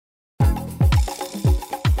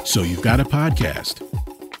So you've got a podcast,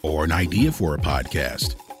 or an idea for a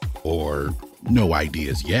podcast, or no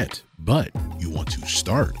ideas yet, but you want to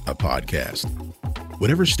start a podcast.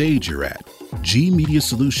 Whatever stage you're at, G Media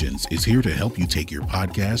Solutions is here to help you take your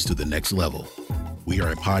podcast to the next level. We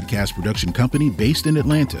are a podcast production company based in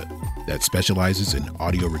Atlanta that specializes in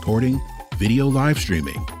audio recording, video live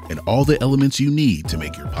streaming, and all the elements you need to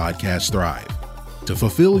make your podcast thrive. To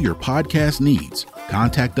fulfill your podcast needs,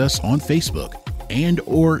 contact us on Facebook and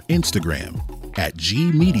or Instagram at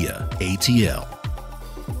GMediaATL.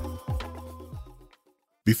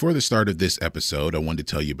 Before the start of this episode, I wanted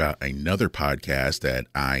to tell you about another podcast that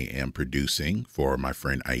I am producing for my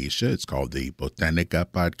friend Aisha. It's called the Botanica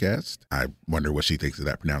Podcast. I wonder what she thinks of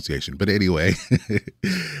that pronunciation. But anyway,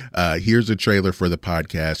 here's a trailer for the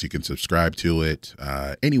podcast. You can subscribe to it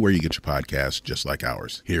anywhere you get your podcast, just like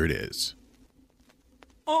ours. Here it is.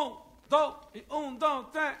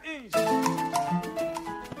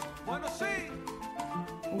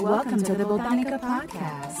 Welcome to the Botanica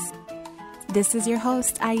Podcast. This is your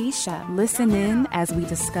host, Aisha. Listen in as we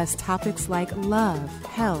discuss topics like love,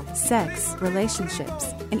 health, sex, relationships,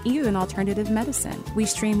 and even alternative medicine. We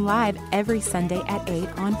stream live every Sunday at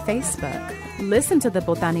 8 on Facebook. Listen to the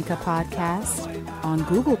Botanica Podcast on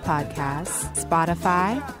Google Podcasts,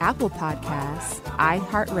 Spotify, Apple Podcasts,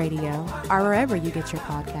 iHeartRadio, or wherever you get your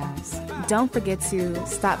podcasts. Don't forget to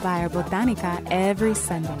stop by our Botanica every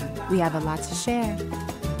Sunday. We have a lot to share.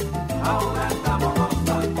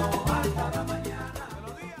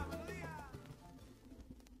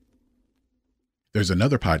 There's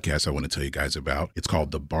another podcast I want to tell you guys about. It's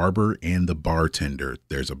called The Barber and the Bartender.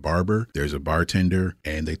 There's a barber, there's a bartender,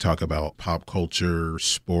 and they talk about pop culture,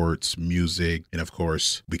 sports, music. And of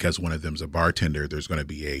course, because one of them's a bartender, there's going to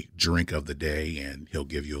be a drink of the day, and he'll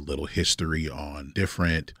give you a little history on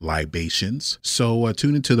different libations. So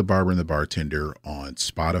tune into The Barber and the Bartender on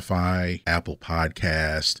Spotify, Apple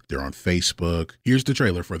Podcasts. They're on Facebook. Here's the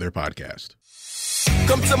trailer for their podcast.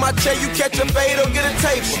 Come to my chair, you catch a fade or get a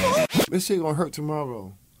table. This shit gonna hurt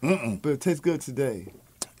tomorrow. But it tastes good today.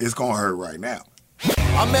 It's gonna hurt right now.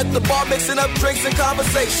 I'm at the bar mixing up drinks and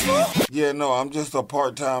conversation. Yeah, no, I'm just a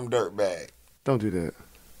part-time dirtbag. Don't do that.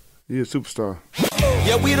 You're a superstar.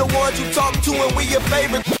 Yeah, we the ones you talk to and we your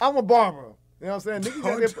favorite. I'm a barber. You know what I'm saying?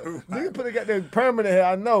 Niggas got their permanent hair,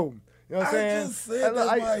 I know. You know what I'm saying? I just said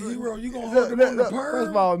that's my hero. You gonna hold him on the perm? First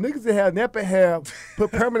of all, niggas that have nappy hair,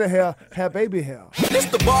 put permanent hair, have baby hair. This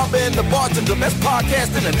the barber and the bartender, best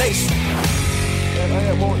podcast in the nation.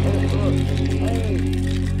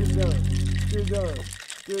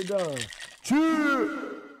 Get done. Cheers.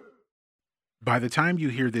 By the time you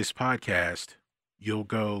hear this podcast, you'll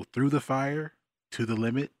go through the fire, to the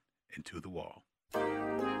limit, and to the wall.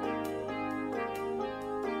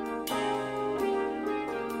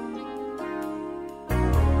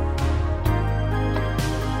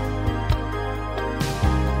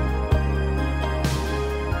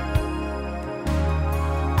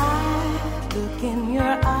 In your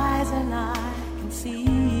eyes and I can see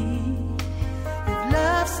you've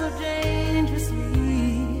loved so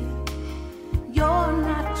dangerously. You're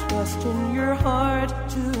not trusting your heart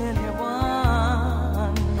to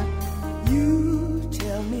anyone. You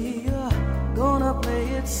tell me you're gonna play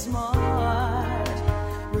it smart.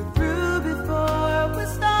 We're through before we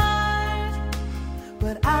start,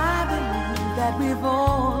 but I believe that we've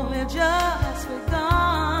only just begun.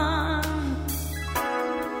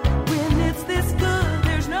 This good,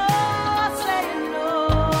 there's no saying no.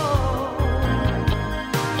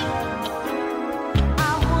 I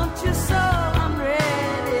want you so I'm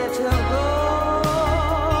ready to go.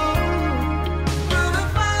 Through the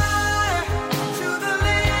fire, to the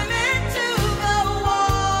limit, to the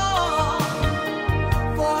wall.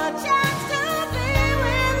 For a chance to be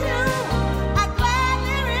with you, I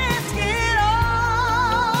gladly risk it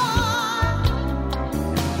all.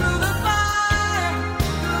 Through the fire,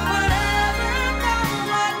 through whatever.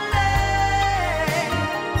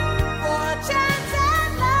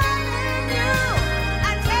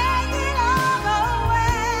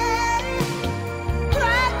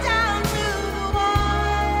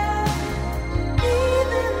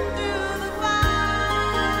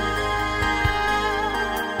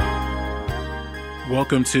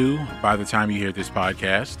 Welcome to By the Time You Hear This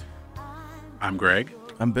Podcast. I'm Greg.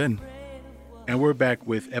 I'm Ben. And we're back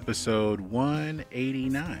with episode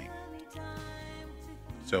 189.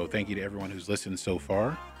 So thank you to everyone who's listened so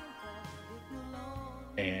far.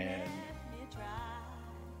 And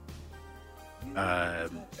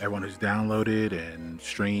everyone who's downloaded and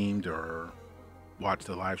streamed or watched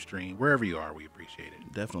the live stream, wherever you are, we appreciate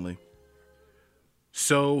it. Definitely.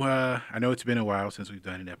 So I know it's been a while since we've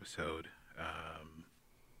done an episode.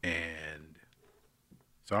 And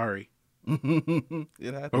sorry. It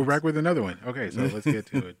happens. We're back with another one. Okay, so let's get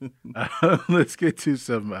to it. Let's get to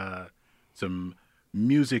some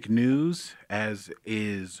music news, as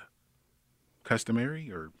is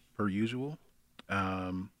customary or per usual.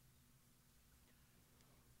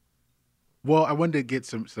 Well, I wanted to get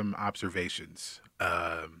some observations.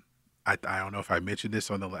 I don't know if I mentioned this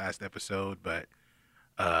on the last episode, but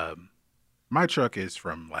my truck is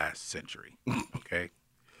from last century. Okay,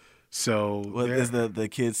 so What does the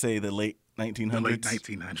kids say? The late 1900s. the late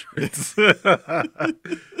 1900s.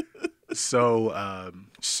 So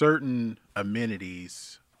certain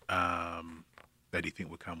amenities that you think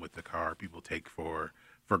would come with the car, people take for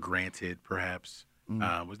granted, perhaps,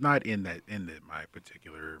 was not in my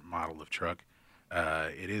particular model of truck.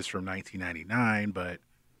 It is from 1999, but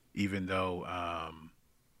even though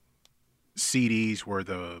CDs were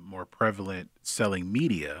the more prevalent selling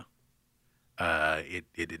media, it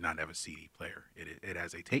did not have a CD player. It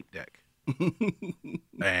has a tape deck.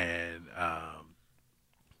 And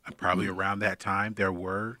probably around that time, there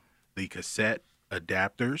were the cassette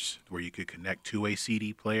adapters where you could connect to a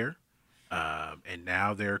CD player. And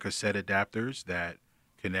now there are cassette adapters that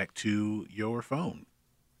connect to your phone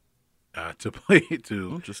to play it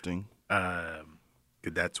to. Interesting.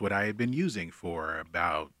 That's what I had been using for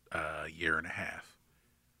about a year and a half.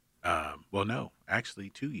 Well, no, actually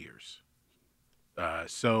 2 years.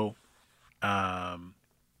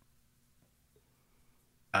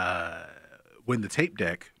 When the tape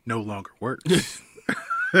deck no longer works,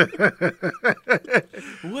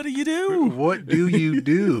 What do you do? what do you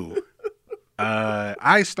do?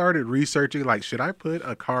 I started researching, like, should I put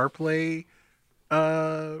a CarPlay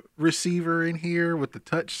receiver in here with the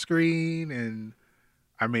touch screen? And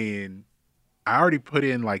I mean, I already put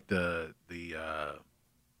in like the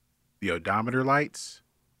odometer lights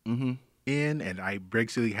Mm-hmm. in, and I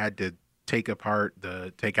basically had to take out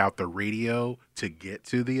the radio to get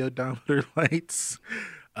to the odometer lights.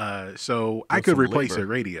 So I could some replace labor. a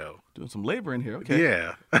radio. Doing some labor in here. Okay.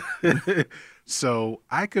 Yeah. So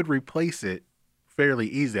I could replace it fairly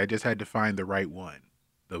easy. I just had to find the right one,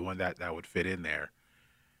 the one that would fit in there.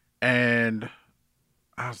 And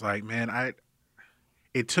I was like, man,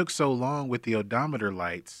 it took so long with the odometer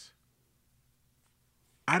lights.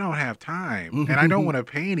 I don't have time, and I don't want to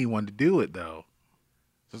pay anyone to do it though.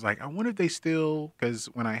 So it's like, I wonder if they still, because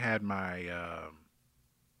when I had my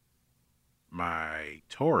my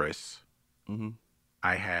Taurus, Mm-hmm.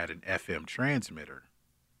 I had an FM transmitter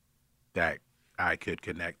that I could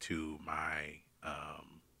connect to my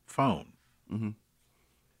phone. Mm-hmm.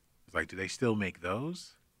 It's like, do they still make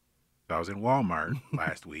those? So I was in Walmart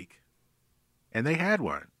last week, and they had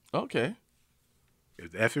one. Okay. It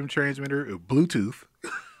was the FM transmitter, it was Bluetooth.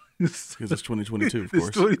 Because it's 2022, of It's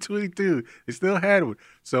course. 2022. They still had one,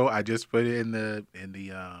 so I just put it in the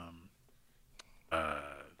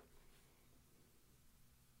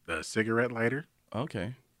cigarette lighter.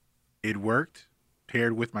 Okay. It worked,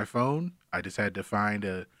 paired with my phone. I just had to find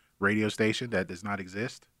a radio station that does not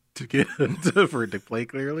exist to get for it to play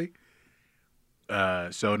clearly.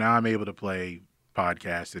 So now I'm able to play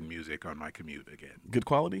podcasts and music on my commute again. Good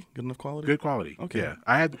quality? Good enough quality? Good quality. Okay. Yeah.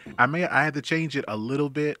 I had to change it a little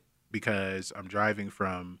bit because I'm driving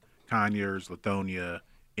from Conyers, Lithonia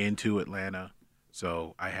into Atlanta.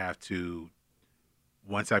 So I have to,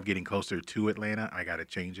 once I'm getting closer to Atlanta, I got to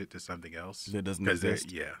change it to something else. That doesn't 'Cause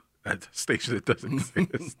exist? Yeah. That's a station that doesn't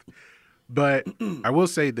exist. But I will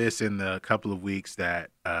say this, in the couple of weeks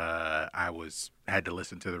that I had to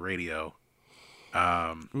listen to the radio,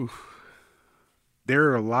 there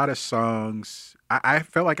are a lot of songs. I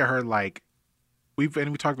felt like I heard, like, we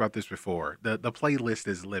talked about this before. The playlist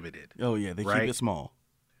is limited. Oh, yeah. They Right? keep it small.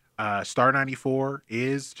 Star 94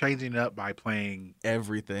 is changing it up by playing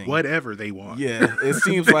Everything. whatever they want. Yeah. It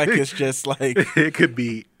seems like it's just like It could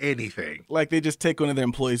be anything. they just take one of their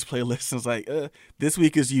employees' playlists and it's like, this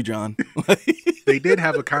week is you, John. They did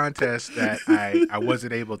have a contest that I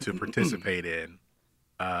wasn't able to participate in,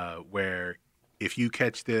 where if you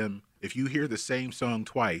hear the same song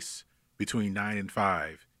twice between 9 and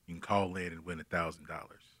 5, you can call in and win $1,000.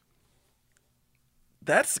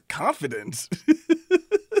 That's confidence.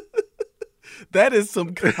 That is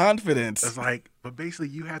some confidence. It's like, but basically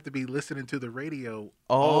you have to be listening to the radio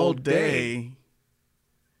All day.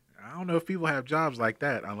 I don't know if people have jobs like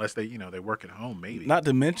that unless they work at home, maybe. Not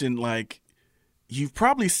to mention, like, you've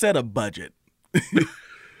probably set a budget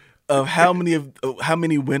of how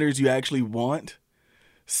many winners you actually want.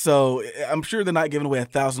 So I'm sure they're not giving away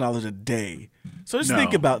 $1,000 a day. So just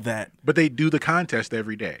think No. about that. But they do the contest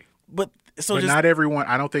every day. But So but just, not everyone.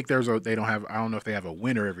 I don't think they don't have. I don't know if they have a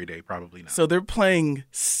winner every day. Probably not. So they're playing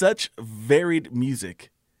such varied music.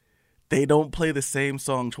 They don't play the same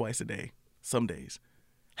song twice a day. Some days.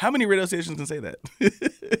 How many radio stations can say that?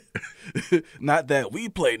 Not that we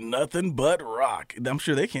play nothing but rock. I'm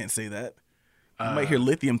sure they can't say that. You might hear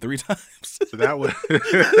Lithium 3 times. So that was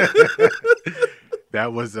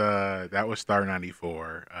that was Star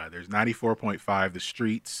 94. There's 94.5 The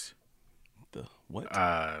Streets. The what?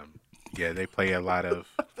 Yeah, they play a lot of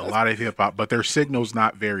hip hop, but their signal's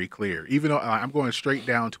not very clear. Even though I'm going straight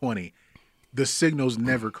down 20, the signal's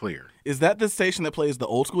never clear. Is that the station that plays the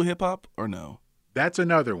old school hip hop or no? That's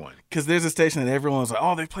another one. Because there's a station that everyone's like,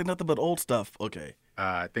 oh, they play nothing but old stuff. Okay.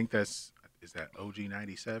 I think is that OG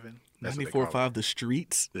 97? 94.5 The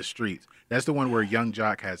Streets? The Streets. That's the one where Young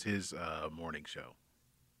Jock has his morning show.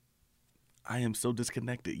 I am so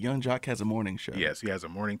disconnected. Young Jock has a morning show. Yes, he has a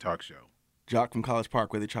morning talk show. Jock from College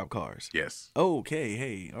Park where they chop cars. Yes. Okay,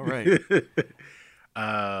 hey, all right.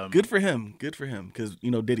 Good for him. Good for him. Because,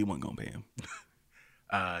 Diddy wasn't going to pay him.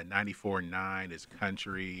 94.9 is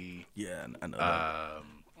country. Yeah, I know that.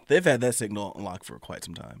 They've had that signal unlocked for quite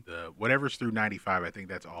some time. Whatever's through 95, I think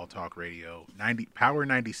that's all talk radio. Power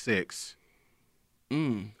 96.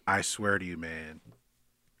 I swear to you, man,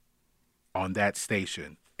 on that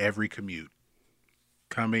station, every commute,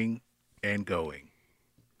 coming and going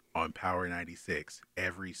on Power 96,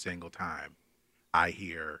 every single time, I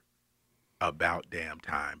hear About Damn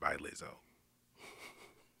Time by Lizzo.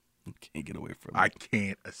 Can't get away from it. I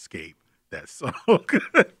can't escape that song.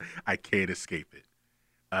 I can't escape it.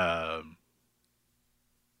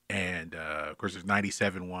 And of course, there's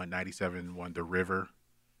 97.1 The River.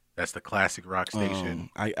 That's the classic rock station.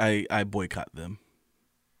 I boycott them.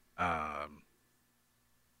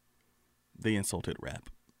 They insulted rap.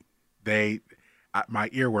 My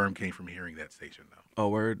earworm came from hearing that station, though. Oh,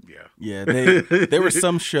 word? Yeah. Yeah, there was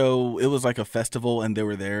some show, it was like a festival, and they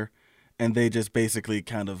were there, and they just basically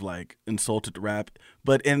kind of like insulted rap,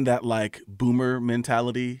 but in that like boomer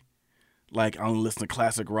mentality, like I only listen to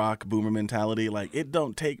classic rock boomer mentality, like it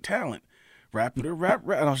don't take talent. Rap. And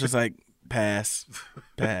I was just like, pass.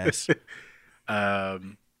 I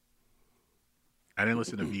didn't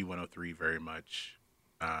listen to V103 very much.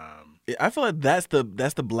 I feel like that's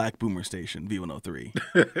the black boomer station, V103.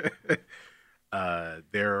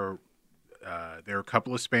 There are a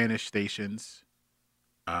couple of Spanish stations,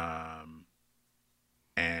 and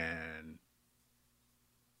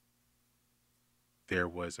there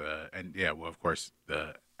was of course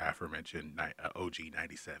the aforementioned OG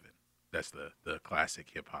 97. That's the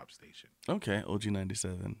classic hip hop station. Okay, OG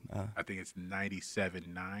 97. I think it's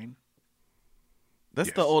 97.9. That's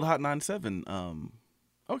Yes. the old Hot 97.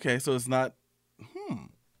 Okay, so it's not.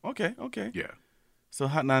 Okay. Yeah. So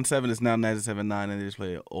Hot 97 is now 97.9, and they just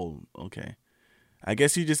play old. Okay, I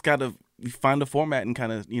guess you just gotta find a format and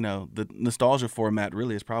kind of the nostalgia format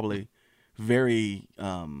really is probably very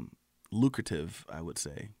lucrative, I would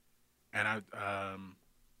say. And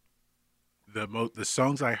the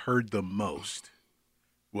songs I heard the most,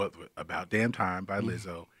 About Damn Time by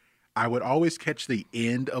Lizzo. I would always catch the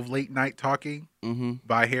end of Late Night Talking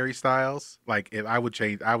by Harry Styles. Like if I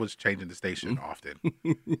was changing the station often.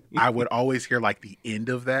 I would always hear like the end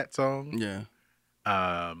of that song. Yeah.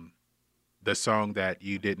 The song that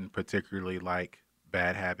you didn't particularly like,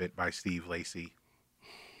 Bad Habit by Steve Lacy.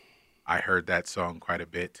 I heard that song quite a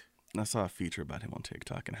bit. I saw a feature about him on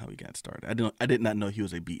TikTok and how he got started. I did not know he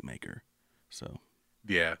was a beat maker. So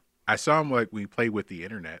Yeah. I saw him like when he played with the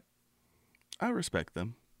internet. I respect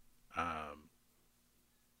them.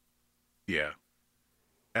 Yeah.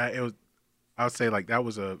 I would say like that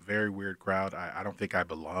was a very weird crowd. I don't think I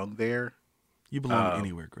belong there. You belong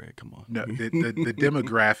anywhere, Greg. Come on. No, the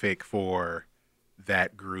demographic for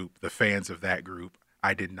that group, the fans of that group,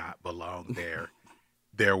 I did not belong there.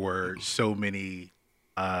 There were so many,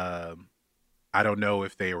 I don't know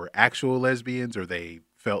if they were actual lesbians or they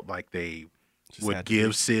felt like they Just would had to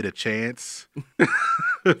give be. Sid a chance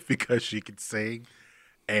because she could sing.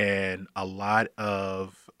 And a lot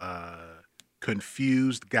of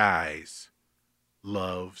confused guys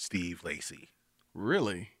love Steve Lacy.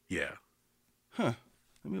 Really? Yeah. Huh.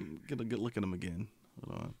 Let me get a good look at him again.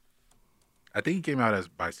 Hold on. I think he came out as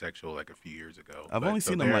bisexual like a few years ago. I've only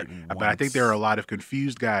seen him like But I think once. there are a lot of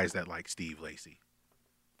confused guys that like Steve Lacy.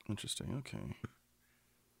 Interesting. Okay.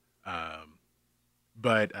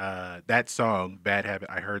 But that song, Bad Habit,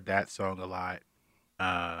 I heard that song a lot.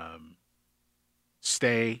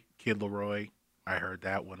 Stay, Kid Laroi, I heard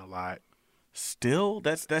that one a lot. Still?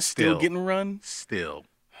 That's still Still. getting run? Still.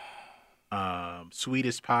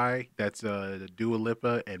 Sweetest Pie, that's Dua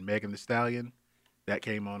Lipa and Megan Thee Stallion. That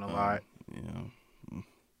came on a lot.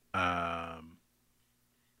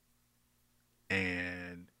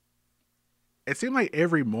 And it seemed like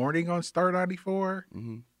every morning on Star 94,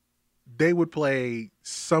 they would play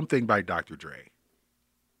something by Dr. Dre.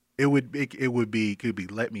 It could be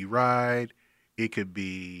Let Me Ride. It could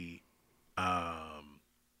be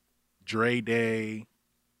Dre Day.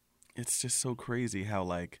 It's just so crazy how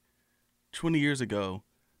like 20 years ago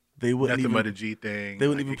they wouldn't Nothing even but a G thing. they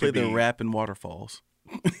wouldn't Like, even play their rap in waterfalls.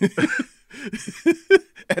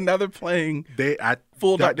 And now they're playing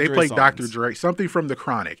full Dr. They Dre play songs. Dr. Dre, something from The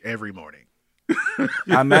Chronic every morning.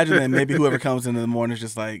 I imagine that maybe whoever comes in the morning is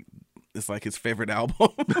just like, it's like his favorite album.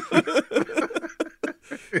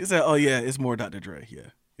 He said, "Oh yeah, it's more Dr. Dre."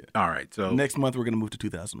 Yeah. All right, so Next month we're gonna move to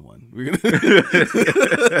 2001. We're gonna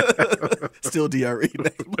still DRE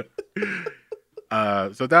next month.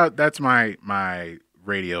 so that's my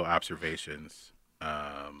radio observations.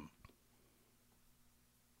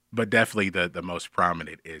 But definitely the most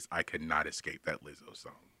prominent is I could not escape that Lizzo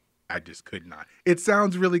song. I just could not. It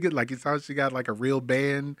sounds really good. Like, it sounds she got like a real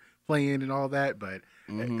band playing and all that, but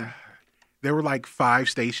there were like 5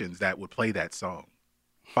 stations that would play that song.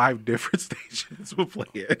 5 different stations would play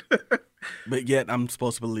it. But yet I'm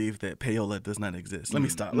supposed to believe that payola does not exist. Let me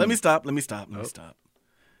stop. Let me stop.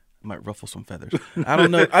 I might ruffle some feathers. I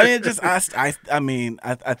don't know. I mean,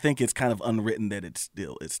 I think it's kind of unwritten that it's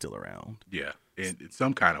still around. Yeah, in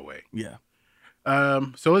some kind of way. Yeah.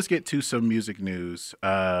 So let's get to some music news.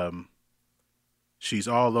 She's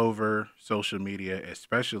all over social media,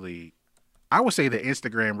 especially, I would say the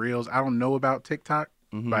Instagram Reels. I don't know about TikTok,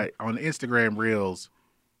 but on the Instagram Reels,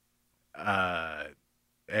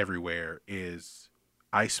 everywhere is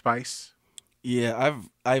Ice Spice. Yeah,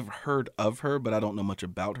 I've heard of her, but I don't know much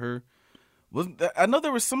about her. I know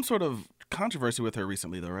there was some sort of controversy with her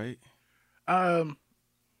recently, though, right?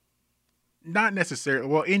 Not necessarily.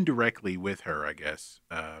 Well, indirectly with her, I guess.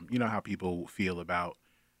 You know how people feel about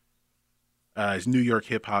is New York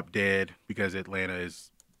hip hop dead, because Atlanta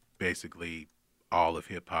is basically all of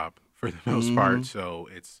hip hop for the most part. So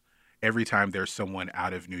it's every time there's someone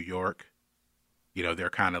out of New York, you know,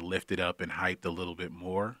 they're kind of lifted up and hyped a little bit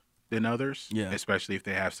more than others, especially if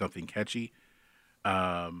they have something catchy.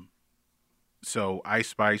 So Ice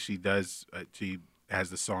Spice, she has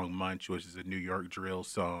the song Munch, which is a New York drill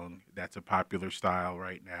song. That's a popular style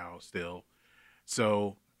right now still.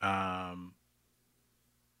 So, I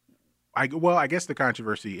guess the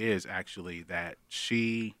controversy is actually that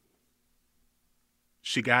she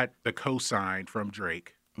got the cosign from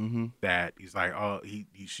Drake, that he's like,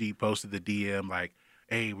 she posted the DM like,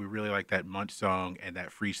 "Hey, we really like that Munch song and that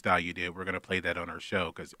freestyle you did. We're gonna play that on our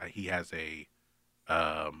show," because he has a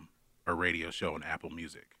radio show on Apple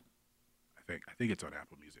Music. I think it's on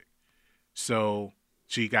Apple Music. So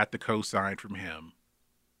she got the cosign from him,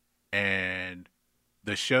 and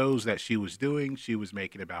the shows that she was doing, she was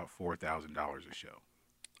making about $4,000 a show.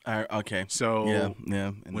 Okay. So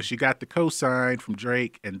yeah. When she got the cosign from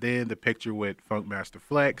Drake, and then the picture with Funkmaster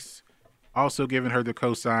Flex, also giving her the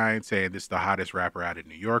cosign, saying this is the hottest rapper out of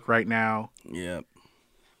New York right now. Yep.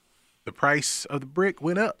 The price of the brick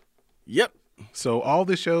went up. Yep. So all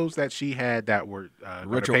the shows that she had that were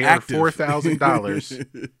retroactive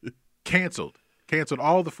 $4,000 canceled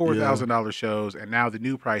all the $4,000 shows, and now the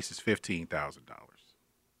new price is $15,000.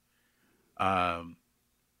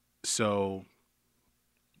 So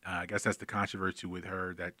I guess that's the controversy with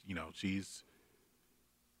her, that, you know, she's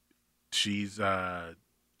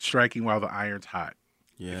striking while the iron's hot,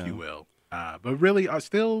 if you will. But really,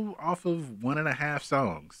 still off of 1.5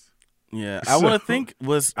 songs. Yeah, I want to think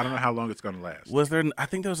I don't know how long it's going to last. Was there? I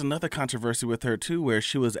think there was another controversy with her too, where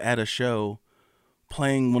she was at a show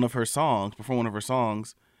playing one of her songs,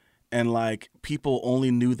 and like people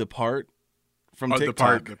only knew the part from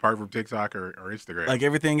TikTok. The part from TikTok or Instagram. Like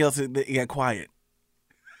everything else, it got quiet.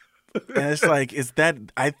 And it's like,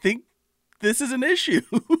 I think this is an issue.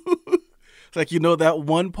 It's like, you know, that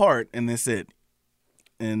one part and that's it.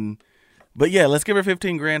 But yeah, let's give her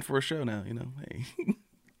 $15,000 for a show now, you know, hey.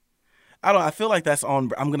 I feel like that's I'm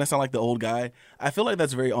going to sound like the old guy. I feel like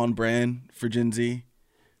that's very on brand for Gen Z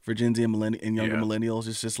and younger millennials.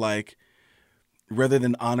 It's just like, rather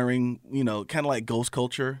than honoring, you know, kind of like ghost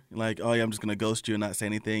culture, like, oh yeah, I'm just going to ghost you and not say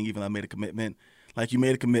anything, even though I made a commitment. Like, you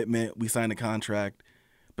made a commitment, we signed a contract,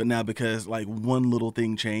 but now because like one little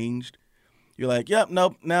thing changed, you're like, yep,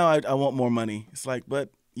 nope, now I want more money. It's like, but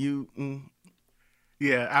you...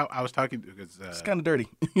 Yeah, I was talking because... it's kind of dirty.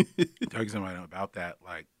 Talking to somebody about that,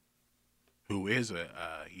 like, who is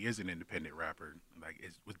he is an independent rapper. Like,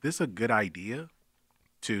 was this a good idea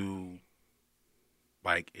to,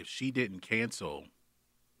 like, if she didn't cancel,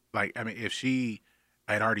 like, I mean, if she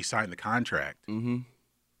had already signed the contract. Mm-hmm.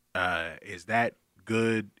 Is that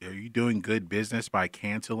good? Are you doing good business by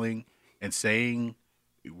canceling and saying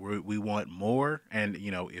we want more? And,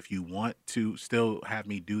 you know, if you want to still have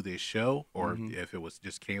me do this show, or if it was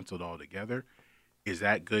just canceled altogether, is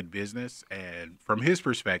that good business? And from his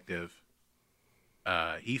perspective,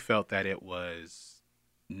 he felt that it was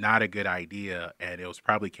not a good idea, and it was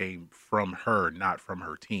probably came from her, not from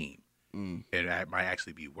her team. And it might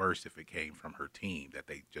actually be worse if it came from her team, that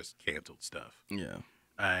they just canceled stuff. Yeah.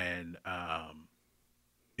 And,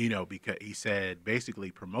 you know, because he said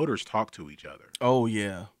basically promoters talk to each other. Oh,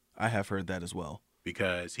 yeah. I have heard that as well.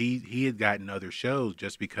 Because he had gotten other shows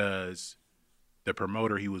just because the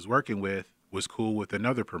promoter he was working with was cool with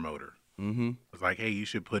another promoter. Mm-hmm. It was like, hey, you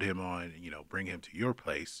should put him on, you know, bring him to your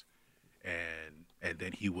place, and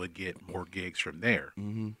then he would get more gigs from there.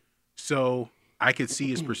 Mm-hmm. So I could see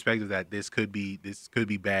his perspective that this could be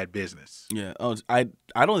bad business. Yeah. Oh, I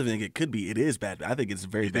don't even think it could be. It is bad. I think it's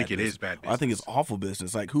very You bad. think it is bad business? I think it's awful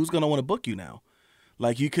business. Like, who's gonna want to book you now?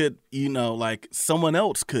 Like, you could, you know, like someone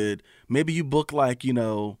else could. Maybe you book, like, you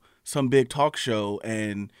know, some big talk show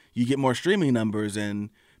and you get more streaming numbers, and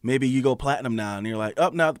maybe you go platinum now, and you're like, oh,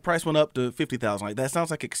 now the price went up to 50,000. Like, that sounds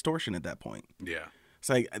like extortion at that point. Yeah. It's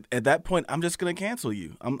like, at that point, I'm just gonna cancel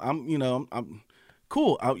you. I'm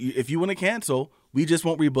cool. If you want to cancel, we just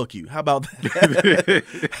won't rebook you. How about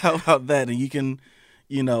that? How about that? And you can,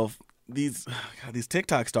 you know, these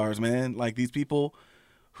TikTok stars, man, like these people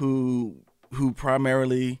who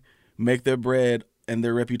primarily make their bread and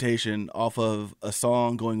their reputation off of a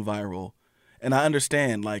song going viral. And I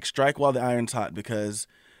understand, like, strike while the iron's hot, because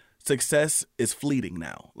success is fleeting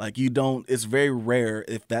now. Like, it's very rare,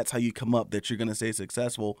 if that's how you come up, that you're going to stay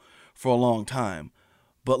successful for a long time.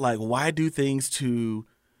 But, like, why do things to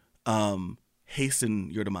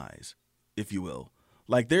hasten your demise, if you will?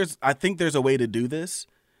 Like, I think there's a way to do this,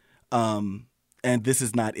 and this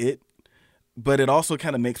is not it. But it also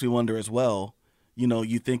kind of makes me wonder as well, you know,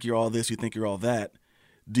 you think you're all this, you think you're all that.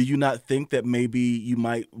 Do you not think that maybe you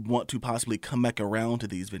might want to possibly come back around to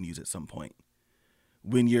these venues at some point?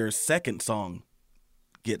 When your second song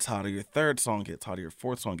gets hot, or your third song gets hot, or your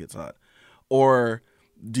fourth song gets hot? Or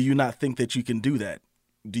do you not think that you can do that?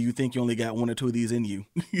 Do you think you only got one or two of these in you?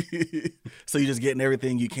 So you're just getting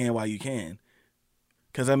everything you can while you can?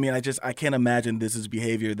 Because, I mean, I can't imagine this is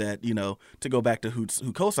behavior that, you know, to go back to who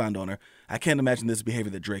co-signed on her, I can't imagine this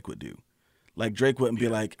behavior that Drake would do. Like, Drake wouldn't be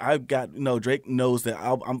like, Drake knows that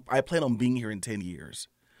I plan on being here in 10 years.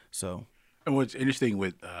 So. And what's interesting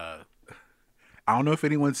with, I don't know if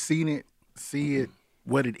anyone's see it,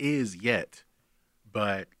 what it is yet,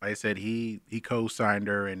 but like I said, he co-signed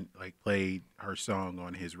her and, like, played her song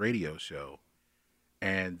on his radio show.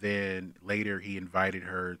 And then later he invited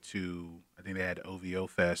her to, I think they had OVO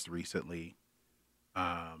Fest recently,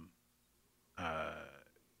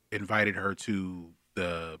 invited her to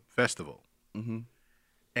the festival. Mm-hmm.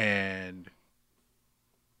 And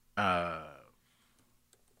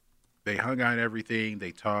they hung out and everything.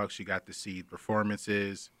 They talked. She got to see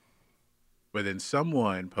performances. But then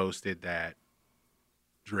someone posted that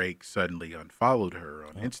Drake suddenly unfollowed her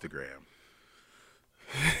on Instagram.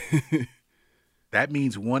 That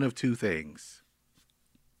means one of two things.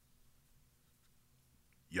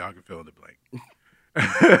 Y'all can fill in the blank.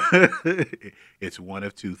 It's one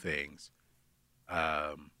of two things.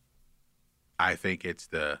 I think it's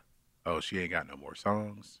she ain't got no more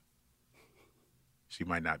songs. She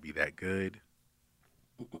might not be that good.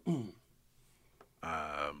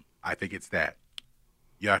 I think it's that.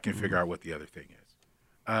 Y'all can figure out what the other thing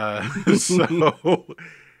is.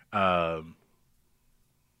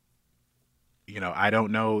 You know, I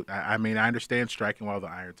don't know. I mean, I understand striking while the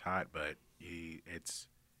iron's hot, but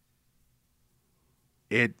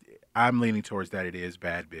I'm leaning towards that it is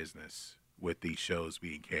bad business with these shows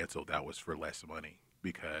being canceled. That was for less money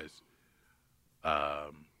because,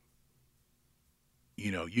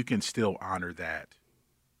 you know, you can still honor that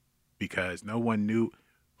because no one knew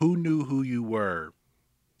who you were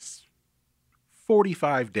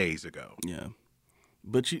 45 days ago. Yeah.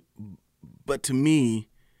 But to me,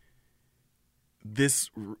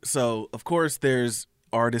 so of course there's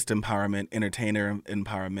artist empowerment, entertainer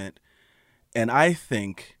empowerment, and I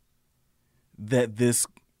think that this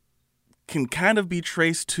can kind of be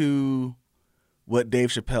traced to what Dave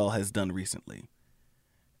Chappelle has done recently.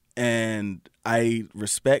 And I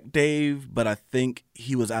respect Dave, but I think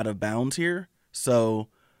he was out of bounds here. So,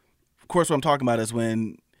 of course, what I'm talking about is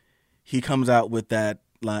when he comes out with that,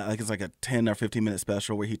 like it's like a 10 or 15-minute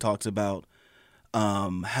special where he talks about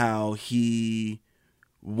how he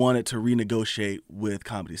wanted to renegotiate with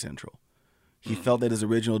Comedy Central. He felt that his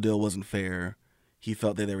original deal wasn't fair. He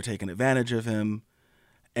felt that they were taking advantage of him,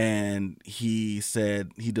 and he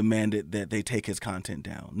demanded that they take his content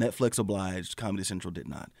down. Netflix obliged, Comedy Central did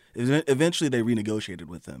not. Eventually, they renegotiated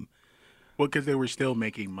with him. Well, because they were still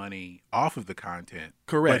making money off of the content.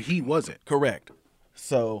 Correct. But he wasn't. Correct.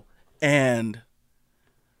 So, and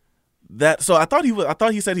that, so I thought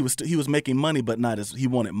he said he was making money, but not as he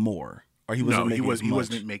wanted more, or he wasn't making as much. He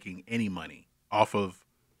wasn't making any money off of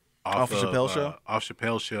Chappelle's show. Off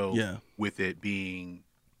Chappelle's show. Yeah. With it being,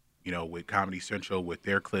 with Comedy Central, with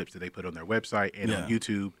their clips that they put on their website and on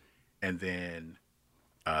YouTube, and then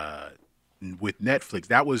with Netflix,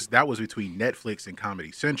 that was between Netflix and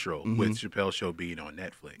Comedy Central, with Chappelle's show being on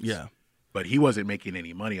Netflix. Yeah. But he wasn't making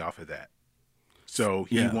any money off of that. So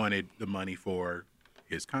he wanted the money for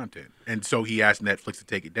his content. And so he asked Netflix to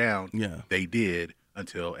take it down. Yeah. They did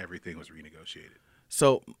until everything was renegotiated.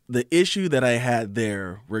 So the issue that I had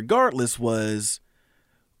there, regardless, was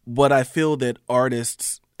what I feel that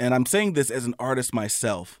artists, and I'm saying this as an artist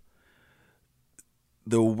myself,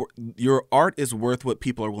 your art is worth what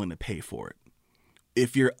people are willing to pay for it.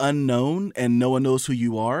 If you're unknown and no one knows who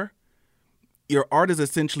you are, your art is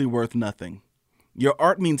essentially worth nothing. Your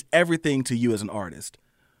art means everything to you as an artist.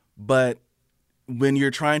 But when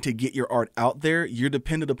you're trying to get your art out there, you're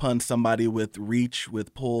dependent upon somebody with reach,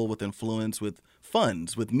 with pull, with influence, with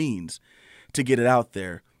funds, with means to get it out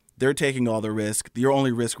there. They're taking all the risk. Your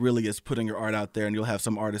only risk really is putting your art out there, and you'll have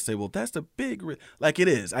some artists say, well, that's a big risk. Like it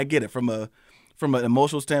is. I get it. From an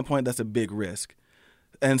emotional standpoint, that's a big risk.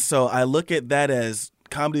 And so I look at that as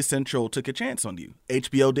Comedy Central took a chance on you.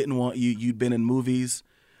 HBO didn't want you. You'd been in movies.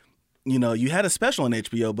 You had a special on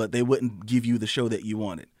HBO, but they wouldn't give you the show that you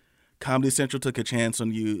wanted. Comedy Central took a chance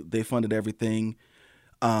on you. They funded everything.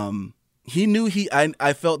 He knew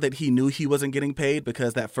I felt that he knew he wasn't getting paid,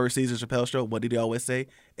 because that first season of Chappelle's show, what did he always say?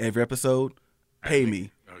 Every episode, pay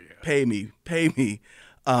me. Oh, yeah. Pay me.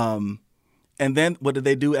 And then what did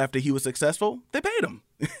they do after he was successful? They paid him.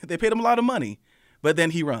 They paid him a lot of money. But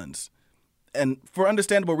then he runs. And for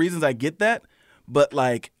understandable reasons, I get that. But,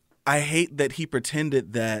 I hate that he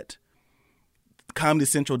pretended that Comedy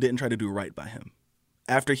Central didn't try to do right by him.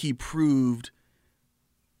 After he proved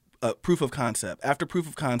proof of concept. After proof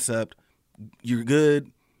of concept, you're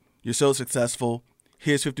good. You're so successful.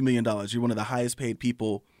 Here's $50 million. You're one of the highest paid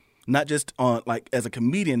people, not just on as a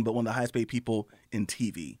comedian, but one of the highest paid people in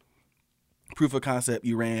TV. Proof of concept,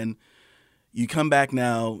 you ran. You come back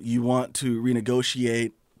now, you want to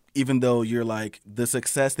renegotiate, even though you're the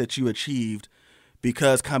success that you achieved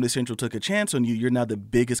because Comedy Central took a chance on you, you're now the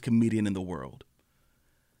biggest comedian in the world.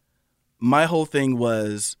 My whole thing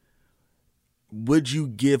was, would you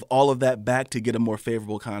give all of that back to get a more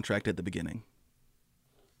favorable contract at the beginning?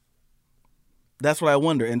 That's what I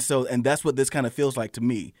wonder. And that's what this kind of feels like to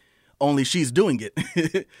me. Only she's doing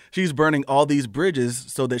it. She's burning all these bridges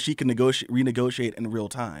so that she can renegotiate in real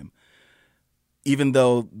time. Even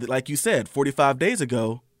though, like you said, 45 days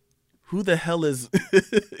ago, who the hell is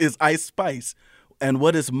Ice Spice? And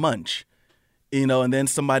what is Munch? And then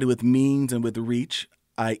somebody with means and with reach,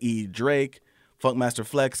 i.e. Drake, Funkmaster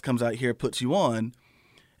Flex comes out here, puts you on,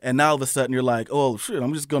 and now all of a sudden you're like, oh, shit,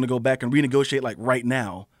 I'm just going to go back and renegotiate right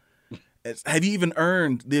now. Have you even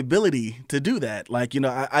earned the ability to do that?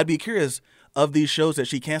 I'd be curious, of these shows that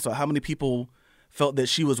she canceled, how many people felt that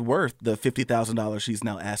she was worth the $50,000 she's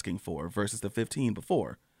now asking for versus the $15,000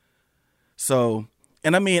 before? So,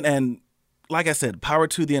 and like I said, power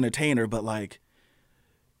to the entertainer, but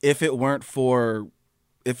if it weren't for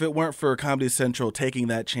Comedy Central taking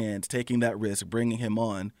that chance, taking that risk, bringing him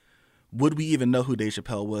on, would we even know who Dave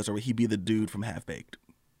Chappelle was, or would he be the dude from Half Baked?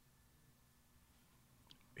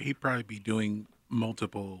 He'd probably be doing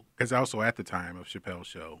multiple, because also at the time of Chappelle's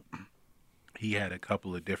show, he had a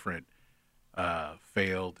couple of different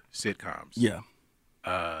failed sitcoms. Yeah.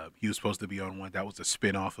 He was supposed to be on one that was a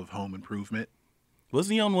spinoff of Home Improvement.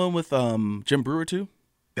 Wasn't he on one with Jim Brewer too?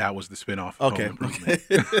 That was the spinoff of Home Improvement.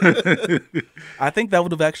 I think that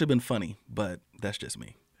would have actually been funny, but that's just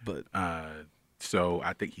me. But so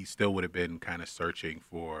I think he still would have been kind of searching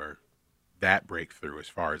for that breakthrough as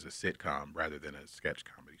far as a sitcom rather than a sketch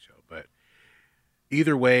comedy show. But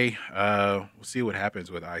either way, we'll see what happens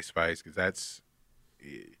with Ice Spice, because that's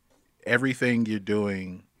everything you're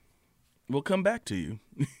doing will come back to you.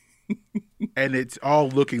 And it's all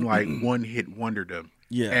looking like one-hit wonderdom.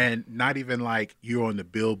 Yeah. And not even like you're on the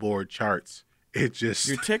Billboard charts. It's just...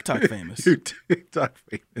 You're TikTok famous. You're TikTok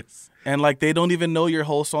famous. And they don't even know your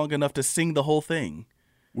whole song enough to sing the whole thing.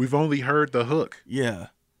 We've only heard the hook. Yeah.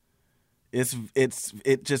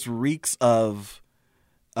 It just reeks of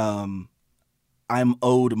I'm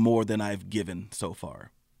owed more than I've given so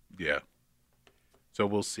far. Yeah. So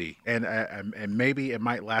we'll see, and maybe it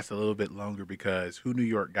might last a little bit longer because who New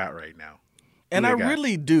York got right now. And I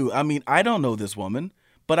really do. I mean, I don't know this woman,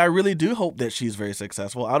 but I really do hope that she's very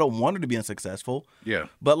successful. I don't want her to be unsuccessful. Yeah.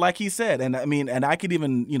 But like he said, and I mean, and I could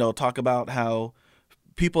even, talk about how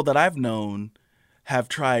people that I've known have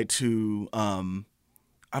tried to, I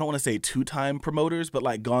don't want to say two-time promoters, but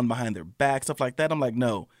like gone behind their back, stuff like that. I'm like,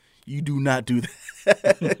 no, you do not do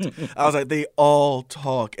that. I was like, they all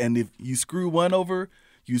talk. And if you screw one over,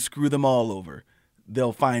 you screw them all over.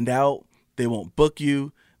 They'll find out. They won't book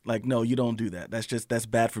you. Like, no, you don't do that. That's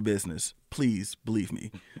bad for business. Please believe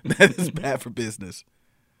me. That is bad for business.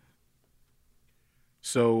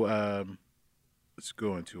 So let's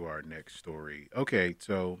go into our next story. Okay,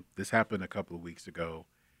 so this happened a couple of weeks ago.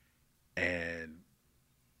 And,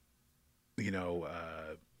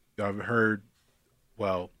 I've heard,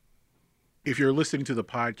 well, if you're listening to the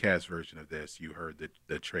podcast version of this, you heard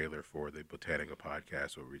the trailer for the Botanica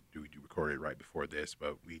podcast, where we recorded right before this,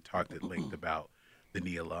 but we talked at length about the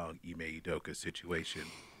Nia Long, Ime Udoka situation.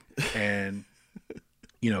 And,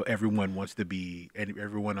 everyone wants to be, and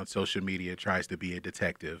everyone on social media tries to be a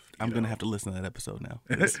detective. I'm going to have to listen to that episode now.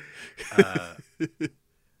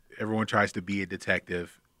 Everyone tries to be a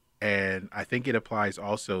detective. And I think it applies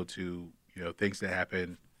also to, things that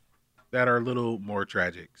happen that are a little more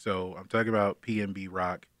tragic. So I'm talking about PNB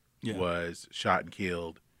Rock was shot and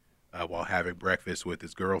killed while having breakfast with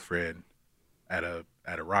his girlfriend at a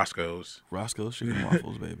Roscoe's. Roscoe's Chicken and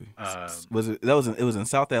Waffles, baby. It was in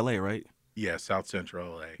South LA, right? Yeah, South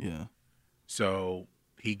Central LA. Yeah. So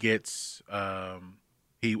he gets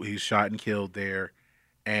he's shot and killed there,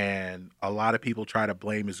 and a lot of people try to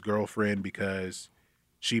blame his girlfriend because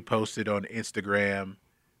she posted on Instagram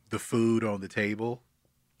the food on the table.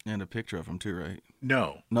 And a picture of him too, right?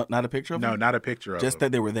 No. Not a picture of him? No, not a picture of him. Just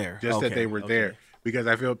that they were there. Just that they were there. Because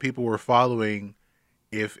I feel people were following,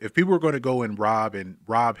 if people were going to go and rob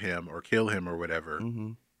him or kill him or whatever,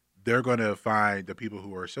 they're going to find the people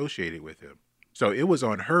who are associated with him. So it was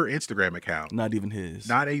on her Instagram account. Not even his.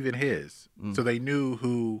 So they knew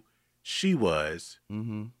who she was.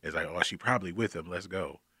 It's like, oh, she probably with him. Let's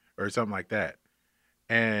go. Or something like that.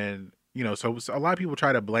 And, so a lot of people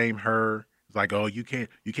try to blame her. It's like, oh, you can't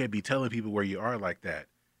be telling people where you are like that.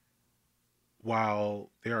 While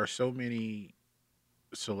there are so many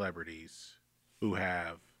celebrities who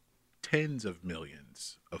have tens of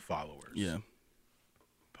millions of followers. Yeah.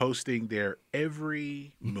 Posting their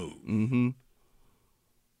every move.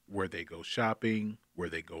 Where they go shopping, where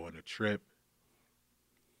they go on a trip.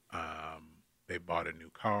 They bought a new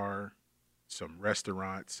car, some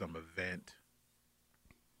restaurant, some event.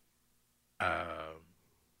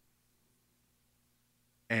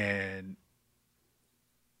 And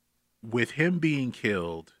with him being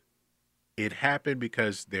killed, it happened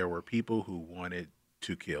because there were people who wanted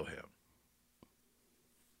to kill him.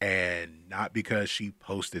 And not because she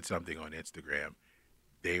posted something on Instagram.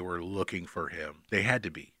 They were looking for him. They had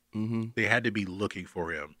to be. They had to be looking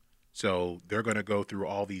for him. So they're going to go through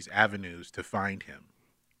all these avenues to find him.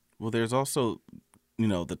 Well, there's also,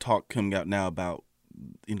 the talk coming out now about,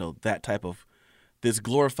 that type of, this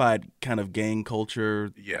glorified kind of gang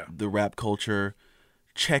culture, the rap culture,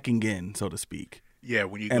 checking in, so to speak. Yeah,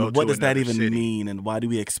 when you and go to what does that even city. mean, and why do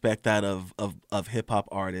we expect that of hip hop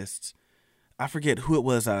artists? I forget who it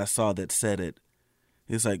was I saw that said it.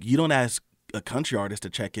 It's like, you don't ask a country artist to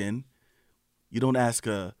check in. You don't ask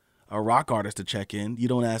a rock artist to check in. You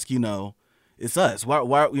don't ask, it's us. Why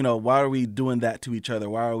are we doing that to each other?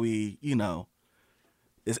 Why are we, and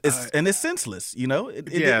it's senseless, it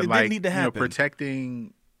didn't need to happen.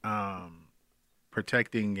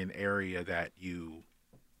 Protecting an area that you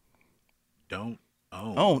don't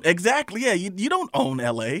own. Exactly. Yeah, you don't own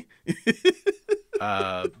LA.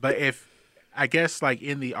 But if, I guess, like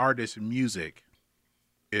in the artist's music,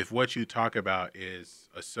 if what you talk about is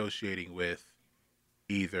associating with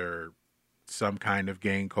either some kind of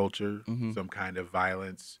gang culture, some kind of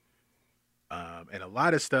violence, and a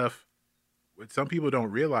lot of stuff, what some people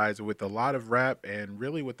don't realize with a lot of rap and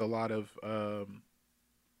really with a lot of,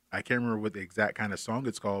 I can't remember what the exact kind of song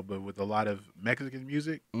it's called, but with a lot of Mexican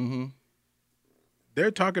music,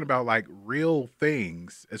 they're talking about like real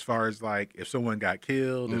things as far as like if someone got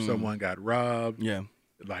killed, if someone got robbed,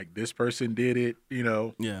 like this person did it,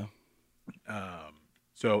 Yeah.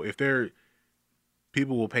 So if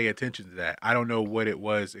people will pay attention to that. I don't know what it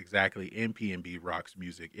was exactly in PNB Rock's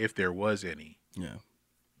music, if there was any. Yeah.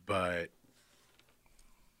 But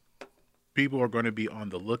people are going to be on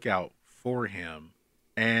the lookout for him.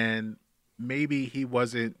 And maybe he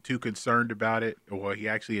wasn't too concerned about it. Well, he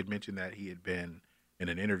actually had mentioned that he had been in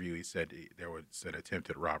an interview. He said there was an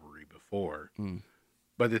attempted robbery before.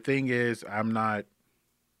 But the thing is, I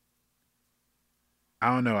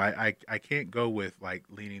don't know. I can't go with like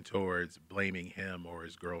leaning towards blaming him or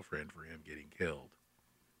his girlfriend for him getting killed,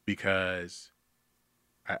 because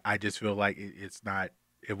I just feel like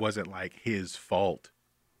it wasn't like his fault.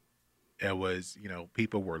 It was,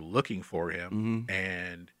 people were looking for him,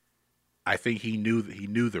 and I think he knew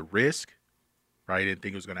the risk. Probably didn't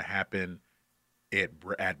think it was going to happen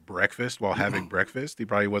at breakfast while having breakfast. He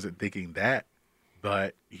probably wasn't thinking that,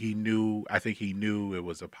 but I think he knew it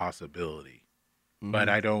was a possibility. But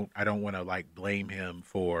I don't want to like blame him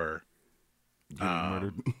for getting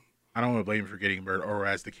murdered. I don't want to blame him for getting murdered, or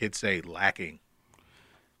as the kids say, lacking.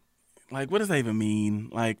 Like, what does that even mean?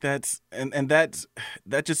 Like, that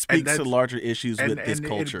just speaks to larger issues with this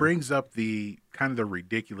culture. It brings up the kind of the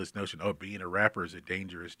ridiculous notion, being a rapper is a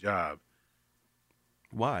dangerous job.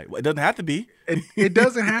 Why? Well, it doesn't have to be. It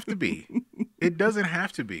doesn't have to be. It doesn't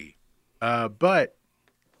have to be. But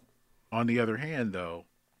on the other hand, though,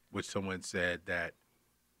 which someone said that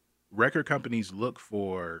record companies look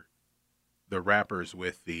for the rappers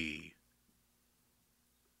with the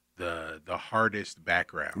hardest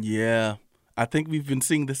background. Yeah. I think we've been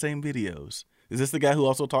seeing the same videos. Is this the guy who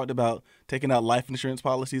also talked about taking out life insurance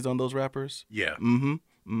policies on those rappers? Yeah.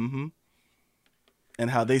 And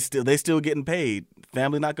how they still getting paid.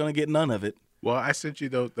 Family not going to get none of it. Well, I sent you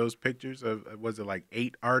those pictures of, was it like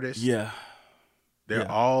 8 artists? Yeah.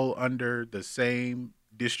 They're all under the same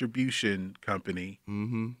distribution company,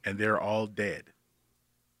 and they're all dead.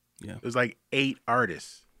 Yeah. It was like 8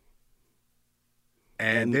 artists.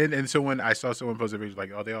 And so when I saw someone post a picture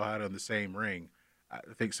like, they all had on the same ring, I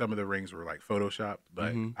think some of the rings were like photoshopped,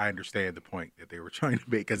 but I understand the point that they were trying to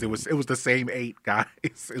make, because it was the same 8 guys.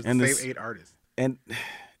 It was the same 8 artists.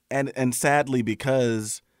 And sadly,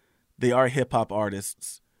 because they are hip hop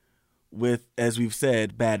artists with, as we've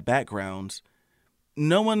said, bad backgrounds,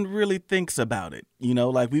 no one really thinks about it.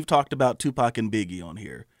 Like we've talked about Tupac and Biggie on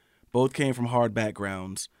here. Both came from hard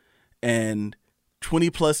backgrounds, and 20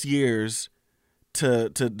 plus years to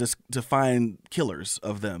find killers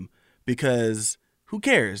of them, because who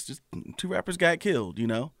cares? Just 2 rappers got killed,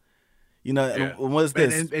 Yeah. What is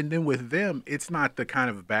this? And then with them, it's not the kind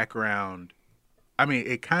of background. I mean,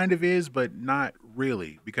 it kind of is, but not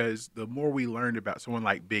really, because the more we learned about someone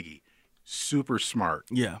like Biggie, super smart.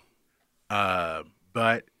 Yeah.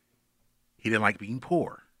 But he didn't like being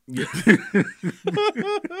poor. Yeah.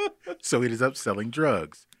 So he ended up selling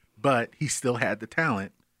drugs, but he still had the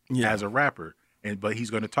talent as a rapper. But he's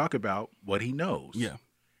going to talk about what he knows. Yeah.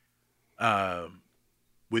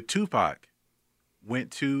 With Tupac,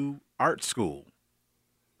 went to art school,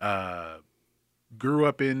 grew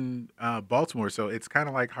up in Baltimore, so it's kind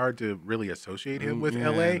of like hard to really associate him with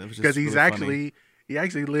LA, because he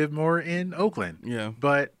actually lived more in Oakland. Yeah.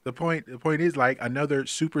 But the point is, like, another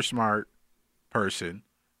super smart person,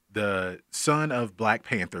 the son of Black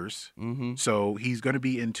Panthers, so he's going to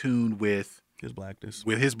be in tune with his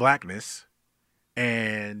blackness.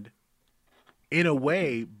 And in a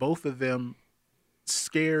way, both of them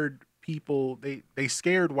scared people. They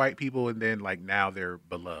scared white people, and then like now they're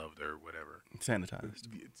beloved or whatever. Sanitized.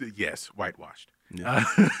 Yes, whitewashed. Yeah.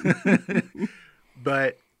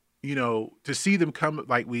 But to see them come,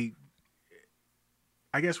 like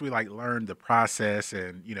I guess we like learned the process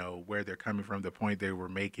and where they're coming from, the point they were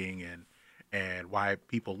making, and why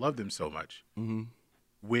people love them so much.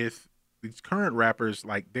 With these current rappers,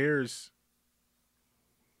 like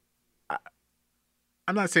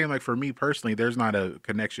I'm not saying like for me personally, there's not a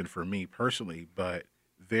connection for me personally, but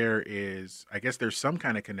there is, I guess there's some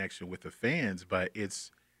kind of connection with the fans, but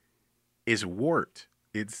it's warped.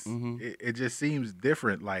 It just seems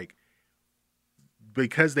different. Like,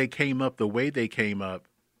 because they came up the way they came up,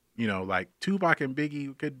 like Tupac and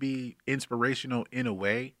Biggie could be inspirational in a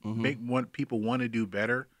way, make people want to do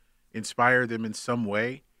better, inspire them in some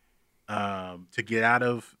way, to get out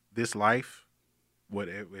of this life, what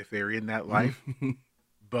if they're in that life.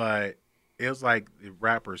 But it was like the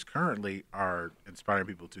rappers currently are inspiring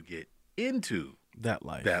people to get into that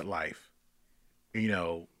life.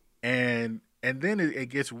 And then it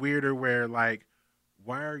gets weirder where, like,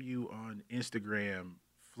 why are you on Instagram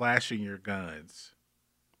flashing your guns?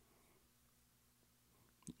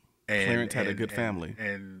 Clarence had a good family.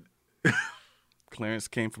 And Clarence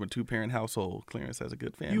came from a 2-parent household. Clarence has a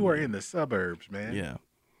good family. You are in the suburbs, man. Yeah.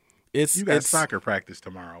 You got soccer practice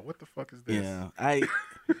tomorrow. What the fuck is this? Yeah.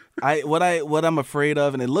 What I'm afraid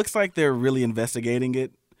of, and it looks like they're really investigating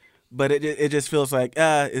it, but it just feels like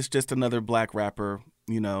it's just another black rapper,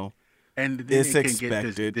 And then it's it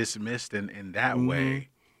expected. Can get dismissed in that way.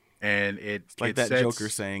 And it's like that Joker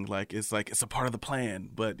saying, like it's a part of the plan,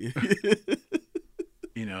 but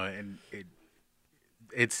you know, and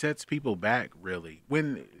it sets people back really.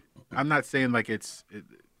 When I'm not saying like you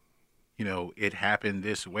know, it happened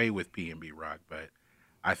this way with PNB Rock, but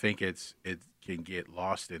I think it can get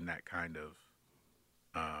lost in that kind of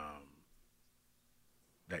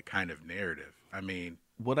narrative. I mean,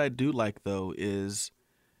 what I do like though is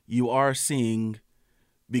you are seeing,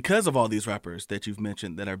 because of all these rappers that you've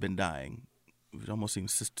mentioned that have been dying, it almost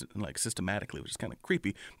seems systematically, which is kind of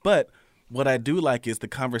creepy. But what I do like is the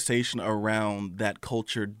conversation around that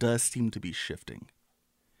culture does seem to be shifting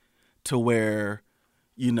to where,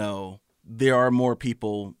 you know, there are more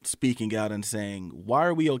people speaking out and saying, why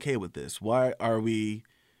are we okay with this? Why are we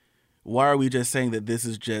just saying that this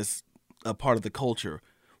is just a part of the culture?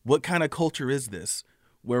 What kind of culture is this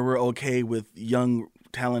where we're okay with young,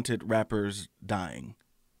 talented rappers dying?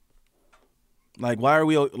 Like, why are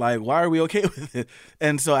we okay with it?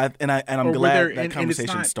 And so I'm glad that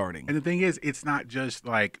conversation's starting. And the thing is, it's not just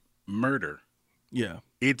like murder. Yeah.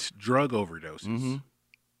 It's drug overdoses. Mm-hmm.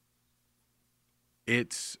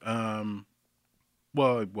 It's well,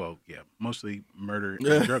 yeah, mostly murder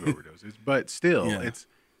and drug overdoses. But still, it's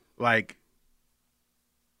like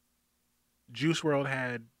Juice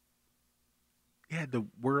WRLD had the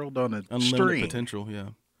world on a unlimited string. Potential, yeah.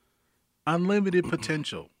 Unlimited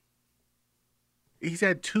potential. He's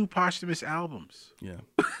had 2 posthumous albums. Yeah.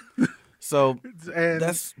 So and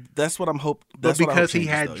that's what I'm hoping. But because he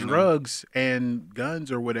had drugs and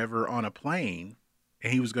guns or whatever on a plane,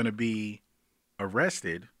 and he was going to be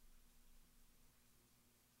arrested,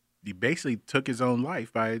 he basically took his own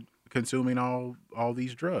life by consuming all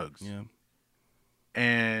these drugs. Yeah.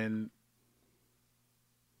 And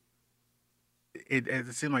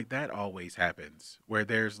it seemed like that always happens, where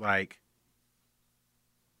there's like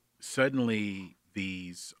suddenly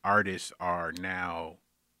these artists are now,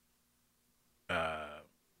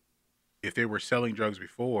 if they were selling drugs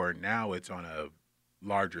before, now it's on a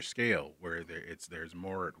larger scale where there's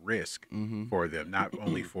more at risk for them, not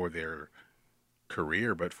only for their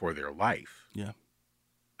career but for their life. Yeah.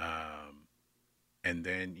 And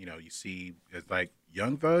then, you know, you see it's like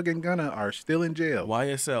Young Thug and Gunna are still in jail.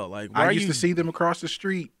 YSL, like I used to see them across the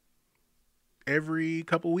street every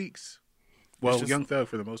couple weeks. Well, Young Thug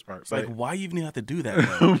for the most part. It's like, why you even have to do that,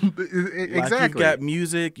 though? Exactly. Like, you've got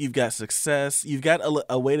music, you've got success, you've got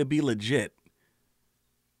a way to be legit.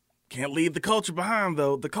 Can't leave the culture behind,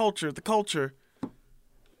 though. The culture.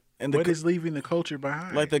 And what is leaving the culture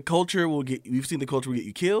behind? Like, the culture will get, you've seen the culture will get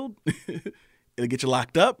you killed. It'll get you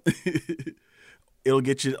locked up. It'll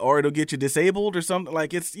get you disabled or something.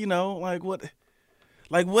 Like, it's, you know, like what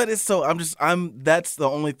is so, that's the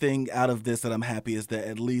only thing out of this that I'm happy is that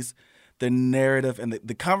at least the narrative and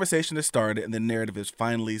the conversation has started and the narrative is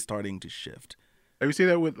finally starting to shift. Have you seen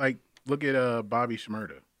that with, like, look at Bobby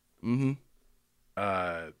Shmurda?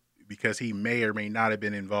 Mm-hmm. Because he may or may not have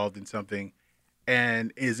been involved in something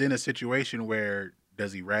and is in a situation where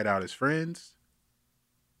does he rat out his friends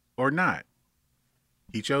or not?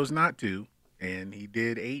 He chose not to, and he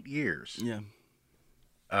did 8 years. Yeah.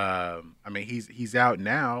 I mean, he's out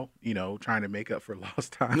now, you know, trying to make up for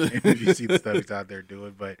lost time. If you see the stuff he's out there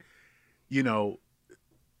doing, but you know,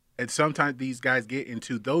 and sometimes these guys get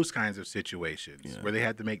into those kinds of situations where they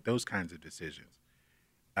have to make those kinds of decisions.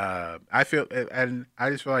 I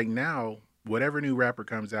just feel like now, whatever new rapper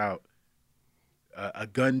comes out, a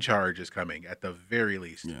gun charge is coming at the very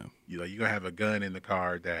least. Yeah. You know, you're gonna have a gun in the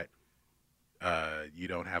car that you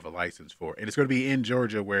don't have a license for, and it's going to be in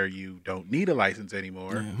Georgia where you don't need a license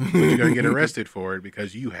anymore, but you're going to get arrested for it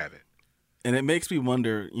because you have it. And it makes me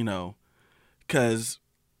wonder, you know, because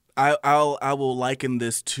I will liken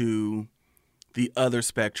this to the other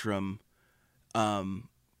spectrum,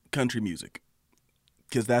 country music,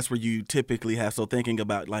 because that's where you typically have. So thinking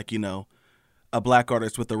about, like, you know, a black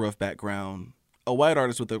artist with a rough background, a white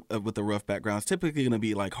artist with a rough background is typically going to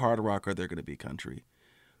be like hard rock, or they're going to be country.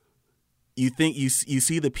 You think you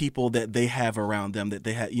see the people that they have around them, that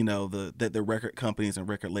they have, you know, that the record companies and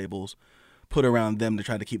record labels put around them to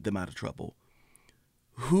try to keep them out of trouble.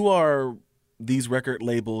 Who are these record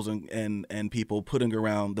labels and people putting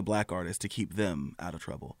around the black artists to keep them out of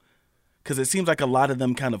trouble? Because it seems like a lot of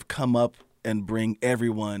them kind of come up and bring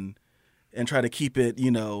everyone and try to keep it, you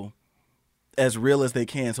know, as real as they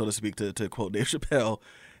can, so to speak, to quote Dave Chappelle.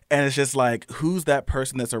 And it's just like, who's that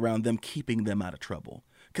person that's around them keeping them out of trouble?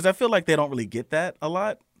 Because I feel like they don't really get that a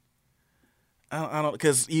lot. I don't,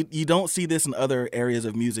 because you don't see this in other areas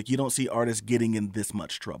of music. You don't see artists getting in this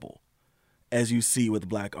much trouble as you see with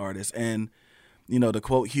black artists. And, you know, to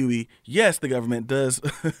quote Huey, yes, the government does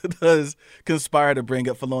conspire to bring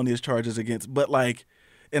up felonious charges against, but like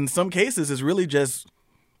in some cases, it's really just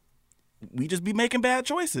we just be making bad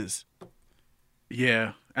choices.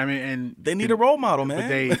 Yeah, I mean, and they need a role model,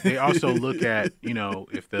 man. But they also look at, you know,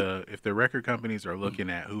 if the record companies are looking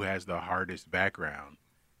at who has the hardest background,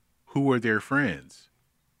 who are their friends?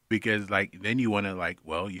 Because like then you want to like,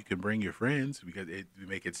 well, you can bring your friends because it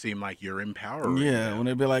make it seem like you're empowering. Yeah, them. when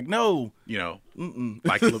they be like, no, you know,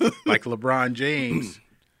 like LeBron James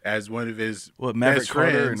as one of his Maverick best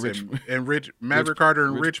Carter friends and Maverick Carter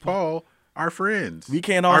and Rich Paul are friends. We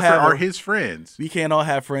can't all are his friends. We can't all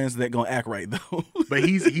have friends that gonna act right though. But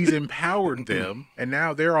he's empowered them, and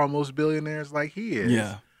now they're almost billionaires like he is.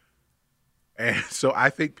 Yeah. And so I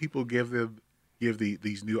think people give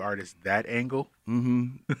these new artists that angle.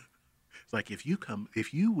 Mm-hmm. It's like if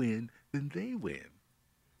you win, then they win.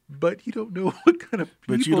 But you don't know what kind of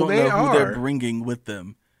people but you don't they know are. who they're bringing with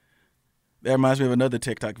them. That reminds me of another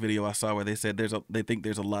TikTok video I saw where they said they think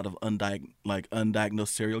there's a lot of undiagnosed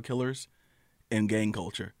serial killers in gang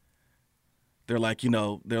culture. They're like,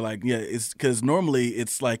 yeah, it's because normally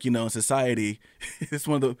it's like, in society, it's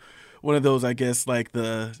one of those, I guess, like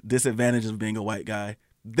the disadvantages of being a white guy.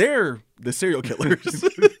 They're the serial killers.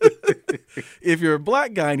 If you're a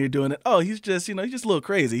black guy and you're doing it, he's just a little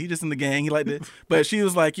crazy. He's just in the gang. He like to, but she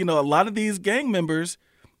was like, a lot of these gang members,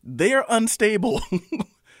 they are unstable.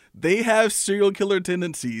 They have serial killer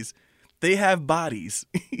tendencies. They have bodies,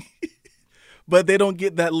 but they don't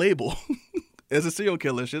get that label as a serial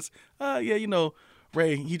killer. It's just,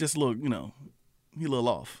 Ray, he just a little, he a little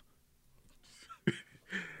off.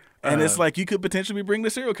 And it's like you could potentially bring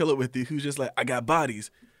the serial killer with you who's just like, I got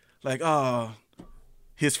bodies. Like,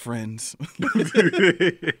 his friends.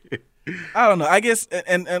 I don't know. I guess,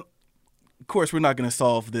 and of course, we're not going to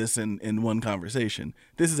solve this in one conversation.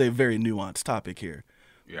 This is a very nuanced topic here.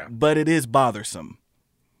 Yeah. But it is bothersome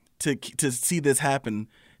to see this happen.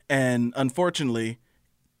 And unfortunately,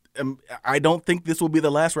 I don't think this will be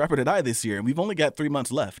the last rapper to die this year. And we've only got 3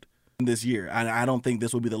 months left this year. I don't think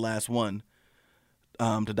this will be the last one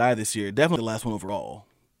to die this year. Definitely the last one overall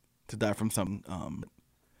to die from something.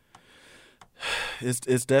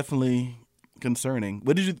 It's definitely concerning.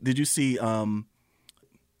 What did you see?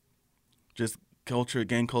 Just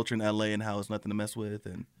gang culture in LA and how it's nothing to mess with,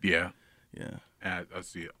 and yeah. And I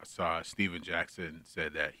saw Steven Jackson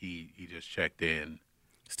said that he just checked in.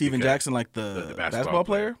 Steven Jackson, like the basketball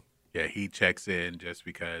player. Yeah, he checks in just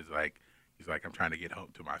because he's like, I'm trying to get home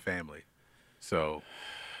to my family. So,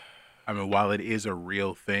 I mean, while it is a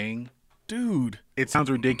real thing, dude, it sounds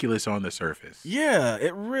ridiculous on the surface. Yeah,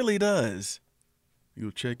 it really does.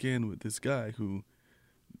 You'll check in with this guy who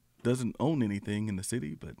doesn't own anything in the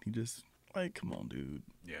city, but he just like, come on, dude.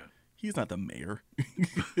 Yeah, he's not the mayor.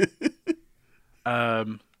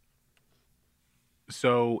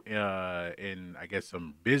 So, in I guess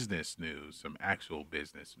some business news, some actual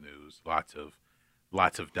business news, lots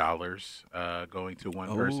of dollars going to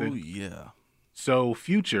one person. Oh yeah. So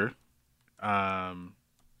Future has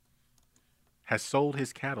sold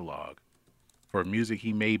his catalog for music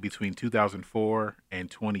he made between 2004 and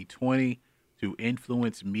 2020 to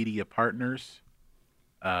Influence Media Partners.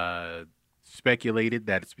 Speculated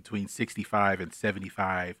that it's between $65 and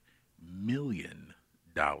 $75 million.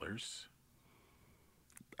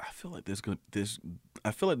 I feel like this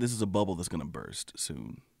is a bubble that's gonna burst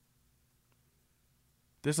soon.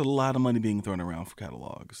 There's a lot of money being thrown around for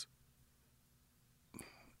catalogs.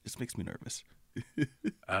 This makes me nervous.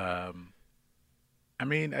 I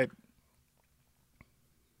mean,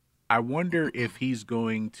 I wonder if he's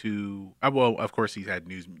going to. Well, of course, he's had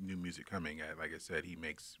new music coming. Like I said, he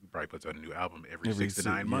probably puts out a new album every 6 to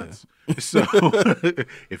 9 months. So,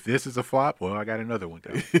 if this is a flop, well, I got another one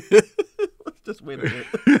coming. Just wait a minute.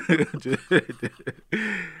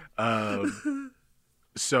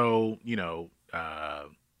 So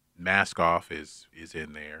Mask Off is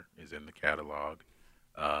in there, is in the catalog.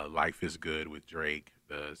 Life is Good with Drake,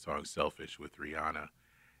 the song Selfish with Rihanna.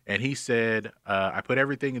 And he said, I put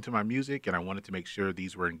everything into my music, and I wanted to make sure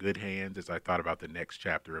these were in good hands as I thought about the next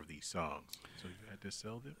chapter of these songs. So you had to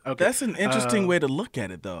sell them? Okay. That's an interesting way to look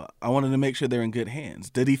at it, though. I wanted to make sure they're in good hands.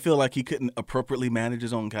 Did he feel like he couldn't appropriately manage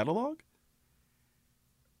his own catalog?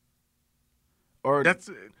 Or does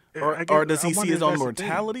he see his own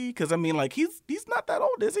mortality? Because I mean, like he's not that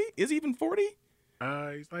old, is he? Is he even 40?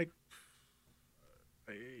 He's like,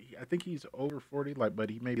 I think he's over 40, but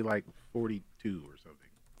he may be like 42 or something.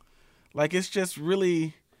 Like it's just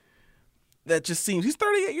really, that just seems he's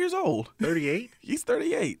 38 years old. 38? He's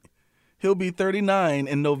 38. He'll be 39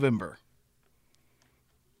 in November,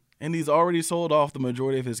 and he's already sold off the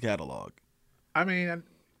majority of his catalog. I mean,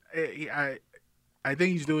 I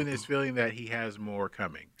think he's doing this feeling that he has more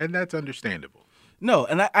coming, and that's understandable. No,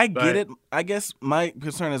 and I get it. I guess my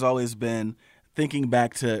concern has always been thinking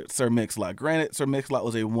back to Sir Mix-a-Lot. Granted, Sir Mix-a-Lot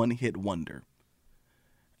was a one-hit wonder.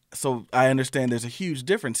 So I understand there's a huge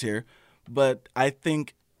difference here, but I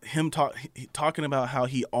think him talking about how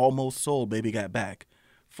he almost sold Baby Got Back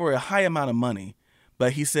for a high amount of money,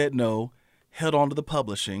 but he said no, held on to the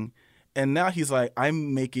publishing, and now he's like,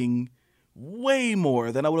 I'm making way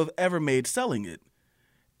more than I would have ever made selling it.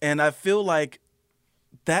 And I feel like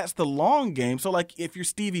that's the long game. So like if you're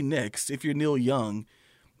Stevie Nicks, if you're Neil Young,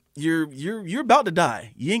 you're about to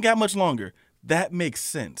die. You ain't got much longer. That makes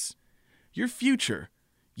sense. Your future,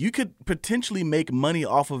 you could potentially make money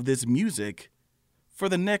off of this music for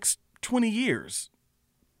the next 20 years.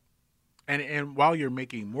 And while you're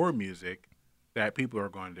making more music that people are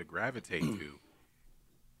going to gravitate to,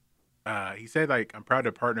 he said, like, I'm proud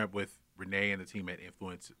to partner up with Renee and the team at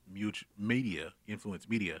Influence Media,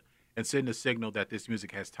 and send a signal that this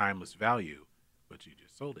music has timeless value, but you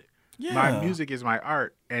just sold it. Yeah. My music is my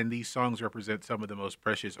art, and these songs represent some of the most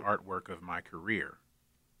precious artwork of my career.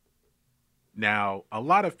 Now, a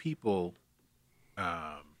lot of people,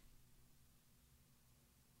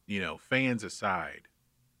 fans aside,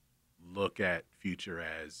 look at Future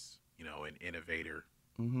as, an innovator,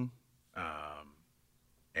 and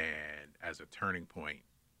as a turning point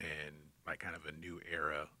in like kind of a new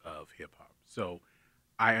era of hip hop. So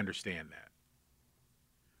I understand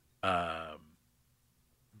that.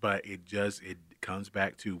 But it comes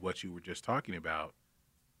back to what you were just talking about.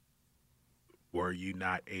 Were you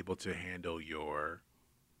not able to handle your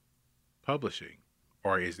publishing?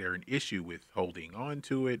 Or is there an issue with holding on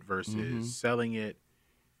to it versus selling it?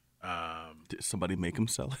 Did somebody make him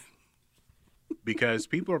sell it? Because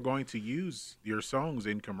people are going to use your songs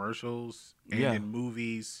in commercials and in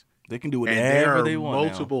movies. They can do and whatever they want. There are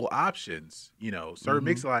multiple options. Sir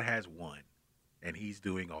Mix-a-Lot has one, and he's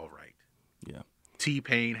doing all right. Yeah.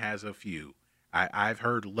 T-Pain has a few. I've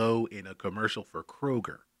heard Low in a commercial for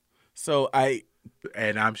Kroger.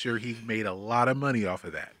 And I'm sure he made a lot of money off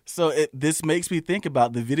of that. So this makes me think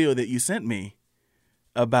about the video that you sent me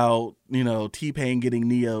about, T-Pain getting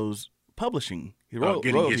Neo's publishing.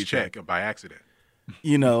 Getting his check by accident.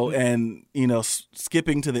 And,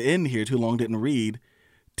 skipping to the end here, too long didn't read.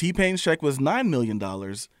 T-Pain's check was $9 million.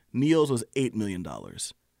 Neo's was $8 million.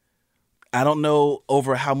 I don't know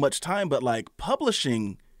over how much time, but like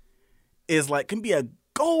publishing can be a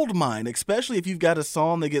gold mine, especially if you've got a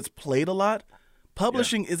song that gets played a lot.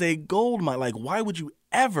 Publishing is a gold mine. Like, why would you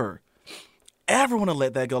ever want to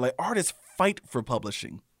let that go? Like, artists fight for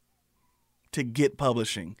publishing to get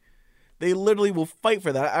publishing. They literally will fight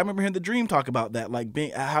for that. I remember hearing The Dream talk about that, like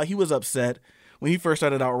how he was upset when he first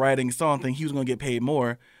started out writing a song, thinking he was going to get paid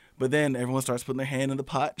more. But then everyone starts putting their hand in the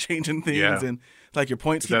pot, changing things, and like your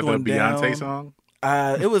points keep going down. Is that the Beyonce song?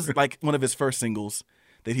 It was like one of his first singles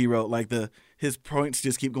that he wrote. Like his points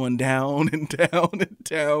just keep going down and down and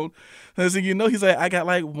down. And so he's like, I got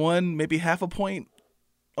like one, maybe half a point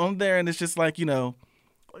on there, and it's just like like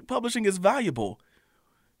publishing is valuable.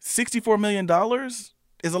 $64 million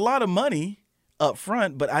is a lot of money up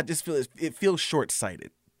front, but I just feel it feels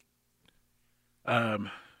short-sighted.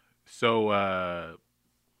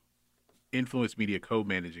 Influence Media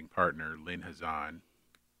co-managing partner Lynn Hazan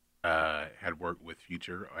had worked with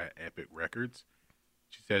Future at Epic Records.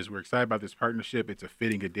 She says, we're excited about this partnership. It's a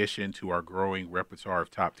fitting addition to our growing repertoire of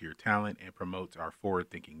top-tier talent and promotes our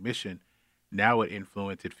forward-thinking mission. Now at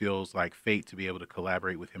Influence, it feels like fate to be able to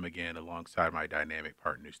collaborate with him again alongside my dynamic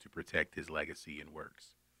partners to protect his legacy and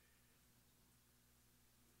works.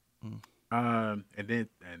 And then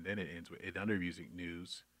it ends with, in other music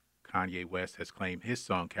news, Kanye West has claimed his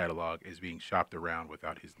song catalog is being shopped around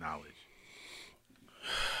without his knowledge.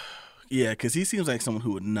 Yeah, because he seems like someone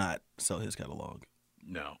who would not sell his catalog.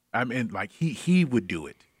 No, I mean, like he would do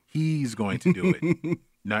it. He's going to do it.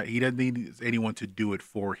 He doesn't need anyone to do it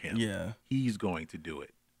for him. Yeah, he's going to do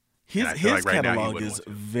it. His catalog is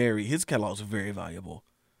very valuable.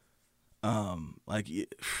 I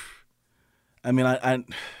mean, I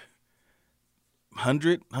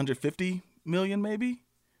 150 million maybe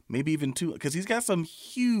even two, because he's got some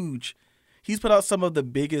huge. He's put out some of the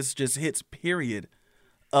biggest just hits period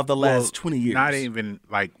of the last 20 years. Not even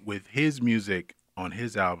like with his music on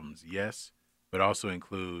his albums, yes, but also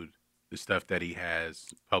include the stuff that he has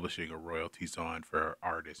publishing or royalties on for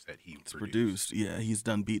artists that he produced. Yeah, he's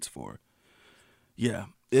done beats for. Yeah,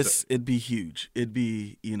 it'd be huge. It'd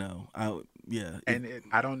be, I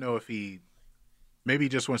don't know if he maybe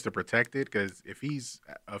just wants to protect it, because if he's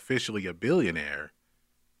officially a billionaire,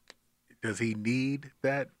 does he need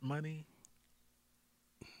that money?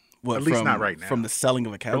 What, At least from, not right now. From the selling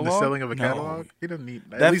of a catalog? From the selling of a No. catalog? He doesn't need,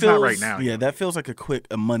 at That least feels, not right now. Yeah, that feels like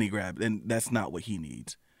a money grab, and that's not what he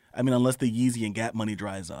needs. I mean, unless the Yeezy and Gap money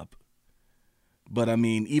dries up. But I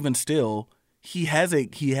mean, even still, he has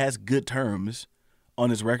good terms on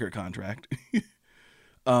his record contract.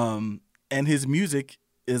 And his music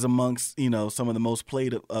is amongst, some of the most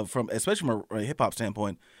played from, especially from a hip hop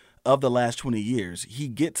standpoint, of the last 20 years. He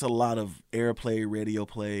gets a lot of airplay, radio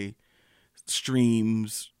play,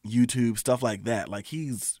 streams, YouTube, stuff like that. Like,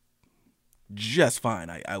 he's just fine,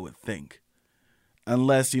 I would think.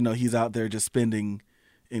 Unless, he's out there just spending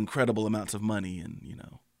incredible amounts of money and,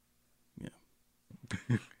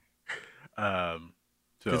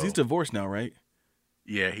 because he's divorced now, right?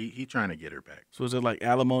 Yeah, he trying to get her back. So is it like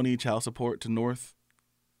alimony, child support to North?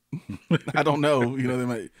 I don't know. They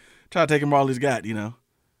might try to take him all he's got,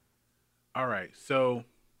 All right, so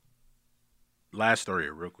last story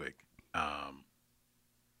real quick.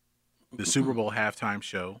 The Super Bowl halftime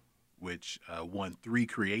show, which won 3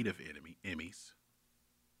 creative Emmys,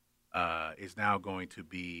 is now going to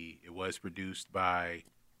be, it was produced by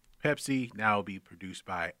Pepsi, now will be produced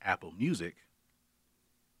by Apple Music.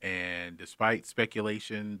 And despite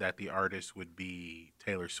speculation that the artist would be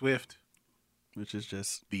Taylor Swift, which is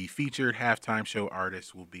just, the featured halftime show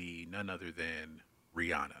artist will be none other than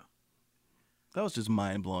Rihanna. That was just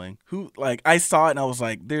mind blowing. I saw it and I was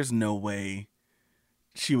like, there's no way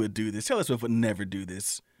she would do this. Taylor Swift would never do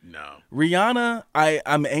this. No. Rihanna,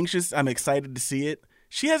 I'm anxious. I'm excited to see it.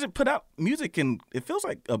 She hasn't put out music in, it feels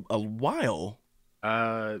like a while.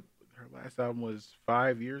 Her last album was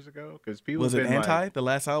 5 years ago. Because people was have it been Anti, the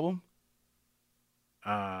last album?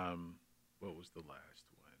 What was the last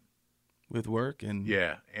one? With Work and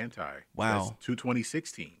yeah, Anti. Wow. That's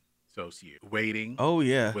 2016. So she waiting. Oh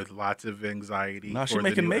yeah. With lots of anxiety. No, for she's the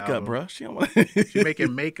making new makeup, album. bro. She don't want. She's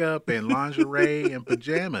making makeup and lingerie and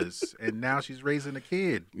pajamas, and now she's raising a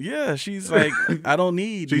kid. Yeah, she's like, I don't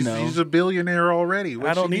need. She's a billionaire already. What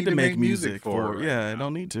I don't she need to make music for. for. Yeah, I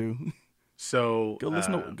don't need to. So go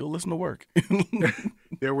listen to Work.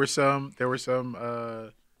 There were some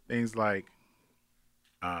things like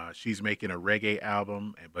she's making a reggae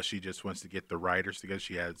album, but she just wants to get the writers together.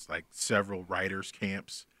 She has like several writers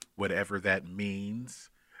camps, whatever that means.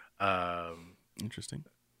 Interesting.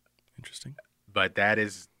 But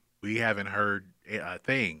we haven't heard a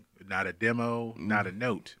thing, not a demo, not a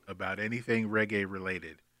note about anything reggae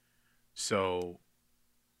related. So,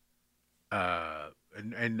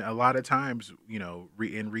 and a lot of times,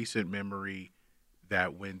 in recent memory,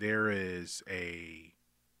 that when there is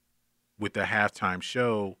with the halftime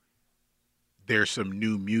show, there's some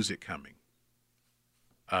new music coming.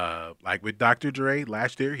 Like with Dr. Dre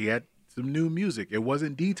last year, he had some new music. It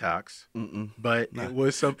wasn't Detox, but it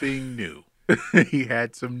was something new. He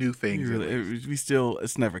had some new things.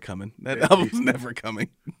 It's never coming. That album's never coming.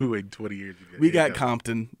 In 20 years. We got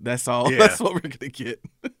Compton. That's all. Yeah. That's what we're gonna get.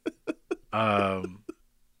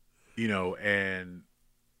 And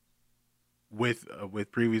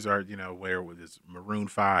with previous art, where with this Maroon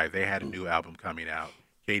 5, they had a new album coming out.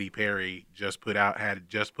 Katy Perry had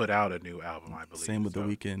just put out a new album, I believe. Same with The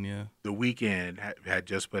Weeknd, yeah. The Weeknd had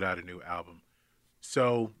just put out a new album.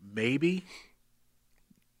 So maybe.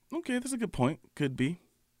 Okay, that's a good point. Could be.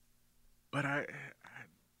 But I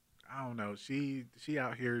don't know. She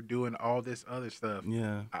out here doing all this other stuff.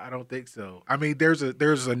 Yeah. I don't think so. I mean, there's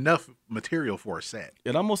enough material for a set.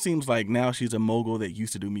 It almost seems like now she's a mogul that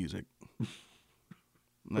used to do music.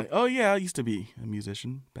 Like, oh yeah, I used to be a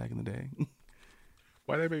musician back in the day.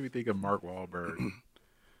 Why that made me think of Mark Wahlberg.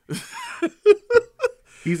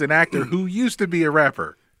 He's an actor who used to be a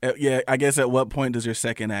rapper. Yeah, I guess at what point does your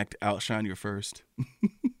second act outshine your first?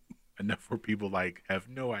 Enough where people have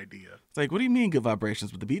no idea. It's like, what do you mean Good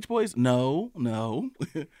Vibrations with the Beach Boys? No.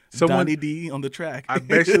 Donnie D on the track.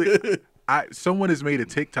 Someone has made a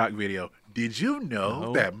TikTok video. Did you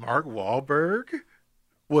know that Mark Wahlberg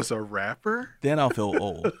was a rapper? Then I'll feel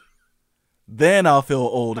old. Then I'll feel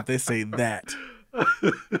old if they say that.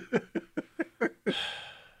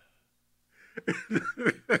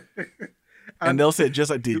 And they'll say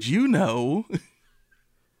just like, did you know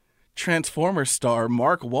Transformers star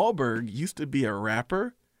Mark Wahlberg used to be a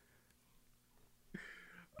rapper?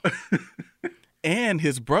 And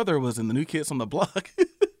his brother was in the New Kids on the Block.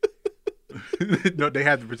 No, they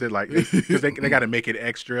have to pretend like, because they got to make it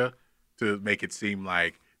extra to make it seem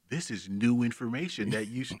like this is new information that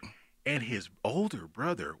you should. And his older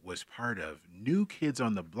brother was part of New Kids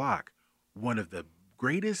on the Block, one of the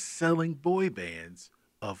greatest selling boy bands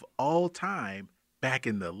of all time back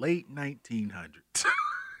in the late 1900s.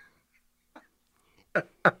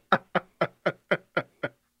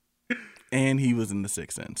 And he was in The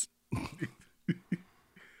Sixth Sense.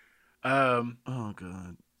 Oh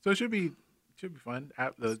God. So it should be fun.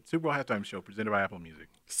 The Super Bowl halftime show presented by Apple Music.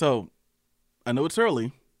 So, I know it's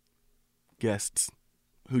early. Guests,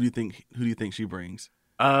 who do you think she brings?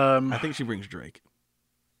 I think she brings Drake.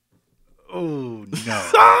 Oh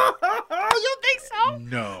no! You think so?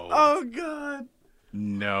 No. Oh God.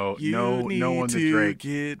 No. You No need on the to Drake.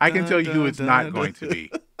 get I can tell you who dun, it's dun, not dun, going dun. to be.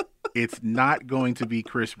 It's not going to be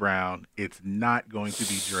Chris Brown. It's not going to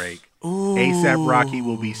be Drake. Ooh. ASAP Rocky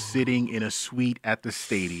will be sitting in a suite at the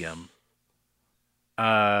stadium.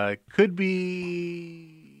 Could be.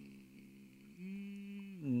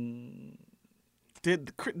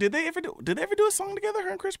 Did they ever do a song together,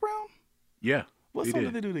 her and Chris Brown? Yeah. What they song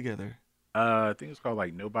did. did they do together? I think it's called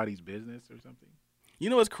like Nobody's Business or something. You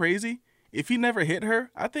know what's crazy? If he never hit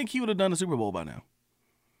her, I think he would have done the Super Bowl by now.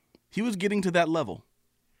 He was getting to that level.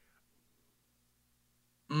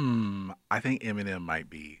 I think Eminem might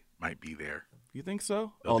be there. You think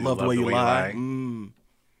so? They'll do Love the Way You Lie.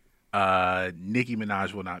 Nicki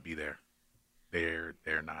Minaj will not be there. They're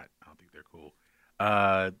not. I don't think they're cool.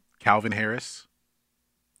 Calvin Harris.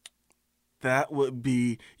 That would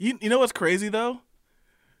be. You know what's crazy though?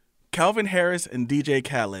 Calvin Harris and DJ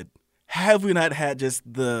Khaled. Have we not had just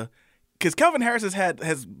the? Because Calvin Harris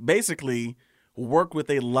has basically worked with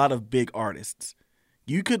a lot of big artists.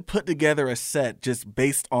 You could put together a set just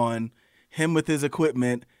based on him with his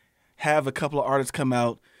equipment, have a couple of artists come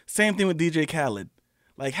out. Same thing with DJ Khaled.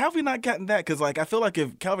 Like, have we not gotten that? Because, like, I feel like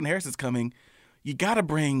if Calvin Harris is coming, you got to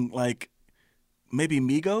bring, like, maybe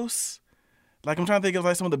Migos. Like, I'm trying to think of,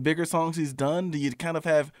 like, some of the bigger songs he's done. Do you kind of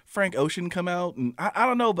have Frank Ocean come out? And I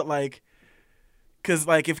don't know, but, like, because,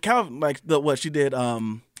 like, if Calvin, like, what she did,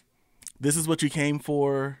 This Is What You Came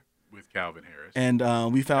For. With Calvin Harris. And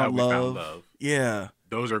We Found Love. Yeah.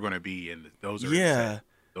 Those are going to be in. Those are yeah. In the set.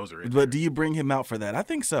 Those are in. But there. do you bring him out for that? I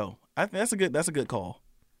think so. I think that's a good call.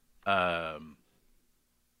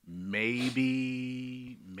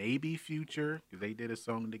 Maybe Future, because they did a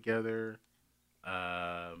song together.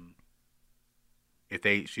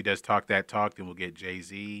 If she does Talk That Talk, then we'll get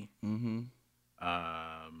Jay-Z. Mm-hmm.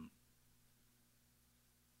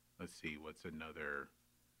 Let's see, what's another?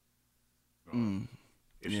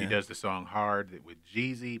 If Yeah. she does the song Hard with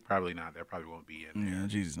Jeezy, probably not. That probably won't be in there. Yeah,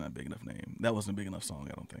 Jeezy's not a big enough name. That wasn't a big enough song,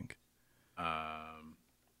 I don't think.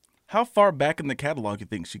 How far back in the catalog you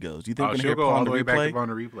think she goes? You think we're gonna she'll hear go Pon all the the way back Replay? to Pon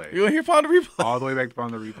the Replay. You gonna hear Pon the Replay? All the way back to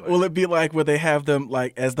Pon the Replay. Will it be like where they have them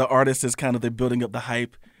like as the artist is kind of they're building up the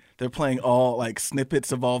hype? They're playing all like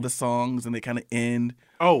snippets of all the songs and they kind of end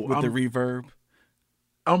with the reverb.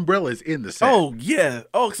 Umbrella's in the set. Oh yeah.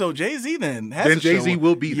 Oh, so Jay-Z then has Then to show Jay-Z up.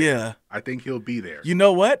 will be there. Yeah. I think he'll be there. You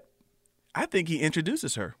know what? I think he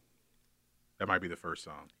introduces her. That might be the first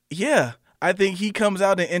song. Yeah, I think he comes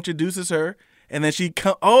out and introduces her, and then she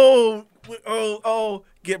come. Get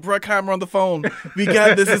Bruckheimer on the phone. We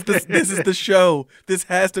got this is the show. This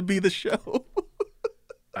has to be the show.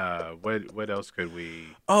 What else could we?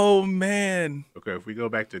 Oh man. Okay, if we go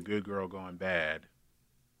back to Good Girl Going Bad,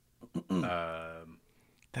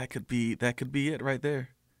 that could be it right there.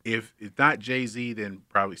 If it's not Jay-Z, then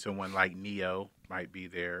probably someone like Neo might be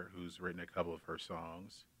there, who's written a couple of her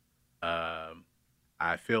songs.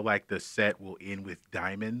 I feel like the set will end with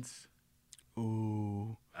Diamonds.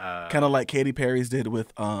 Ooh. Kind of like Katy Perry's did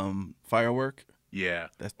with Firework. Yeah.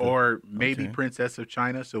 That's or maybe okay. Princess of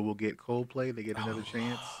China, so we'll get Coldplay. They get another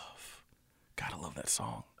chance. Gotta love that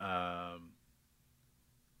song.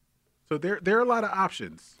 So there are a lot of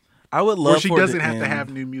options. I would love where she for it doesn't to have end. to have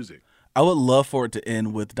new music. I would love for it to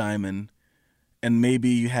end with Diamond, and maybe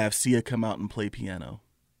you have Sia come out and play piano.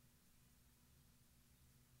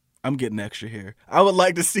 I'm getting extra here. I would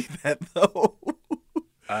like to see that though.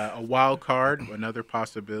 A wild card, another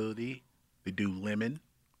possibility. They do Lemon.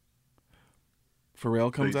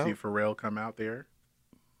 Pharrell comes so you out. see Pharrell come out there.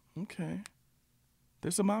 Okay.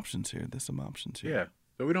 There's some options here. Yeah.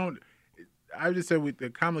 So we don't. I would just say we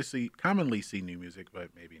commonly see new music, but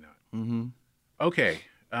maybe not. Mm-hmm. Okay.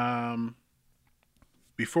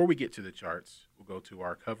 Before we get to the charts, we'll go to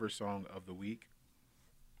our cover song of the week.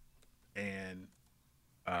 And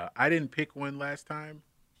I didn't pick one last time.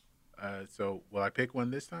 So will I pick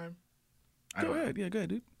one this time? Go ahead. Yeah, go ahead,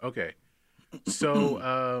 dude. Okay.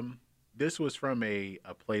 So this was from a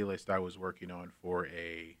playlist I was working on for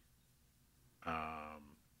a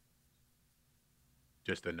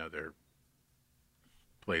just another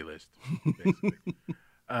playlist, basically.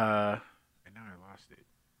 And now I lost it.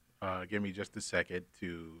 Give me just a second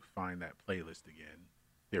to find that playlist again.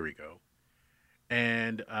 There we go.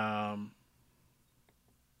 And where's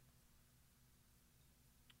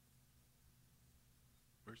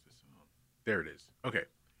the song? There it is. Okay.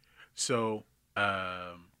 So,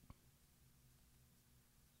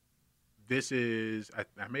 this is, I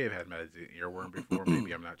may have had them as an earworm before,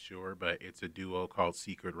 maybe, I'm not sure, but it's a duo called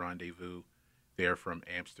Secret Rendezvous. They're from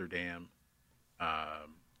Amsterdam,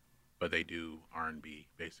 but they do R&B,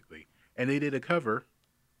 basically. And they did a cover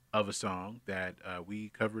of a song that we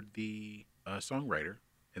covered the songwriter,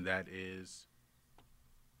 and that is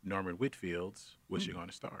Norman Whitfield's Wishing on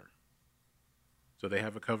a Star. So they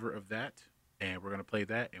have a cover of that, and we're going to play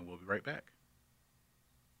that, and we'll be right back.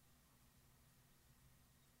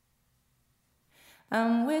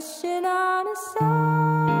 I'm wishing on a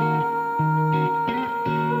star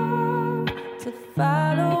to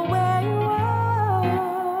follow where you are.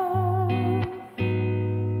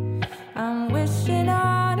 I'm wishing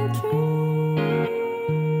on a dream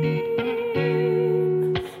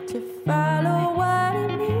to follow what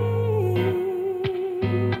it needs.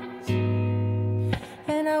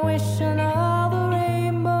 And I wish on all the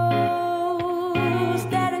rainbows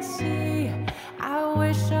that I see. I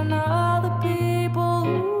wish on all the people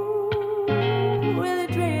who really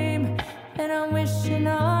dream. And I'm wishing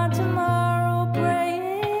on tomorrow,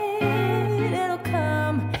 praying it'll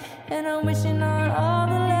come. And I'm wishing on all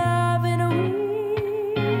the loving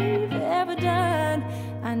we've ever done.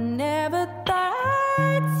 I never thought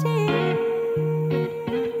I'd see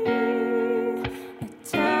a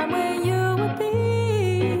time when you would be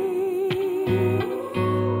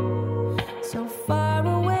so far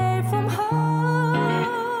away from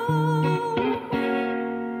home,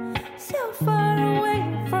 so far away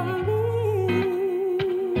from me.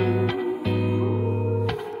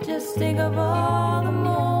 Just think of all the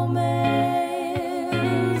moments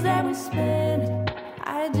that we spent.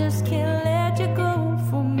 I just can't let you go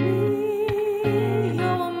for me.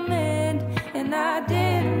 You're a man, and I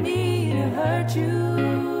didn't mean to hurt you,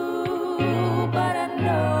 but I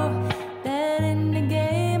know that in the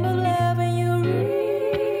game of loving you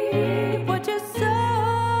reap what you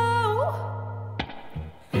sow.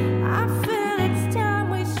 I feel it's time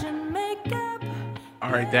we should make up.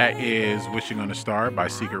 All right, that is Wishing on a Star by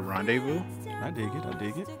Secret Rendezvous. I dig it. I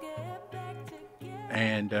dig it.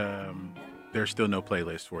 And there's still no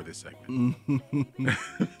playlist for this segment.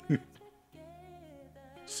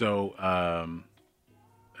 So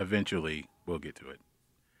eventually we'll get to it.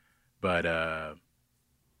 But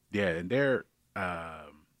yeah, and they're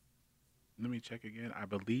let me check again. I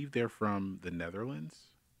believe they're from the Netherlands.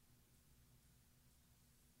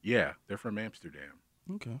 Yeah, they're from Amsterdam.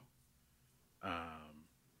 Okay.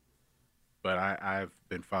 But I've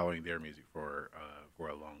been following their music for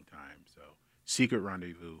a long time. So Secret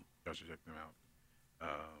Rendezvous, y'all should check them out.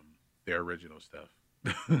 Their original stuff.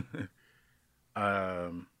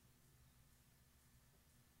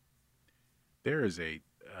 There is a.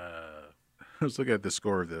 I was looking at the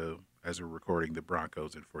score of as we're recording, the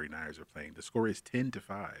Broncos and 49ers are playing. The score is 10-5.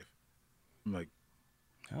 I'm like,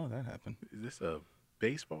 how did that happen? Is this a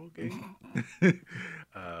baseball game?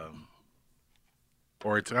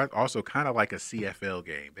 Or it's also kind of like a CFL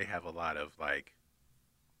game. They have a lot of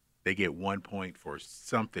they get 1 point for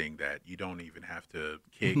something that you don't even have to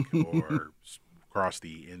kick or cross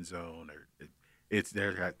the end zone. Or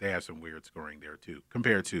they have some weird scoring there too,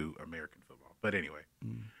 compared to American football. But anyway,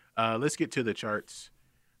 let's get to the charts.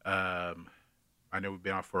 I know we've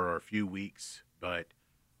been off for a few weeks, but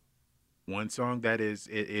one song that is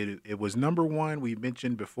it was number one, we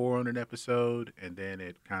mentioned before on an episode, and then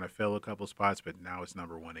it kind of fell a couple spots, but now it's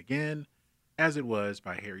number one again, as it was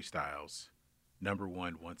by Harry Styles. Number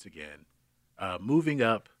one once again. Moving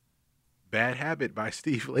up, Bad Habit by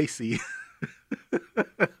Steve Lacy.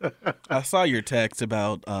 I saw your text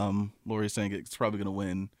about Lori saying it's probably going to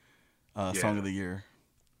win Song of the Year.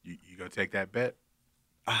 You going to take that bet?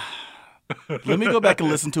 Let me go back and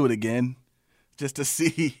listen to it again just to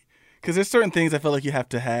see. Because there's certain things I feel like you have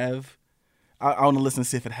to have. I want to listen to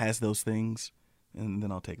see if it has those things, and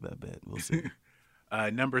then I'll take that bet. We'll see.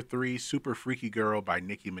 Number 3, Super Freaky Girl by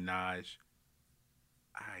Nicki Minaj.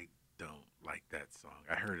 I don't like that song.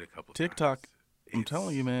 I heard it a couple TikTok. times. I'm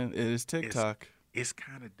telling you, man, it is TikTok. It's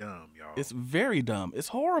kind of dumb, y'all. It's very dumb. It's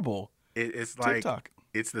horrible. It's like TikTok.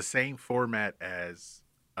 It's the same format as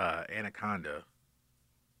Anaconda.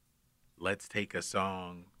 Let's take a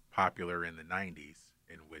song popular in the 90s,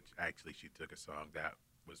 in which actually she took a song that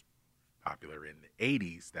was popular in the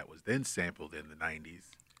 80s that was then sampled in the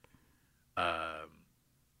 90s.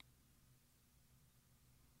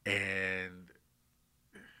 And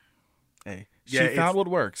hey, she found what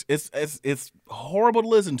works. It's horrible to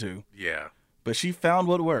listen to. Yeah. But she found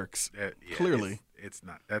what works. Clearly. It's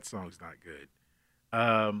not, that song's not good.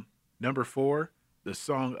 Number 4, a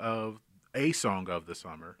song of the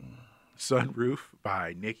summer, Sunroof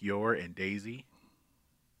by Nick Yor and Daisy.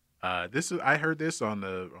 I heard this on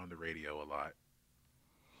the radio a lot.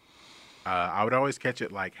 I would always catch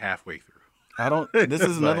it like halfway through. This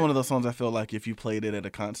is another one of those songs I feel like if you played it at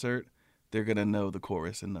a concert, they're gonna know the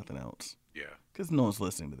chorus and nothing else. Yeah. Because no one's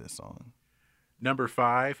listening to this song. Number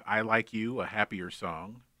 5, I Like You, a happier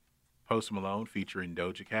song. Post Malone featuring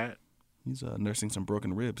Doja Cat. He's nursing some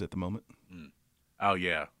broken ribs at the moment. Oh,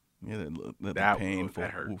 yeah. Yeah, that painful.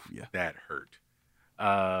 That hurt. Oof, yeah. That hurt.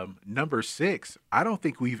 Number 6, I don't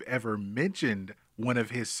think we've ever mentioned one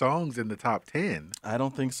of his songs in the top 10. I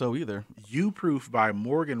don't think so either. You Proof by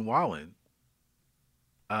Morgan Wallen.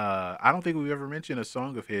 I don't think we've ever mentioned a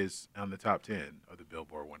song of his on the top 10 of the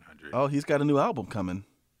Billboard 100. Oh, he's got a new album coming.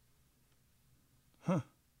 Huh.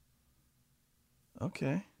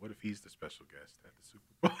 Okay. What if he's the special guest at the Super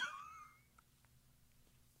Bowl?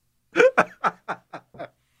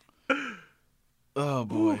 Oh,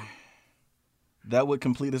 boy. That would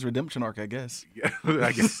complete his redemption arc, I guess. Yeah,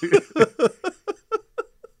 I guess.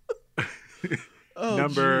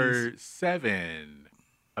 Number 7.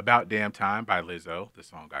 About Damn Time by Lizzo, the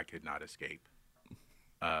song I Could Not Escape.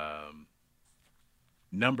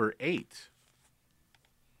 Number 8,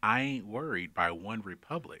 I Ain't Worried by One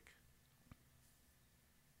Republic.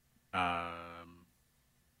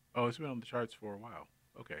 It's been on the charts for a while.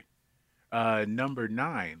 Okay. Number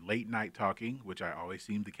 9, Late Night Talking, which I always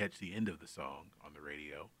seem to catch the end of the song on the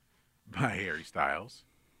radio, by Harry Styles.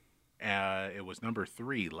 It was number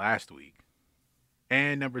 3 last week.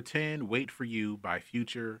 And number 10, Wait For You by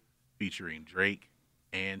Future, featuring Drake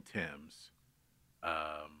and Tim's.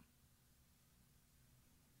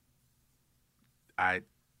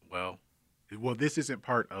 This isn't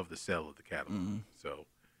part of the sale of the catalog, so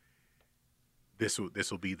this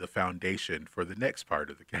will be the foundation for the next part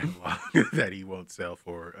of the catalog that he won't sell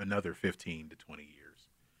for another 15 to 20 years.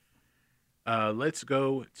 Let's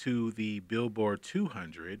go to the Billboard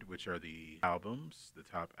 200, which are the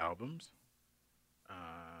top albums.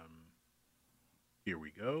 Here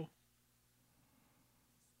we go.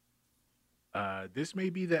 This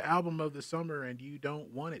may be the album of the summer, and you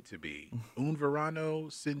don't want it to be. Un Verano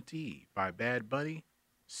Sin Ti by Bad Bunny,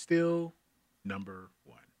 still number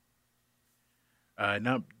 1.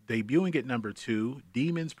 Debuting at number 2,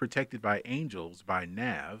 Demons Protected by Angels by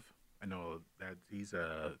Nav. I know that he's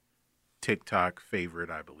a TikTok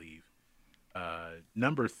favorite, I believe.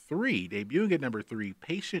 Number 3, debuting at number 3,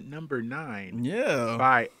 Patient Number 9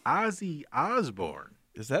 by Ozzy Osbourne.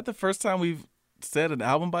 Is that the first time we've said an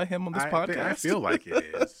album by him on this podcast? I feel like it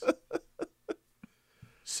is.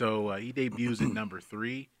 So he debuts at number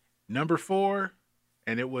 3. Number 4,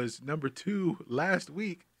 and it was number 2 last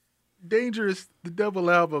week, Dangerous, the double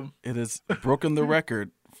album. It has broken the record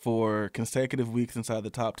for consecutive weeks inside the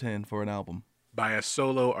top 10 for an album. By a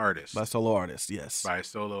solo artist. By a solo artist, yes. By a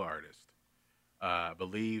solo artist. I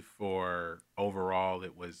believe for overall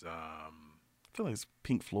it was I feel like it's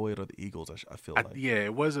Pink Floyd or the Eagles. I feel like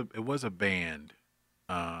it was a band.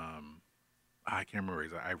 I can't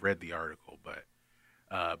remember. I read the article, but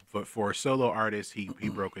for a solo artist, he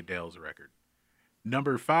broke Adele's record.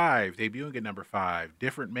 Number 5, debuting at number 5,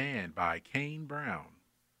 Different Man by Kane Brown.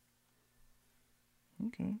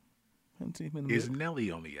 Okay, hadn't seen him in a Is minute.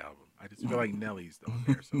 Nelly on the album? I just feel like Nelly's on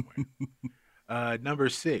there somewhere. Number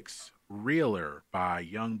 6, Reeler by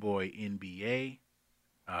Youngboy NBA.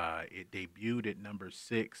 It debuted at number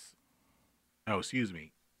 6. Oh, excuse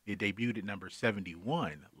me. It debuted at number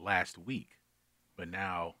 71 last week, but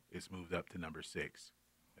now it's moved up to number 6.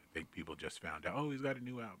 I think people just found out, he's got a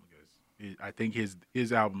new album. Because I think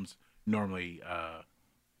his albums normally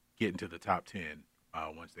get into the top 10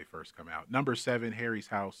 once they first come out. Number 7, Harry's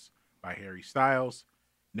House by Harry Styles.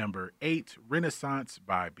 Number 8, Renaissance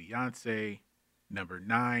by Beyonce. Number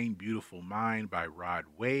 9, Beautiful Mind by Rod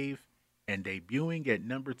Wave. And debuting at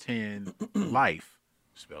number 10, Life,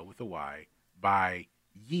 spelled with a Y, by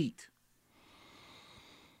Yeet.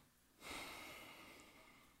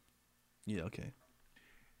 Yeah, okay.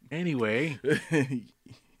 Anyway.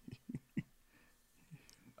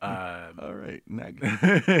 All right.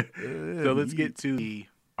 So let's get to the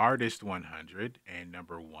Artist 100. And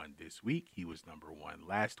number 1 this week. He was number 1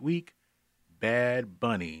 last week. Bad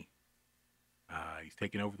Bunny. He's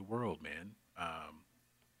taking over the world, man.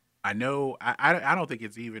 I know. I don't think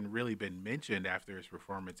it's even really been mentioned after his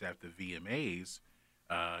performance at the VMAs.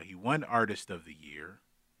 He won Artist of the Year,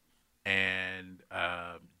 and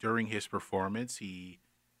during his performance, he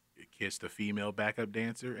kissed a female backup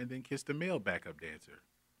dancer and then kissed a male backup dancer.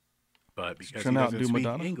 But because he doesn't speak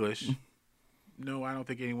English, no, I don't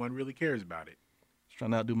think anyone really cares about it. He's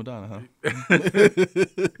trying to outdo Madonna, huh?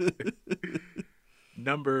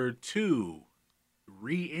 Number 2,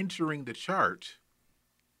 re-entering the chart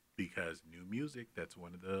because new music. That's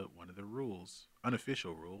one of the rules,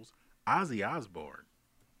 unofficial rules. Ozzy Osbourne,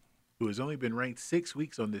 who has only been ranked 6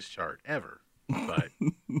 weeks on this chart ever, but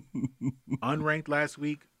unranked last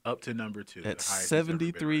week, up to number 2. At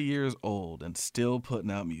 73 years old and still putting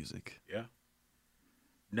out music. Yeah.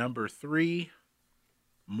 Number 3,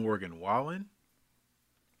 Morgan Wallen.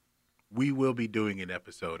 We will be doing an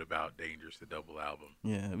episode about Dangerous, the double album.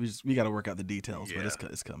 Yeah, we got to work out the details, but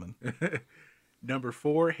it's coming. Number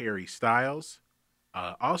 4, Harry Styles.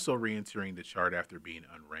 Also re-entering the chart after being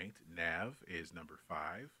unranked. Nav is number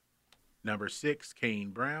 5. Number 6, Kane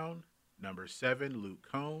Brown. Number 7, Luke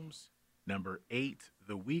Combs. Number 8,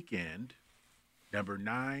 The Weeknd. Number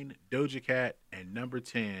 9, Doja Cat. And number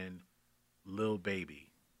 10, Lil Baby,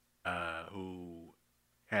 who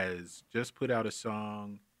has just put out a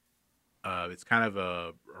song. It's kind of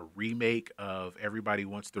a remake of Everybody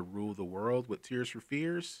Wants to Rule the World with Tears for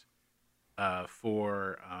Fears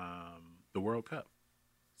for the World Cup.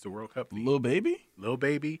 It's the World Cup theme. Lil Baby? Lil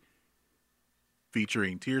Baby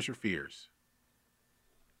featuring Tears for Fears.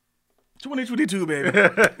 2022, baby.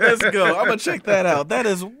 Let's go. I'm going to check that out. That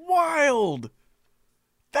is wild.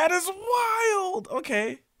 That is wild.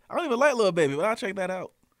 Okay. I don't even like Lil Baby, but I'll check that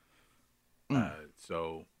out.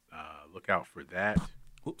 So look out for that.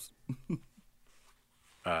 Whoops.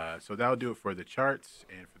 So that'll do it for the charts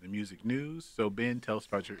and for the music news. So, Ben, tell us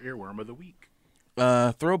about your earworm of the week.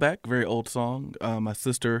 Throwback, very old song. My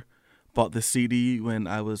sister bought this CD when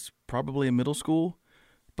I was probably in middle school.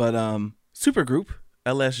 But supergroup,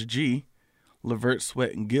 LSG, Levert,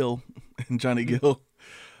 Sweat, and Gill, and Johnny Gill.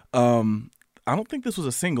 I don't think this was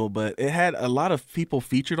a single, but it had a lot of people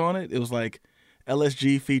featured on it. It was like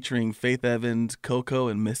LSG featuring Faith Evans, Coco,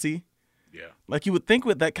 and Missy. Yeah. Like you would think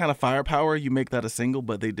with that kind of firepower, you make that a single,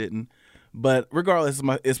 but they didn't. But regardless,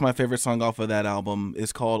 it's my favorite song off of that album.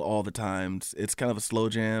 It's called All the Times. It's kind of a slow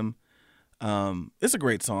jam. It's a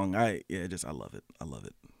great song. I love it. I love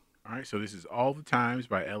it. All right, so this is All the Times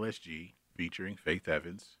by LSG featuring Faith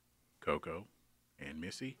Evans, Coco, and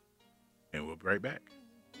Missy. And we'll be right back.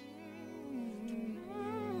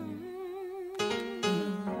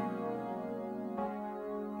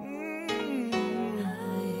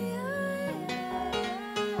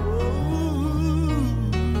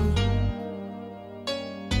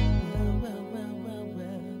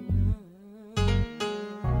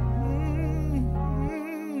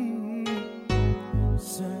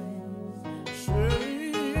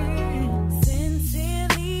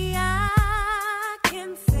 Sincerely, I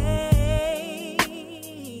can say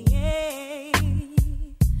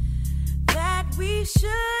that we should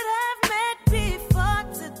have met before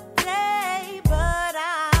today, but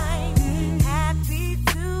I'm happy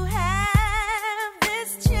to have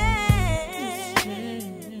this chance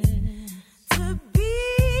to be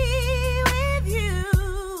with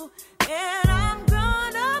you, and I'm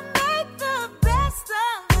gonna make the best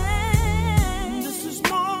of it. This is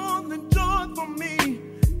more than joy for me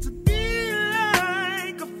to be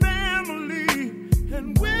like a family.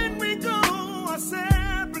 And when we go our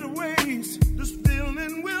separate ways, this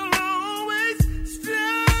feeling will always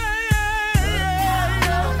stay.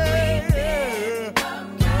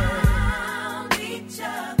 Around each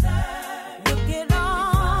other, look at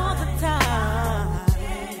all the time.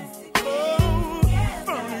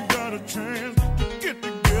 Finally got a chance to get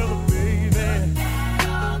together, baby.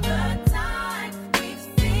 All the time we've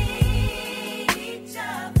seen each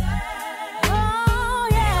other. Oh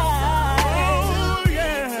yeah. Oh,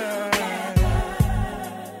 yeah.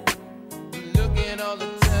 Look at all the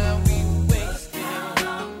time we wasted. How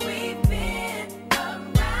long we've been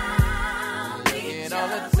around each Look at all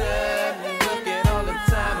the other. time, look at all the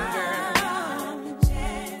time, girl.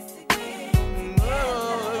 Chance to get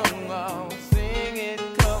Oh, sing it,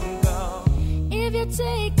 come, come. If you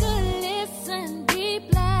take a listen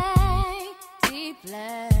deeply,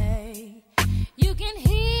 you can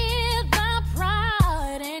hear the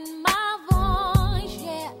pride in my voice,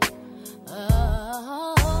 yeah.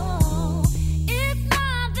 Oh, it's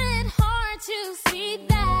not that hard to see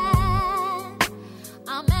that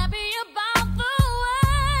I'm happy about the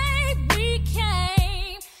way we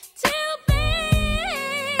came to be.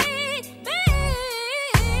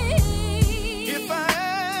 If I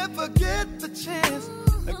ever get the chance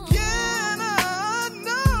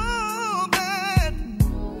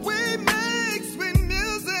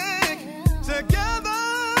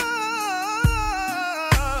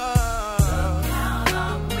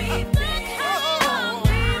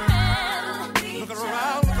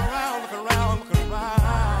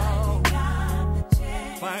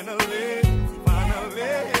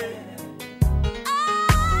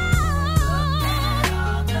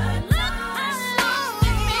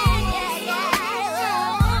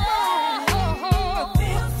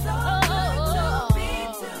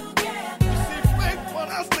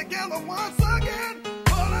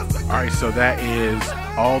So that is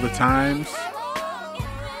All the Times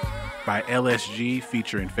by LSG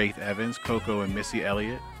featuring Faith Evans, Coco, and Missy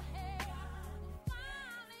Elliott.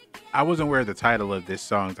 I wasn't aware of the title of this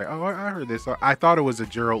song. It's like, oh, I heard this song. I thought it was a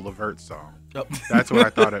Gerald Levert song. Oh. That's what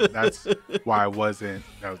I thought. That's why I was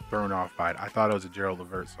thrown off by it. I thought it was a Gerald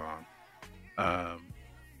Levert song.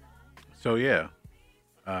 So yeah,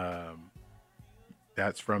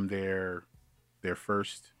 that's from their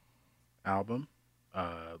first album,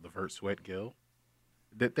 Levert Sweat Gill.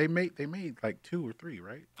 That they made like 2 or 3,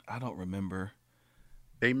 right? I don't remember.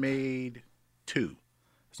 They made 2.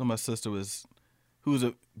 So my sister who was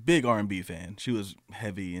a big R&B fan. She was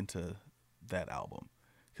heavy into that album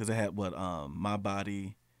because it had My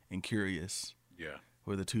Body and Curious. Yeah,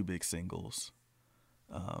 were the 2 big singles.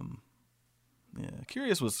 Yeah,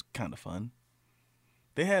 Curious was kind of fun.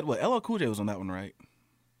 They had LL Cool J was on that one, right?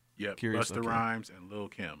 Yep. Curious, Busta Rhymes and Lil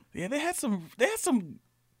Kim. Yeah, they had some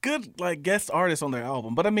good like guest artists on their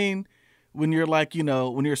album. But I mean, when you're like,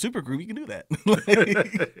 when you're a super group, you can do that.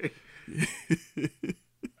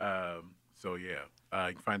 So yeah,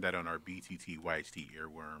 you can find that on our BTT YHT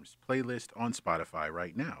Earworms playlist on Spotify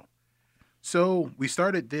right now. So we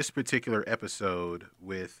started this particular episode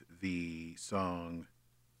with the song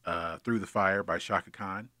Through the Fire by Shaka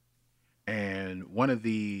Khan. And one of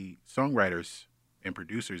the songwriters and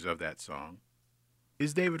producers of that song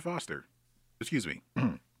is David Foster. Excuse me.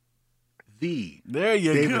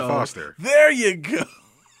 David Foster. There you go.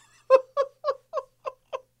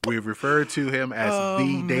 We've referred to him as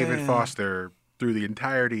David Foster through the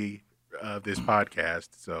entirety of this podcast.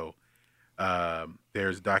 So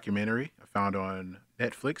there's a documentary I found on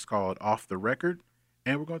Netflix called Off the Record,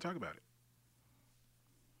 and we're going to talk about it.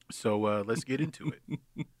 So let's get into it.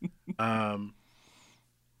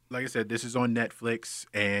 Like I said, this is on Netflix,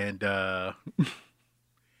 and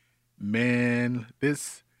man,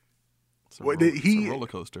 it's a roller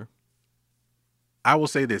coaster. I will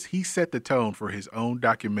say this: he set the tone for his own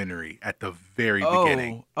documentary at the very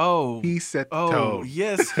beginning. He set the tone.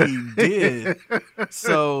 Yes, he did.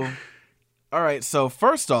 So, all right. So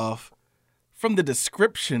first off, from the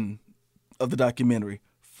description of the documentary,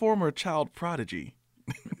 former child prodigy.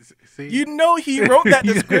 See? He wrote that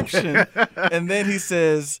description, and then he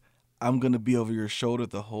says, "I'm gonna be over your shoulder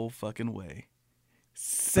the whole fucking way." He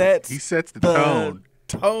sets the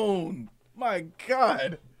tone. My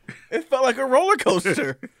God, it felt like a roller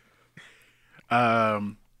coaster.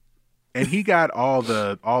 And he got all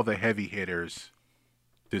the heavy hitters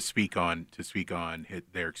to speak on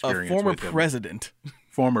their experience. A former with him.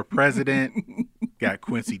 Former president. Got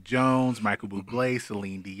Quincy Jones, Michael Bublé,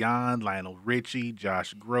 Celine Dion, Lionel Richie,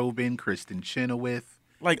 Josh Groban, Kristen Chenoweth.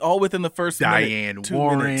 Like all within the first Diane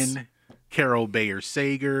Warren, minutes. Carol Bayer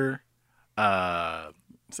Sager. So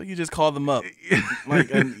you just call them up.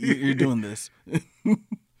 And you're doing this.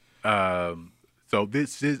 So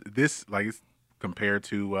this like compared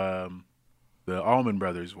to the Allman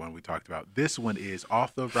Brothers one we talked about. This one is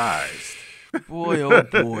authorized. Boy, oh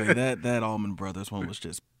boy, that Allman Brothers one was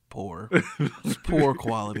just poor. It's poor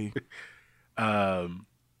quality. So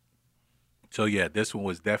yeah, this one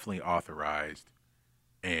was definitely authorized.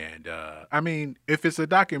 And I mean, if it's a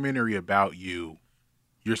documentary about you,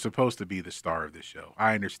 you're supposed to be the star of the show.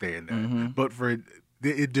 I understand that. Mm-hmm. But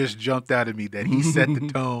it just jumped out at me that he set the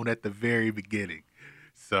tone at the very beginning.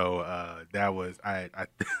 So that was I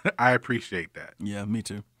appreciate that. Yeah, me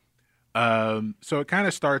too. So it kind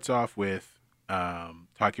of starts off with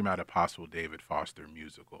talking about a possible David Foster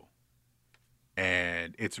musical.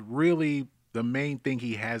 And it's really the main thing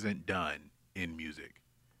he hasn't done in music.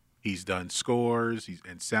 He's done scores,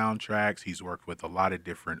 and soundtracks. He's worked with a lot of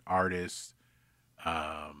different artists,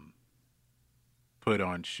 put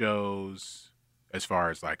on shows as far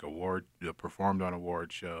as like performed on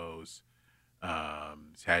award shows.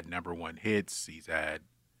 He's had #1 hits.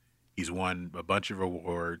 He's won a bunch of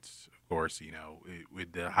awards. Of course,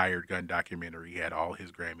 with the Hired Gun documentary, he had all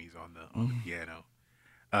his Grammys on the piano.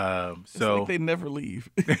 It's like they never leave.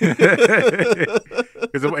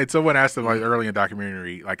 And someone asked him like early in the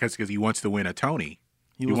documentary, like because he wants to win a Tony.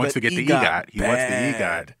 He wants to get the EGOT. He wants the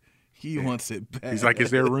EGOT. He wants it bad. He's like, is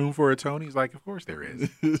there room for a Tony? He's like, of course there is.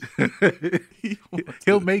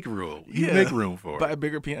 He'll make room. He'll make room for it. Buy a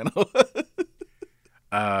bigger piano.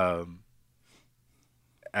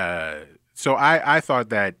 So I thought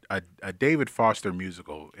that a David Foster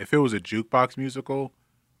musical, if it was a jukebox musical,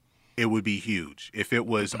 it would be huge. If it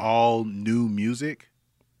was all new music,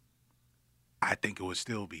 I think it would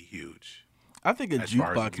still be huge. I think a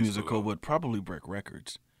jukebox musical would probably break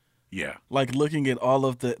records. Yeah. Like looking at all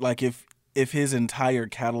of the, like if his entire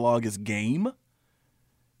catalog is Game,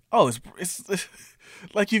 Oh, it's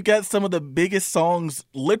like you've got some of the biggest songs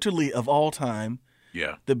literally of all time.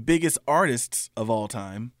 Yeah. The biggest artists of all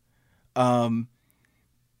time.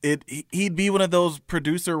 He'd be one of those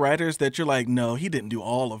producer writers that you're like, no, he didn't do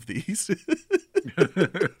all of these.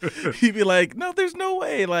 He'd be like, no, there's no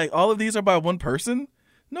way. Like, all of these are by one person?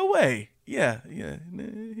 No way. Yeah, he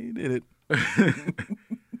did it.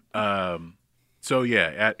 So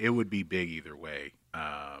yeah, it would be big either way.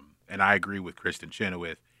 And I agree with Kristen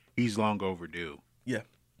Chenoweth. He's long overdue. Yeah.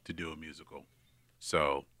 To do a musical.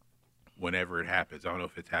 So whenever it happens, I don't know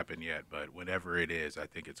if it's happened yet, but whenever it is, I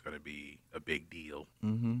think it's going to be a big deal.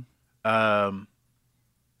 Mm-hmm.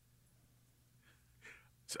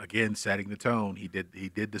 So again, setting the tone. He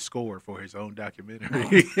did the score for his own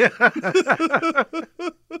documentary.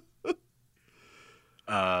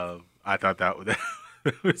 I thought that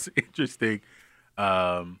was interesting.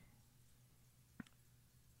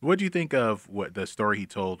 What do you think of what the story he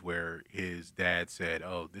told where his dad said,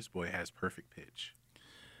 "Oh, this boy has perfect pitch"?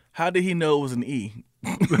 How did he know it was an E?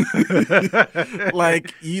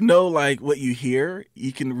 Like, like what you hear,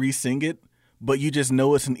 you can re-sing it, but you just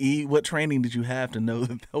know it's an E. What training did you have to know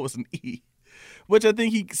that was an E? Which I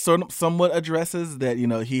think he somewhat addresses that,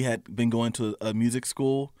 he had been going to a music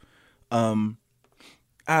school. I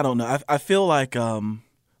don't know. I feel like, all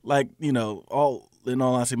in all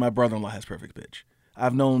honesty, my brother-in-law has perfect pitch.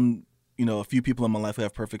 I've known, a few people in my life who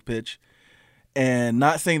have perfect pitch, and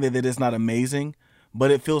not saying that it is not amazing, but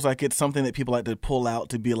it feels like it's something that people like to pull out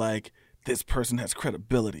to be like, this person has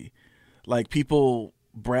credibility. Like, people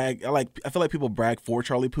brag. I feel like people brag for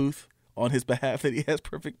Charlie Puth on his behalf that he has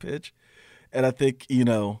perfect pitch. And I think,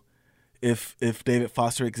 if David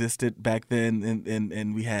Foster existed back then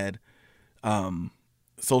and we had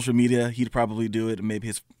social media, he'd probably do it. And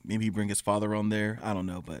maybe he'd bring his father on there. I don't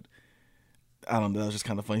know, but I don't know. That was just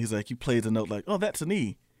kind of funny. He's like, you played the note like, oh, that's an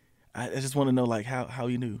E. I just want to know, like, how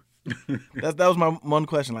you knew. That was my one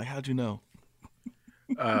question. Like, how'd you know?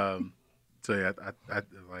 So yeah, I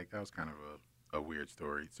like that was kind of a weird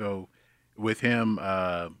story. So with him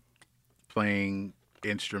playing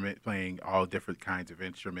all different kinds of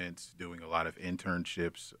instruments, doing a lot of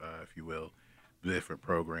internships, if you will, different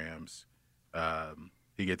programs.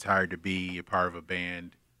 He gets hired to be a part of a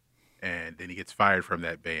band, and then he gets fired from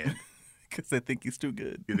that band because they think he's too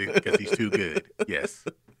good. Because he's too good. Yes.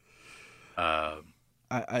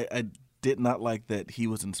 I did not like that he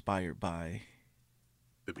was inspired by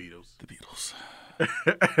the Beatles. The Beatles.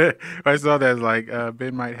 I saw that like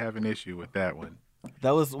Ben might have an issue with that one.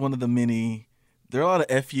 That was one of the many. There are a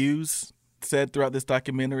lot of FUs said throughout this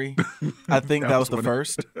documentary. I think that was the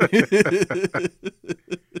first.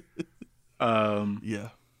 Yeah.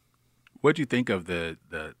 What'd you think of the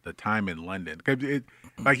time in London?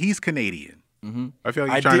 Like, he's Canadian. Mm-hmm. I feel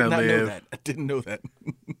like he's trying to live. Know that. I didn't know that.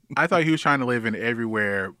 I thought he was trying to live in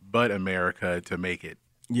everywhere but America to make it.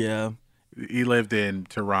 Yeah. He lived in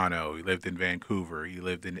Toronto. He lived in Vancouver. He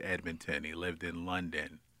lived in Edmonton. He lived in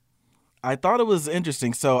London. I thought it was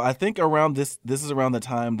interesting. So I think around this is around the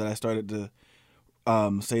time that I started to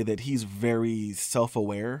say that he's very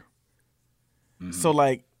self-aware. Mm-hmm. So,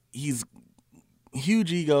 like, he's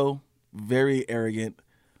huge ego, very arrogant,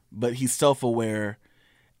 but he's self-aware.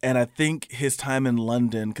 And I think his time in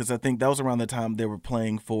London, because I think that was around the time they were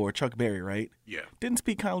playing for Chuck Berry, right? Yeah. Didn't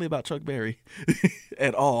speak kindly about Chuck Berry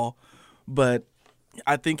at all. But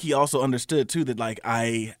I think he also understood, too, that, like,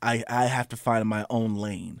 I have to find my own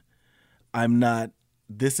lane.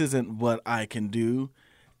 This isn't what I can do.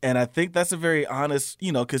 And I think that's a very honest,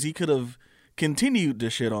 because he could have continued to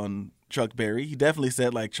shit on Chuck Berry. He definitely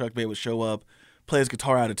said, like, Chuck Berry would show up, play his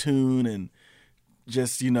guitar out of tune, and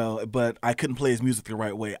just, but I couldn't play his music the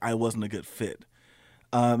right way. I wasn't a good fit.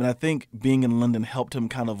 And I think being in London helped him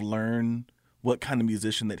kind of learn what kind of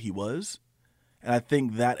musician that he was. And I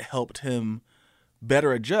think that helped him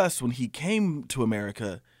better adjust when he came to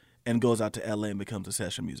America and goes out to LA and becomes a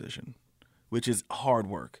session musician, which is hard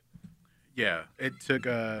work. Yeah, it took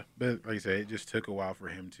but like I said, it just took a while for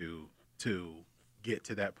him to get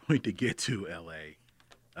to that point, to get to LA.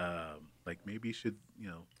 Like, maybe you should,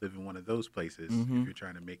 live in one of those places if you're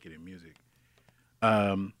trying to make it in music.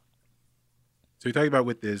 So you talked about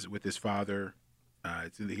with his father.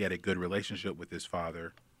 He had a good relationship with his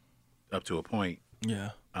father up to a point. Yeah.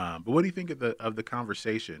 But what do you think of the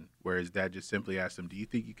conversation where his dad just simply asked him, "Do you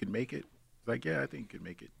think you can make it?" He's like, "Yeah, I think you can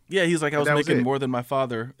make it." Yeah, he's like, I was making more than my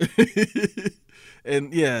father.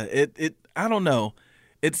 And yeah, it I don't know.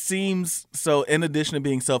 It seems so. In addition to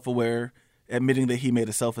being self-aware, admitting that he made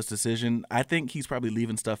a selfish decision, I think he's probably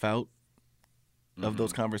leaving stuff out of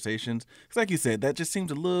those conversations. Because like you said, that just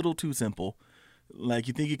seems a little too simple. Like,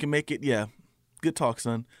 you think you can make it? Yeah. good talk,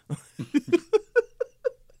 son.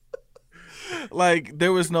 Like,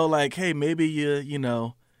 there was no like, hey, maybe you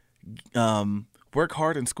know, work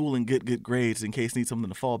hard in school and get good grades in case you need something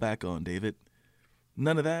to fall back on, David.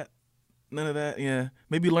 None of that. Yeah,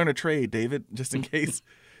 maybe learn a trade, David, just in case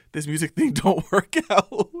this music thing don't work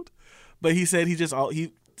out. But he said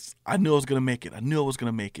I knew I was gonna make it. I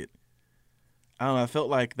don't know. I felt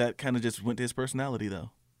like that kind of just went to his personality,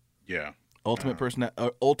 though. Yeah.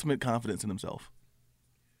 Ultimate confidence in himself.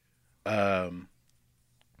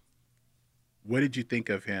 What did you think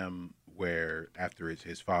of him where after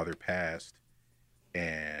his father passed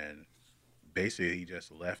and basically he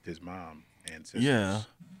just left his mom and sisters? Yeah.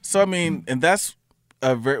 So, I mean, and that's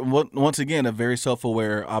once again a very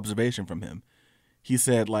self-aware observation from him. He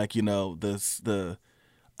said, like, you know, the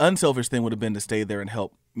unselfish thing would have been to stay there and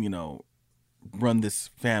help, you know, run this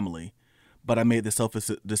family. But I made the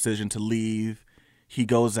selfish decision to leave. He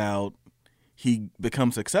goes out, he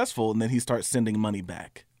becomes successful, and then he starts sending money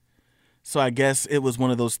back. So I guess it was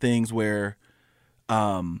one of those things where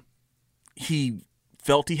he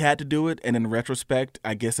felt he had to do it, and in retrospect,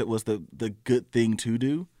 I guess it was the good thing to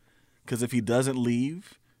do. Because if he doesn't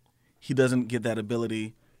leave, he doesn't get that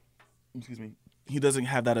ability. Excuse me. He doesn't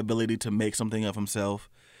have that ability to make something of himself,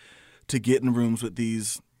 to get in rooms with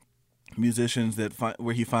these musicians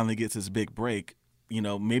where he finally gets his big break. You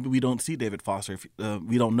know, maybe we don't see David Foster.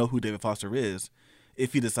 We don't know who David Foster is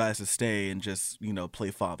if he decides to stay and just, you know,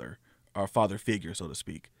 play father figure, so to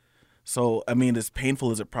speak. So, I mean, as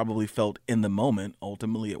painful as it probably felt in the moment,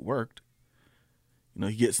 ultimately it worked. You know,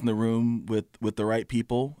 he gets in the room with the right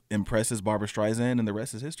people, impresses Barbra Streisand, and the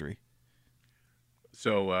rest is history.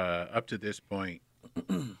 So up to this point,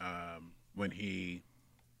 when he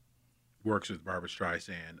works with Barbra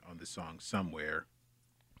Streisand on the song Somewhere,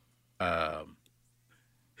 the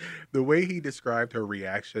way he described her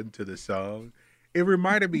reaction to the song, it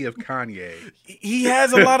reminded me of Kanye. He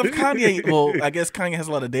has a lot of Kanye. Well, I guess Kanye has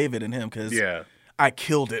a lot of David in him because I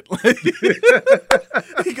killed it.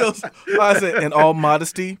 He goes, I said, in all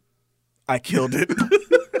modesty, I killed it.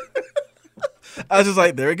 I was just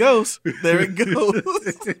like, there it goes. There it goes.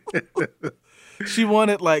 She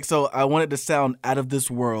wanted, like, so I wanted to sound out of this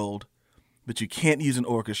world, but you can't use an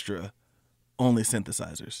orchestra, only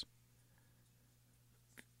synthesizers.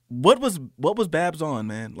 What was Babs on,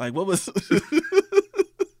 man? Like, what was...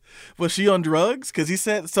 Was she on drugs? Because he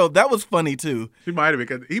said, so that was funny too. She might have,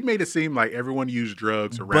 because he made it seem like everyone used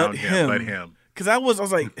drugs around him but him. Because I was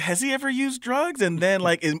like, has he ever used drugs? And then,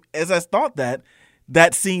 like, as I thought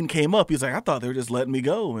that scene came up, he's like, I thought they were just letting me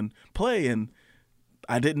go and play, and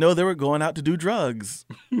I didn't know they were going out to do drugs.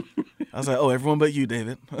 I was like, oh, everyone but you,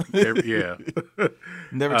 David. Yeah.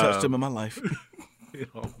 Never touched him in my life. In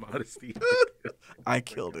all modesty. I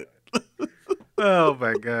killed it. Oh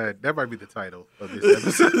my God, that might be the title of this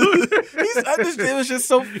episode. It was just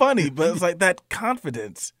so funny, but it's like that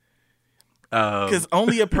confidence. Because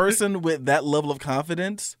only a person with that level of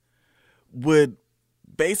confidence would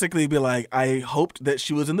basically be like, I hoped that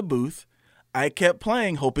she was in the booth. I kept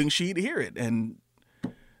playing, hoping she'd hear it, and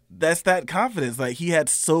that's that confidence. Like, he had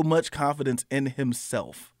so much confidence in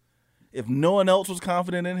himself. If no one else was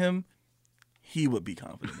confident in him, he would be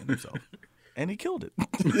confident in himself, and he killed it.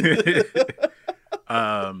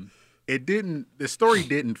 The story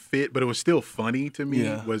didn't fit, but it was still funny to me.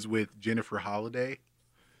 Yeah. Was with Jennifer Holliday.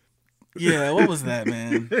 Yeah, what was that,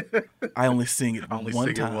 man? I only sing it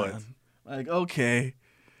one time. Once. Like, okay.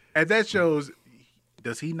 And that shows,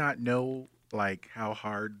 does he not know, like, how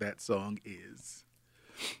hard that song is?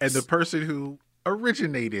 And the person who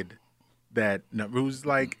originated that number, who's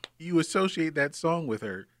like, you associate that song with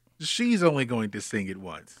her, she's only going to sing it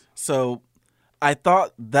once. So I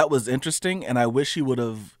thought that was interesting, and I wish he would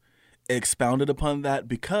have expounded upon that,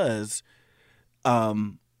 because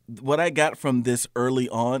what I got from this early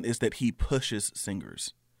on is that he pushes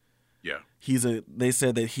singers. Yeah. They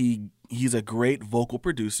said that he's a great vocal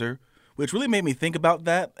producer, which really made me think about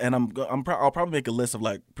that, and I'll probably make a list of,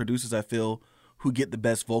 like, producers I feel who get the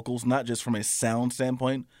best vocals, not just from a sound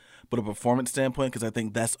standpoint, but a performance standpoint, because I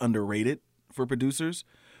think that's underrated for producers.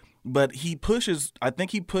 But I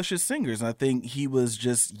think he pushes singers, and I think he was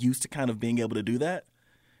just used to kind of being able to do that.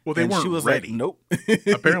 Well, they weren't she was ready. Like, nope.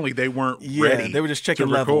 Apparently, they weren't ready. They were just checking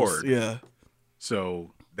to levels. record. Yeah.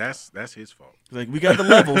 So that's his fault. Like, we got the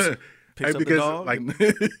levels. Picks up the dog.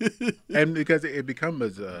 And because it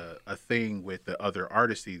becomes a thing with the other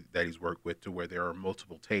artists that he's worked with, to where there are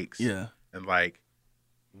multiple takes. Yeah. And like,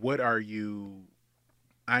 what are you?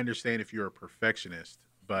 I understand if you're a perfectionist,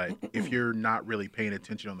 but if you're not really paying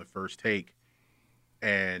attention on the first take,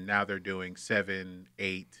 and now they're doing 7,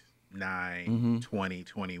 8, 9, 20,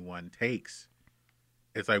 21 takes,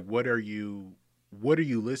 it's like, what are you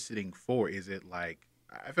listening for? Is it like,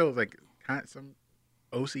 I feel like kind of some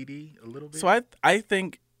OCD a little bit. So I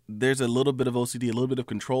think there's a little bit of OCD, a little bit of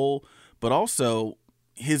control, but also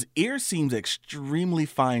his ear seems extremely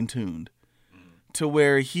fine-tuned to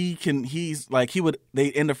where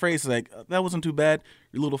they end the phrase like, that wasn't too bad,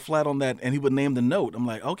 you're a little flat on that, and he would name the note. I'm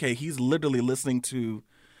like, okay, he's literally listening to,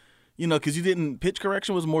 because pitch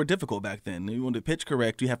correction was more difficult back then. You want to pitch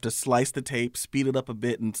correct, you have to slice the tape, speed it up a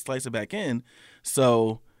bit, and slice it back in.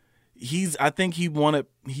 So I think he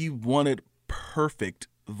wanted perfect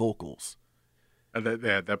vocals.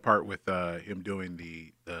 That part with him doing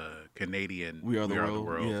the Canadian We Are the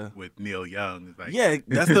World, yeah. with Neil Young. Like, yeah,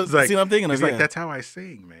 that's the scene I'm thinking of. It's like, that's how I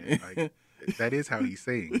sing, man. Like, that is how he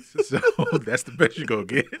sings. So that's the best you're going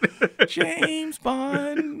to get. James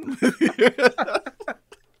Bond.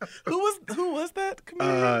 Who was that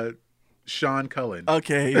comedian? Sean Cullen.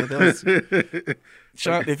 Okay, yeah, that was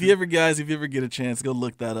Sean. If you ever get a chance, go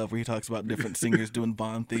look that up where he talks about different singers doing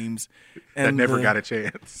Bond themes. And I never got a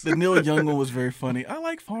chance. The Neil Young one was very funny. I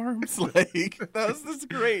like farms. Like that's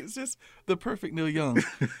great. It's just the perfect Neil Young.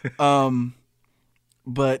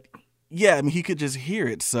 But yeah, I mean he could just hear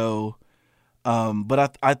it. So,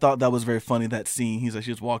 but I thought that was very funny, that scene. He's like,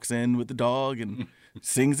 she just walks in with the dog and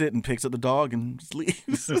sings it and picks up the dog and just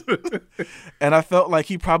leaves. And I felt like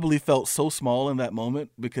he probably felt so small in that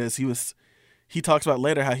moment because he talks about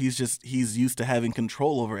later how he's used to having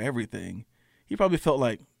control over everything. He probably felt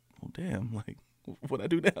like, oh damn, like what I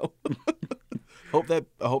do now? I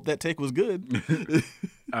hope that take was good.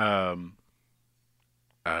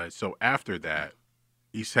 So after that,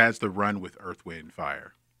 he has the run with Earth, Wind,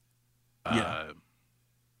 Fire.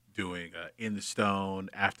 Doing In the Stone,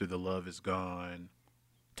 After the Love Is Gone.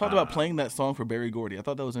 Talked about playing that song for Berry Gordy. I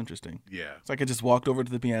thought that was interesting. Yeah. It's like I just walked over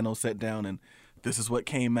to the piano, sat down, and this is what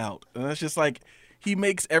came out. And that's just like, he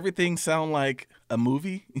makes everything sound like a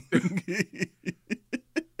movie.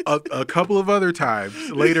 a couple of other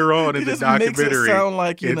times later on in the documentary, makes it sound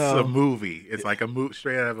like, it's a movie. It's like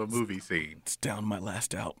straight out of a movie scene. It's down my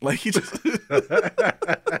last out. Like he just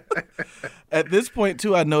At this point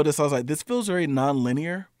too, I noticed, I was like, this feels very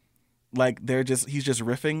non-linear. Like he's just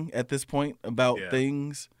riffing at this point about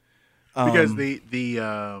things. Because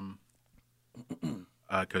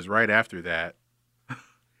because right after that,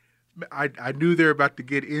 I knew they were about to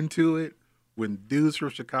get into it when dudes from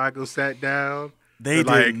Chicago sat down. They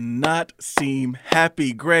did not seem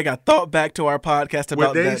happy. Greg, I thought back to our podcast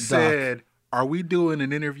about that. They said, are we doing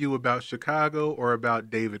an interview about Chicago or about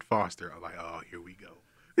David Foster? I'm like, oh, here we go.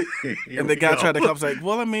 And the guy tried to come, like,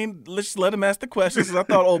 well, I mean, let's just let him ask the questions. Because I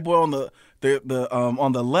thought old boy on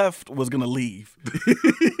the left was gonna leave.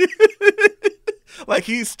 Like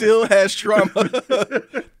he still has trauma.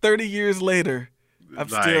 30 years later, I'm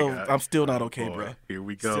still not okay, boy, bro. Here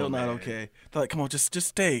we go. Still not okay. They're like, come on, just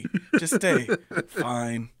stay,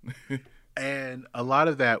 Fine. And a lot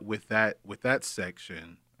of that with that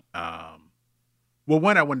section. Well,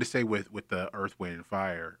 one I wanted to say with the Earth, Wind, and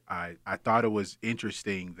Fire, I thought it was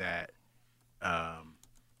interesting that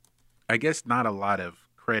I guess not a lot of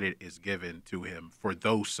credit is given to him for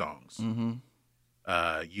those songs. Mm-hmm.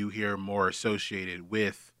 You hear more associated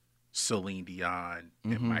with Celine Dion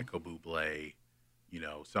and Michael Bublé,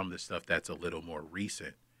 some of the stuff that's a little more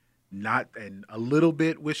recent. And a little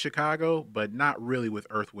bit with Chicago, but not really with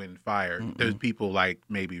Earth, Wind, and Fire. Mm-mm. There's people like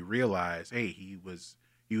maybe realize, hey, he was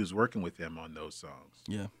working with them on those songs.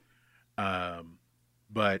 Yeah.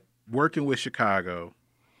 But working with Chicago,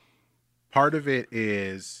 part of it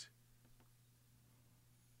is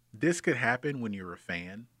this could happen when you're a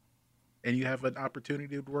fan and you have an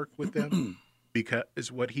opportunity to work with them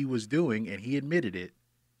because what he was doing, and he admitted it,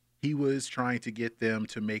 he was trying to get them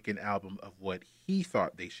to make an album of what he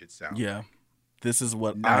thought they should sound like. This is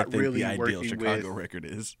what Not I think really the ideal working Chicago with, record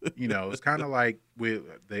is. It's kind of like with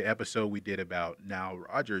the episode we did about Nile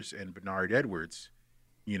Rodgers and Bernard Edwards.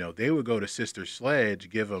 They would go to Sister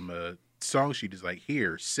Sledge, give them a song sheet, is like,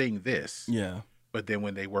 here, sing this. Yeah. But then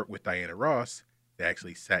when they worked with Diana Ross, they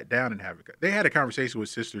actually sat down and they had a conversation with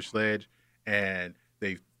Sister Sledge, and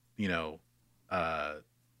they,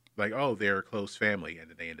 like, oh, they're a close family, and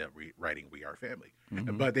then they end up writing "We Are Family."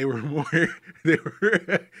 Mm-hmm. But they were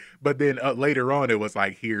but then later on, it was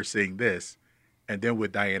like, here, sing this. And then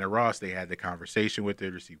with Diana Ross, they had the conversation with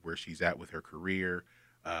her to see where she's at with her career.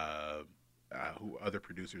 Who other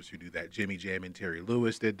producers who do that? Jimmy Jam and Terry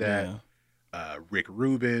Lewis did that. Yeah. Rick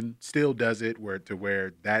Rubin still does it, where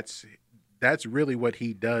that's really what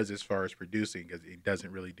he does as far as producing, because he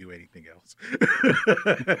doesn't really do anything else.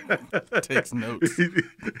 Takes notes.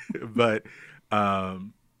 But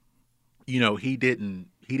he didn't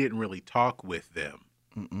really talk with them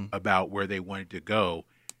about where they wanted to go.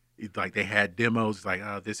 It's like they had demos. It's like,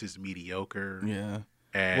 oh, this is mediocre. Yeah.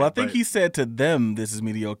 And, Well, I think he said to them, "This is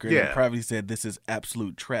mediocre." And Yeah. privately said, "This is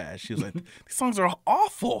absolute trash." He was like, "These songs are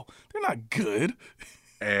awful. They're not good."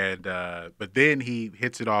 And but then he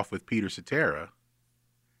hits it off with Peter Cetera,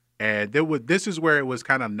 and this is where it was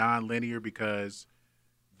kind of non-linear because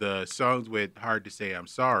the songs with "Hard to Say I'm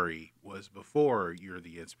Sorry" was before "You're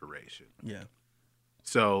the Inspiration." Yeah.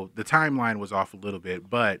 So the timeline was off a little bit,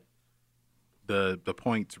 but the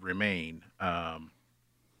points remain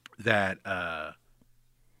that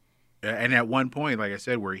and at one point, like I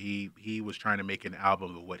said, where he was trying to make an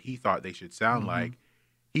album of what he thought they should sound like,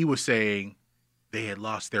 he was saying they had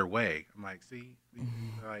lost their way. I'm like, see,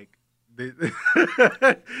 like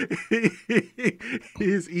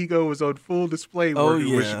his ego was on full display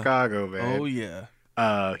working with Chicago, man. Oh yeah.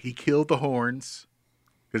 He killed the horns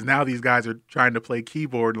because now these guys are trying to play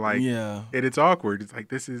keyboard and it's awkward. It's like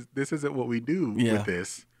this isn't what we do with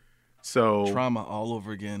this. So Trauma all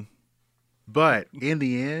over again. But in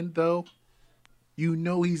the end, though, you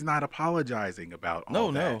know he's not apologizing about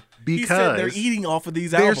all that. No. Because he said they're eating off of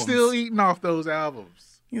these they're albums. still eating off those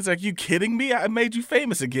albums. He's like, "You kidding me? I made you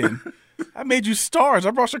famous again. I made you stars.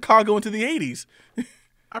 I brought Chicago into the 80s.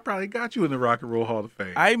 I probably got you in the Rock and Roll Hall of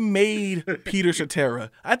Fame. I made Peter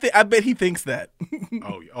Cetera. I bet he thinks that.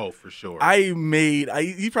 Oh, for sure.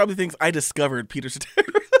 He probably thinks I discovered Peter Cetera.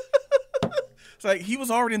 It's like he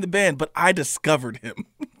was already in the band, but I discovered him.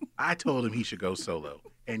 I told him he should go solo,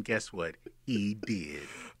 and guess what? He did.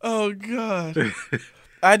 Oh God.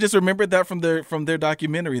 I just remembered that from their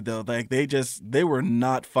documentary though. Like they were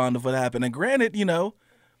not fond of what happened. And granted, a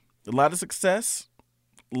lot of success,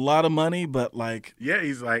 a lot of money, but like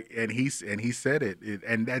he's like, and he said it,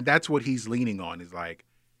 and that's what he's leaning on is like,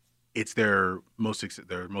 it's their most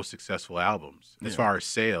successful albums as far as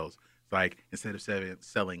sales. It's like instead of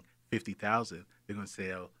selling 50,000, they're going to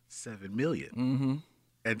sell 7 million, Mm-hmm.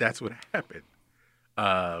 and that's what happened.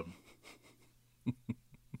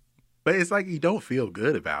 But it's like you don't feel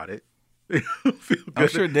good about it. I'm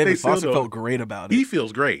sure David Foster felt great about it. He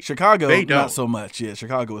feels great. Chicago, they don't. not so much. Yeah,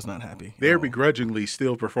 Chicago was not happy. They're begrudgingly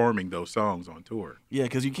still performing those songs on tour. Yeah,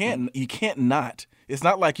 because you can't not. It's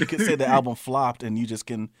not like you could say the album flopped and you just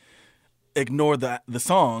can ignore the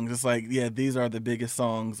songs. It's like, yeah, these are the biggest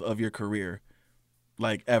songs of your career,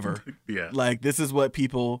 like ever. Yeah, like this is what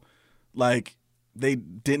people like. They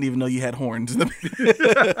didn't even know you had horns.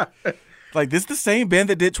 Like, this is the same band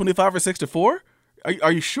that did 25 or 64?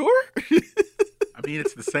 Are you sure? I mean,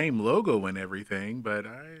 it's the same logo and everything, but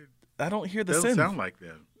I don't hear the synth. Doesn't sound like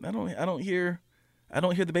them. I don't hear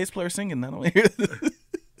the bass player singing. I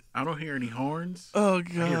don't hear any horns. Oh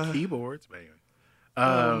God. I hear keyboards, man.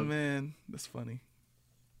 Oh man, that's funny.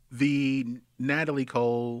 The Natalie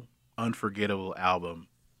Cole Unforgettable album.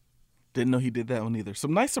 Didn't know he did that one either.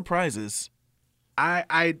 Some nice surprises.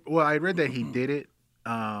 I read that he did it.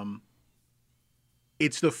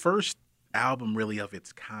 It's the first album really of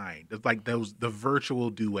its kind. It's like the virtual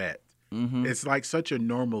duet. Mm-hmm. It's like such a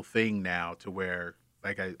normal thing now to where,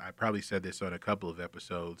 like I probably said this on a couple of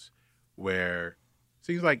episodes, where it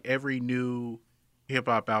seems like every new hip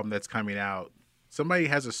hop album that's coming out, somebody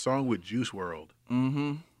has a song with Juice WRLD,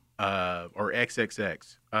 mm-hmm. Or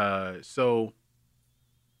XXX.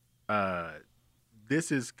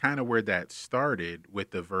 This is kind of where that started with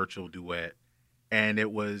the virtual duet. And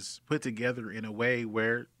it was put together in a way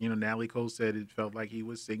where, Natalie Cole said it felt like he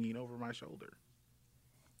was singing over my shoulder.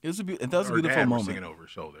 That was a beautiful moment. Singing over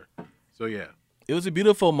his shoulder. So, yeah. It was a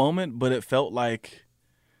beautiful moment, but it felt like,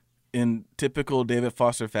 in typical David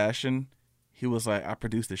Foster fashion, he was like, I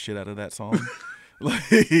produced the shit out of that song.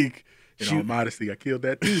 In all modesty, I killed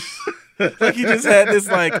that too. Like, he just had this,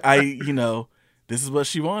 like, this is what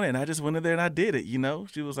she wanted, and I just went in there and I did it,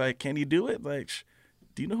 She was like, can you do it? Like,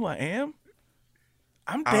 do you know who I am?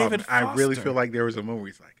 I'm David Foster. I really feel like there was a moment where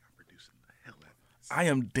he's like, I'm producing the hell out of this. I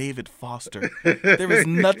am David Foster. There is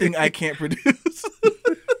nothing I can't produce.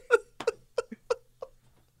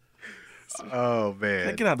 Oh,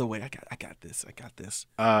 man. Get out of the way. I got this.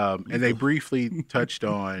 And they briefly touched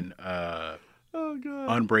on oh, God.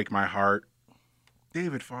 Unbreak My Heart.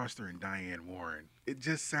 David Foster and Diane Warren. It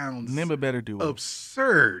just sounds Name a better duo.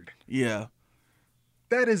 Absurd. Yeah.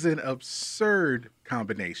 That is an absurd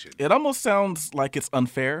combination. It almost sounds like it's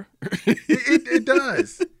unfair. It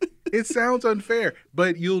does. It sounds unfair,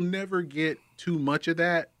 but you'll never get too much of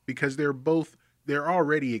that because they're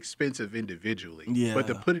already expensive individually. Yeah. But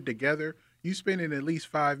to put it together, you spending at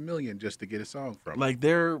least $5 million just to get a song from them. Like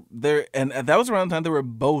they're and that was around the time they were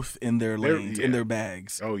both in their lanes, in their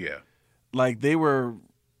bags. Oh yeah. Like they were,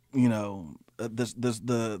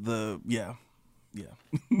 Yeah.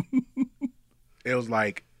 It was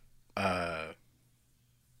like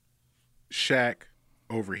Shaq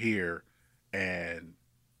over here and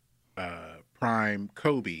Prime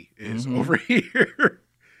Kobe is over here.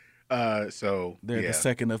 So They're the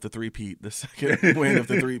second of the three-peat, the second win of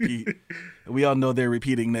the three-peat. We all know they're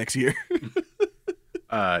repeating next year.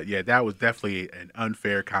 Yeah, that was definitely an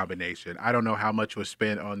unfair combination. I don't know how much was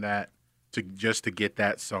spent on that to get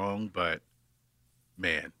that song, but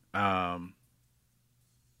man.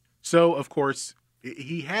 So of course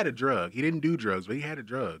he had a drug. He didn't do drugs, but he had a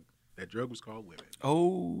drug. That drug was called women.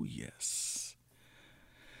 Oh yes.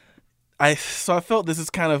 I felt this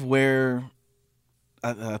is kind of where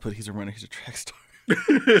I put he's a runner, he's a track star.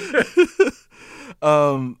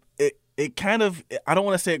 It kind of, I don't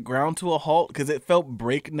want to say it ground to a halt because it felt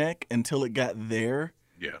breakneck until it got there.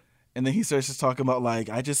 Yeah. And then he starts just talking about like,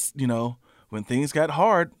 I just, when things got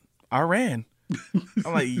hard, I ran.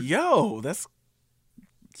 I'm like, yo, it's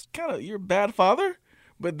kind of, you're a bad father.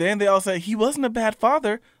 But then they all say he wasn't a bad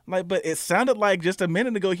father. I'm like, but it sounded like just a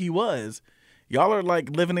minute ago he was. Y'all are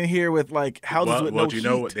like living in here with like houses with no heat. Well, you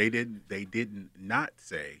know what? They didn't not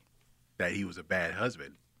say that he was a bad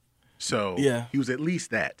husband. So yeah. He was at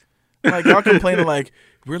least that. Like y'all complaining like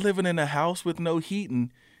we're living in a house with no heat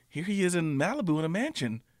and here he is in Malibu in a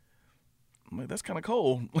mansion. I'm like, that's kind of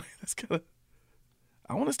cold. That's kind of.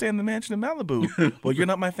 I want to stay in the mansion in Malibu. Well, you're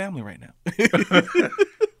not my family right now.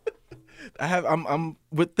 I'm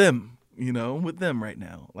with them, with them right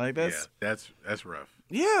now. Like that's that's rough.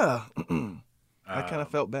 Yeah. I kind of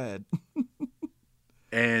felt bad.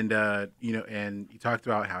 And and he talked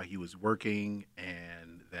about how he was working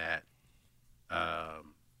and that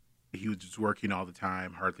he was just working all the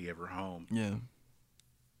time, hardly ever home. Yeah.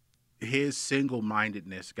 His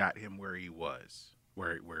single-mindedness got him where he was,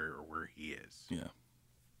 where he is. Yeah.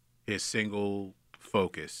 His single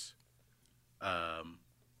focus.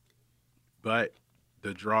 But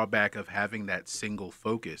the drawback of having that single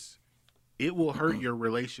focus, it will hurt your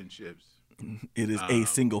relationships. It is a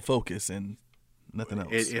single focus and nothing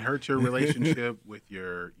else. It hurts your relationship with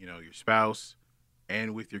your spouse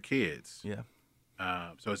and with your kids. Yeah.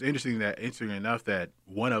 So it's interesting enough that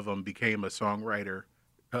one of them became a songwriter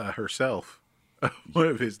herself, one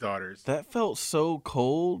of his daughters. That felt so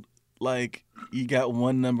cold. Like you got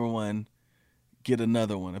one number one, get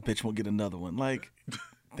another one. A bitch won't get another one. Like,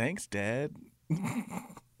 thanks, Dad.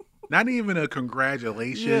 Not even a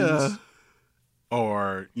congratulations. Yeah.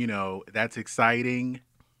 Or, that's exciting.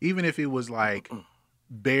 Even if it was like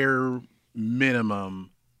bare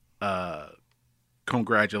minimum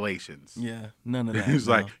congratulations. Yeah, none of that. He's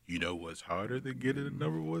like, what's harder than getting a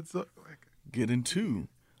number one song? Getting two.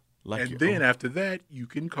 And then after that, you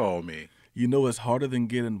can call me. You know what's harder than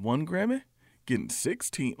getting 1 Grammy? Getting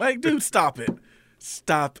 16. Like, dude, stop it.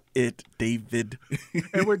 Stop it, David.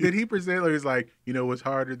 And what did he present? He's like, what's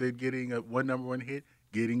harder than getting one number one hit?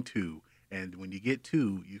 Getting 2. And when you get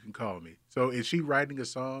 2, you can call me. So is she writing a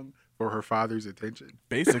song for her father's attention?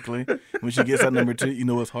 Basically. When she gets that number 2, you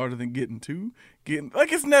know what's harder than getting 2?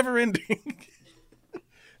 Like it's never ending.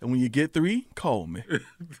 And when you get 3, call me.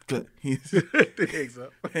 He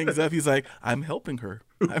hangs up. He's like, I'm helping her.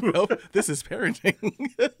 This is parenting.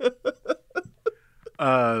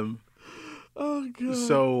 Oh, God.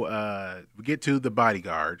 So we get to The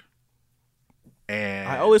Bodyguard. And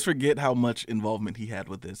I always forget how much involvement he had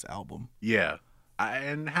with this album. Yeah.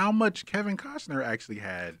 And how much Kevin Costner actually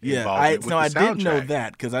had involvement with the soundtrack. I didn't know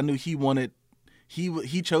that because I knew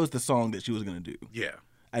he chose the song that she was going to do. Yeah.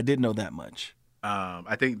 I did know that much.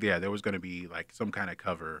 I think, there was going to be like some kind of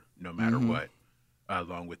cover no matter what,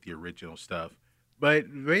 along with the original stuff. But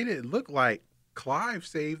it made it look like Clive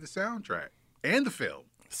saved the soundtrack and the film.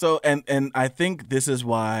 So, and I think this is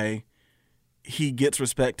why he gets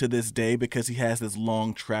respect to this day because he has this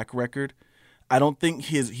long track record. I don't think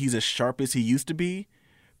he's as sharp as he used to be,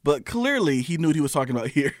 but clearly he knew what he was talking about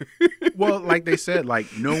here. Well, like they said, like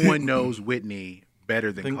no one knows Whitney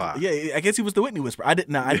better than Clive. Yeah, I guess he was the Whitney whisperer. I did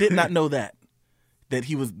not know that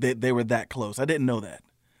they were that close. I didn't know that.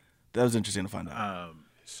 That was interesting to find out.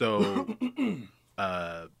 So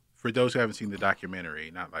for those who haven't seen the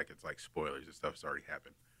documentary, not like it's like spoilers and stuff's already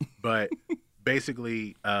happened, but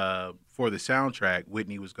basically, for the soundtrack,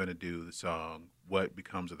 Whitney was going to do the song "What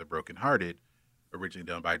Becomes of the Broken Hearted," originally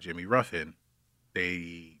done by Jimmy Ruffin.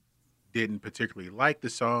 They didn't particularly like the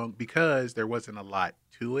song because there wasn't a lot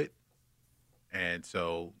to it, and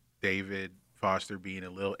so David Foster, being a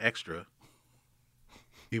little extra,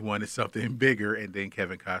 he wanted something bigger. And then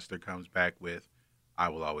Kevin Costner comes back with "I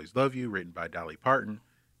Will Always Love You," written by Dolly Parton.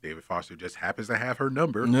 David Foster just happens to have her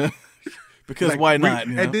number. Because why not?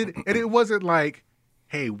 And it wasn't like,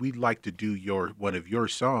 hey, we'd like to do one of your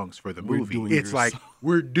songs for the We're movie. doing It's your like, song.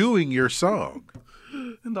 we're doing your song.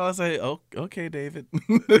 And I say, oh, okay, David.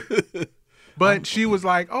 But she was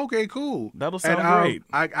like, okay, cool. That'll sound great.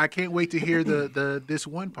 I can't wait to hear this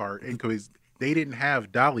one part. And because they didn't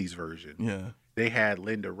have Dolly's version. Yeah. They had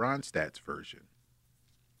Linda Ronstadt's version,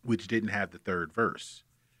 which didn't have the third verse.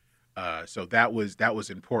 So that was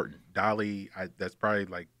important. Dolly, that's probably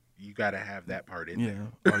like, you got to have that part in there.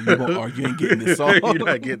 Or you ain't getting this song. You're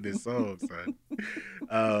not getting this song, son.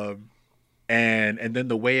 And then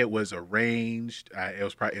the way it was arranged,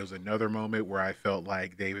 it was another moment where I felt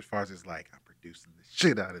like David Foster's like, I'm producing the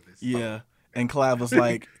shit out of this song. Yeah. And Clive was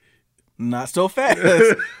like, not so fast.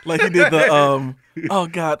 Like he did the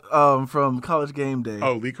from College Game Day.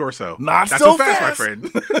 Oh, Lee Corso. Not That's so fast, fast. my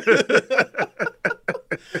friend.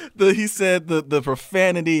 He said the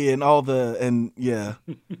profanity and all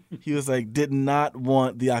he was like, did not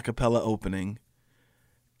want the acapella opening.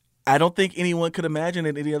 I don't think anyone could imagine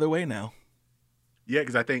it any other way now. Yeah,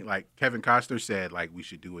 because I think like Kevin Costner said like we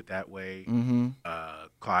should do it that way. Mm-hmm.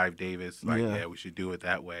 Clive Davis yeah, we should do it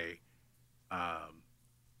that way.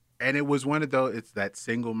 And it was one of those. It's that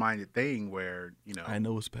single-minded thing where I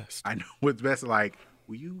know what's best. I know what's best. Like,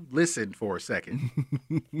 will you listen for a second?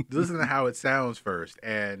 Listen to how it sounds first,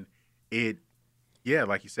 and yeah,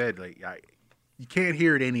 like you said, like you can't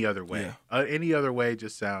hear it any other way. Yeah. Any other way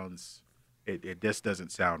just sounds. It just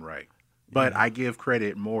doesn't sound right. But I give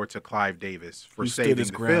credit more to Clive Davis for saving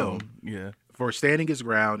the film. Yeah. For standing his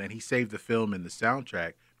ground, and he saved the film and the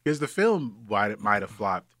soundtrack because the film might have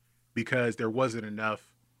flopped because there wasn't enough.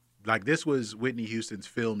 Like this was Whitney Houston's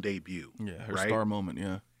film debut. Yeah, her right? star moment.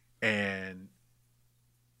 Yeah. And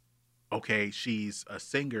okay, she's a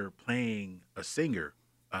singer playing a singer.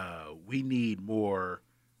 We need more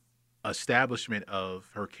establishment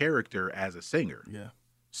of her character as a singer. Yeah.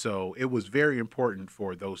 So it was very important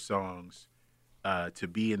for those songs to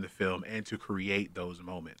be in the film and to create those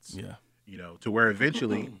moments. Yeah. To where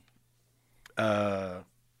eventually, what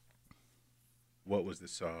was the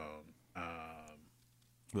song?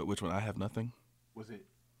 Which one? I Have Nothing? Was it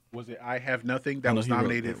I Have Nothing that was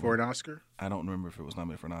nominated for an Oscar? I don't remember if it was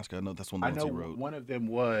nominated for an Oscar. I know that's one of the ones he wrote. One of them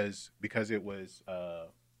was because it was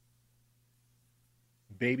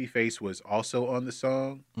Babyface was also on the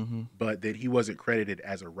song, but then he wasn't credited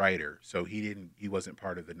as a writer, so he wasn't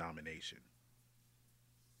part of the nomination.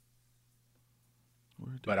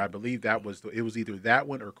 But I believe it was either that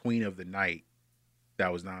one or Queen of the Night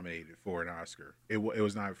that was nominated for an Oscar. It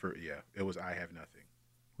was not for it was I Have Nothing,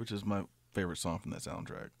 which is my favorite song from that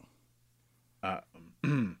soundtrack.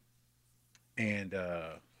 And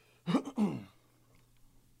let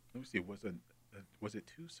me see, was it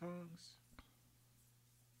two songs?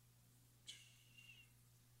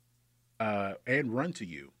 And Run to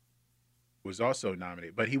You was also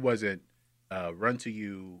nominated, but he wasn't. Run to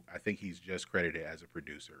You, I think he's just credited as a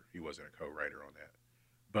producer. He wasn't a co-writer on that.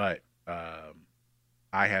 But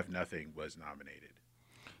I Have Nothing was nominated.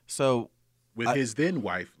 So with his then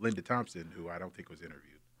wife, Linda Thompson, who I don't think was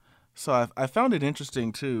interviewed. So I found it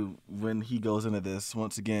interesting, too, when he goes into this,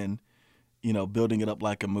 once again, building it up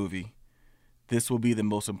like a movie. This will be the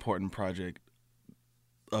most important project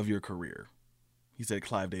of your career. He said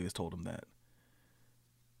Clive Davis told him that.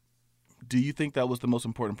 Do you think that was the most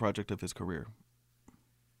important project of his career?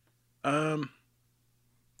 Because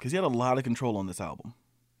he had a lot of control on this album.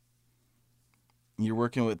 You're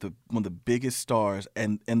working with one of the biggest stars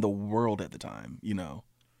in the world at the time,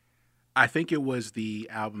 I think it was the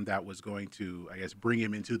album that was going to, I guess, bring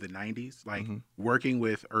him into the 90s. Like, working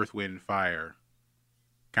with Earth, Wind, and Fire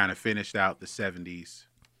kind of finished out the 70s,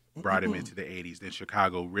 brought him into the 80s. Then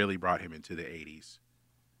Chicago really brought him into the 80s,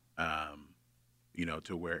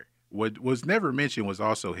 to where what was never mentioned was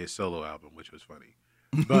also his solo album, which was funny.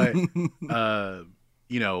 But,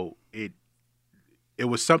 it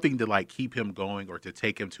was something to, like, keep him going or to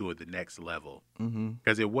take him to the next level.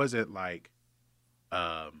 Because it wasn't like...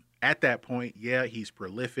 at that point, yeah, he's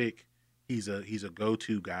prolific. He's a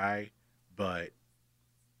go-to guy, but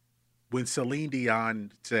when Celine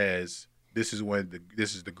Dion says this is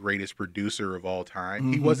the greatest producer of all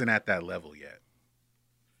time, he wasn't at that level yet.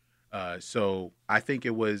 So I think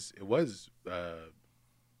it was the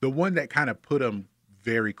one that kind of put him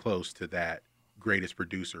very close to that greatest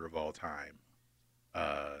producer of all time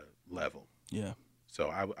level. Yeah. So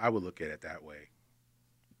I would look at it that way.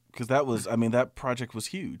 Because that project was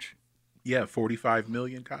huge. Yeah, 45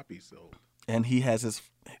 million copies sold. And he has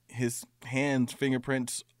his hands,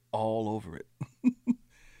 fingerprints all over it.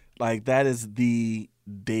 Like, that is the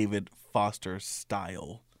David Foster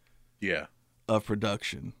style of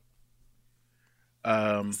production.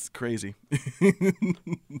 It's crazy.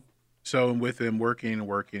 So with him working,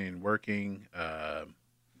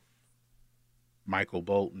 Michael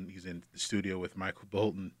Bolton, he's in the studio with Michael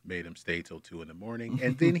Bolton, made him stay till 2 a.m.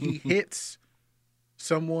 And then he hits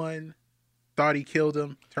someone, thought he killed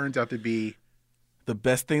him. Turns out to be the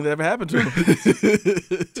best thing that ever happened to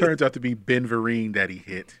him. Turns out to be Ben Vereen that he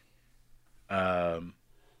hit,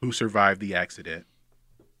 who survived the accident.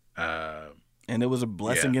 And it was a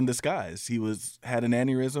blessing in disguise. He had an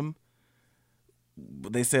aneurysm.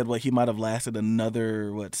 They said he might have lasted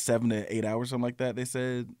another 7 to 8 hours, something like that. They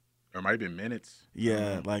said, or it might have been minutes.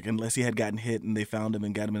 Yeah, unless he had gotten hit and they found him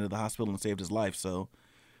and got him into the hospital and saved his life. So,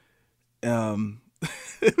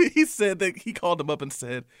 he said that he called him up and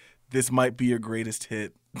said, "This might be your greatest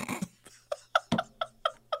hit."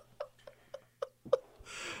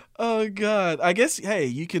 Oh God! I guess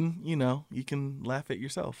you can laugh at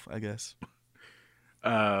yourself. I guess.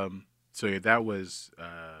 So that was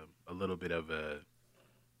a little bit of a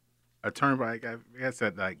turn. I guess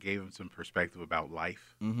that gave him some perspective about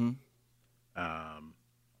life. Mm-hmm.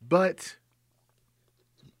 But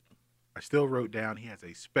I still wrote down he has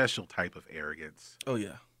a special type of arrogance. Oh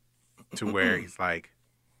yeah. To where he's like,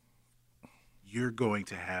 "You're going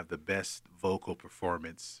to have the best vocal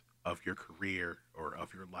performance of your career or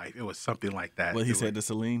of your life." It was something like that. What he said to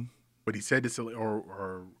Celine. What he said to Celine,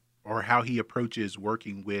 or how he approaches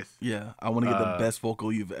working with. Yeah, I want to get the best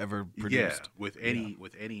vocal you've ever produced. Yeah, with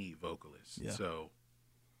any vocalist. Yeah. So,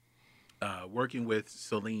 working with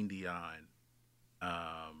Celine Dion,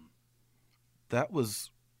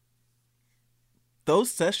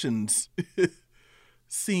 those sessions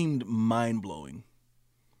seemed mind blowing.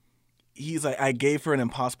 He's like, I gave her an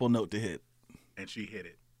impossible note to hit, and she hit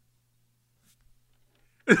it.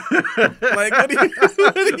 Like, what do you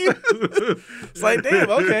it's like, damn,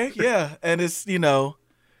 okay, yeah. And it's,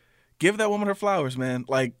 give that woman her flowers, man.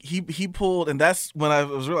 Like, he pulled, and that's when I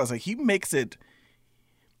was realizing, he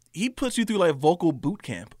puts you through vocal boot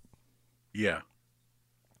camp. Yeah.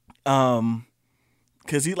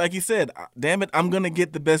 Because like he said, damn it, I'm gonna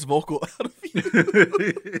get the best vocal out of you.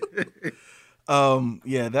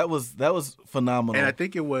 Yeah, that was phenomenal. And I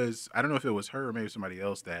think it was, I don't know if it was her or maybe somebody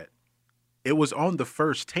else, that it was on the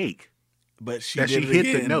first take, but she hit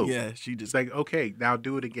again. the note. Yeah, she just like, okay, now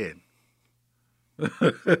do it again.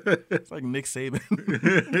 It's like Nick Saban.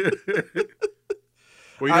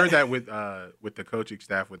 Well, you heard that with the coaching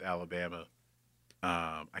staff with Alabama.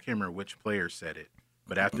 I can't remember which player said it,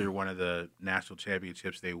 but after one of the national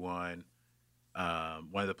championships they won,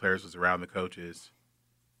 one of the players was around the coaches.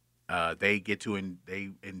 They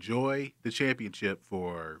enjoy the championship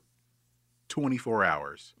for 24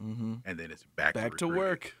 hours, and then it's back to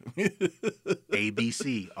work.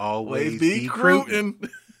 ABC, always be recruiting.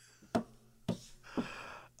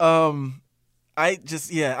 I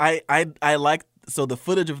like the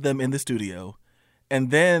footage of them in the studio,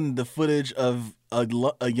 and then the footage of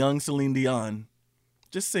a young Celine Dion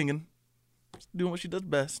just singing, just doing what she does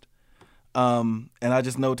best. And I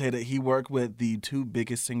just notated he worked with the two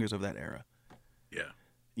biggest singers of that era. Yeah.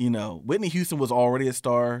 Whitney Houston was already a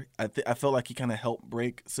star. I felt like he kind of helped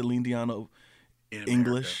break Celine Dion in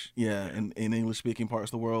English. In English-speaking parts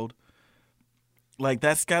of the world.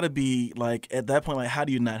 That's got to be, at that point, how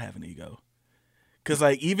do you not have an ego? Because,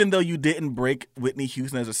 even though you didn't break Whitney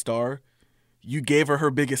Houston as a star, you gave her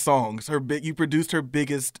biggest songs. You produced her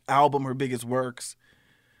biggest album, her biggest works.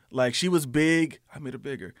 She was big. I made her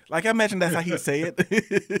bigger. I imagine that's how he'd say it.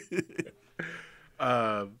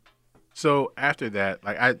 So after that,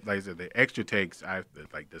 I said, the extra takes,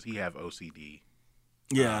 does he have OCD?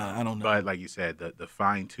 Yeah, I don't know. But like you said, the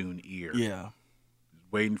fine-tuned ear. Yeah.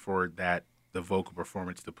 Waiting for the vocal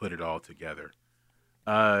performance to put it all together.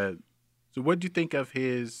 So what did you think of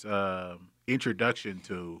his introduction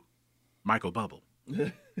to Michael Bubble?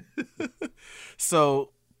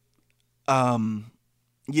 So, because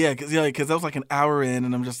that was an hour in,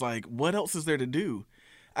 and I'm just like, what else is there to do?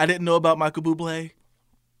 I didn't know about Michael Bublé.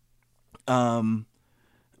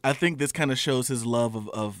 I think this kind of shows his love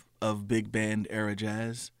of big band era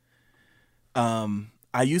jazz.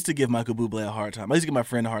 I used to give Michael Bublé a hard time. I used to give my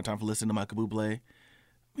friend a hard time for listening to Michael Bublé.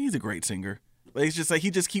 He's a great singer. But it's just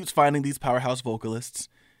he just keeps finding these powerhouse vocalists,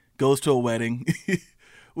 goes to a wedding,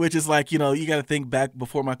 which is you got to think back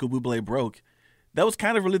before Michael Bublé broke. That was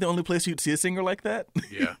kind of really the only place you'd see a singer like that.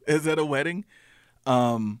 Yeah. Is at a wedding.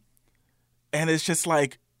 And it's just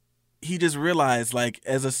he just realized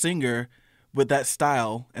as a singer with that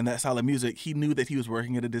style and that style of music, he knew that he was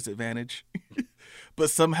working at a disadvantage. But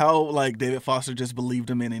somehow David Foster just believed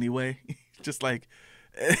him in anyway. Just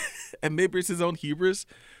and maybe it's his own hubris,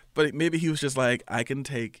 but maybe he was just I can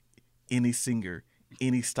take any singer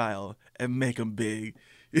any style and make them big.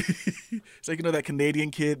 It's like, that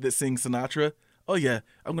Canadian kid that sings Sinatra? Oh, yeah,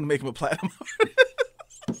 I'm going to make him a platinum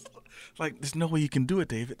artist. Like, there's no way you can do it,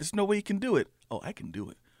 David. There's no way you can do it. Oh, I can do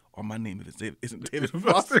it. Or my name isn't David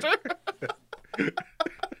Foster.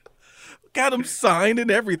 Got him signed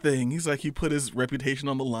and everything. He's like, he put his reputation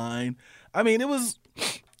on the line. I mean, it was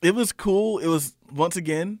cool. It was, once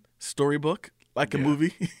again, storybook, like a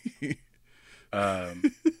movie. He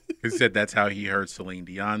said that's how he heard Celine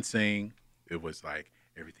Dion sing. It was like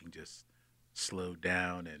everything just slowed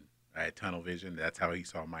down and I had tunnel vision. That's how he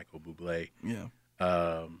saw Michael Bublé. Yeah.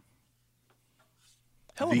 Hell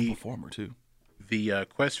of a performer, too. The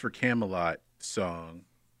Quest for Camelot song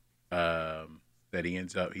that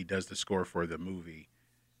he does the score for the movie,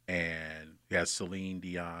 and he has Celine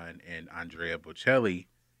Dion and Andrea Bocelli,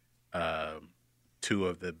 two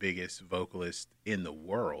of the biggest vocalists in the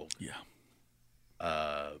world. Yeah.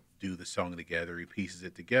 Do the song together. He pieces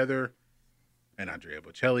it together, and Andrea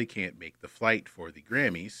Bocelli can't make the flight for the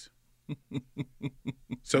Grammys.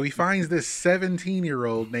 So he finds this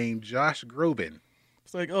 17-year-old named Josh Groban.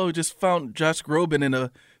 It's like, just found Josh Groban in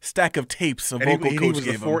a stack of tapes a vocal coach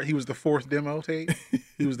gave him. He was the fourth demo tape.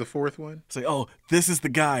 He was the fourth one. It's like, this is the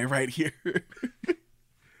guy right here.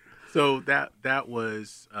 So that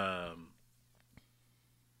was, and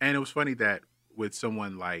it was funny that with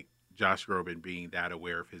someone like Josh Groban being that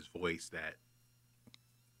aware of his voice that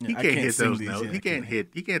he can't hit those notes.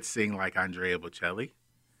 He can't sing like Andrea Bocelli.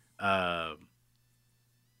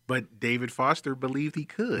 But David Foster believed he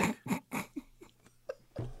could.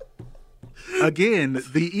 Again,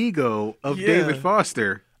 the ego of David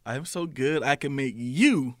Foster. I'm so good, I can make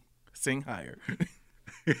you sing higher.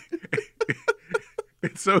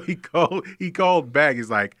 And so he called back. He's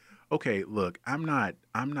like, okay, look, I'm not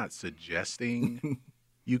suggesting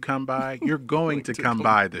you come by. You're going to come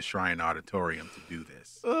by the Shrine Auditorium to do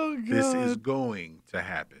this. Oh, God. This is going to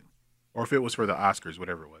happen. Or if it was for the Oscars,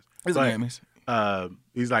 whatever it was. It's Grammys.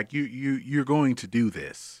 He's like, you're going to do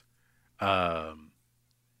this.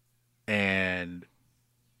 And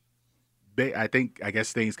I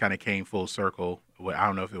guess things kind of came full circle. Well, I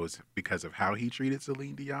don't know if it was because of how he treated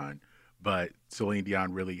Celine Dion, but Celine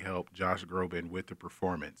Dion really helped Josh Groban with the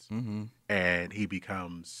performance. Mm-hmm. And he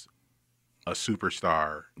becomes a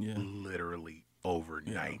superstar literally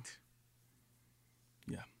overnight.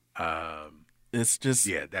 Yeah. It's just...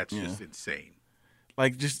 Yeah, that's just insane.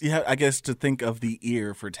 Like, just, I guess to think of the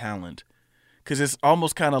ear for talent. Because it's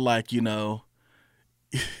almost kind of like,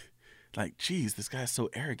 like, geez, this guy's so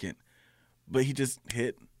arrogant. But he just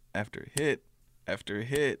hit after hit after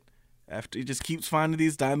hit after he just keeps finding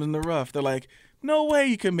these diamonds in the rough. They're like, no way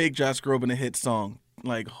you can make Josh Groban a hit song.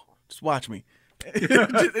 Like, just watch me.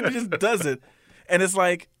 It just does it. And it's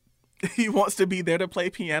like he wants to be there to play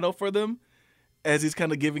piano for them as he's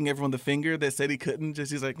kind of giving everyone the finger that said he couldn't.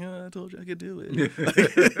 Just he's like, I told you I could do it.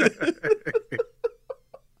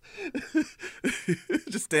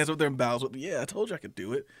 Just stands up there and bows with me. I told you I could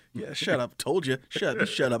do it. Yeah, shut up. Told you. Shut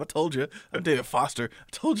up. I told you. I'm David Foster. I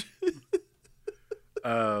told you.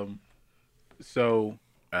 So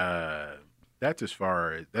that's as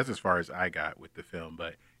far as I got with the film.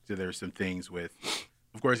 But so there's some things with,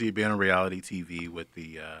 of course, he'd been on reality TV with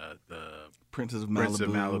the Princess of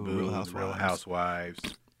Malibu, Real Housewives.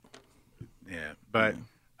 Yeah, but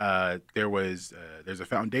there's a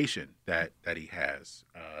foundation that he has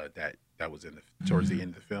that was towards the end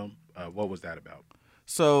of the film. What was that about?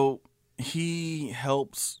 So he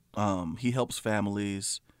helps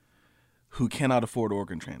families who cannot afford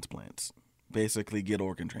organ transplants basically get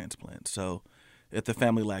organ transplants. So if the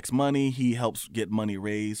family lacks money, he helps get money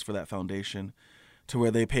raised for that foundation to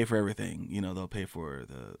where they pay for everything. They'll pay for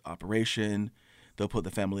the operation, they'll put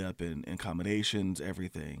the family up in accommodations,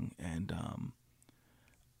 everything. And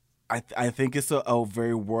I think it's a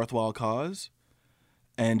very worthwhile cause.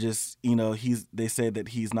 And just, they say that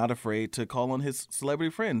he's not afraid to call on his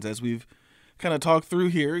celebrity friends. As we've kind of talked through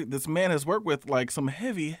here, this man has worked with like some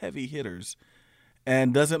heavy, heavy hitters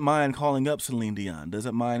and doesn't mind calling up Celine Dion,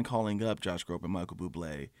 doesn't mind calling up Josh Groban, Michael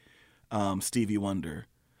Bublé, Stevie Wonder.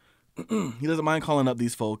 He doesn't mind calling up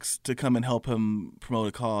these folks to come and help him promote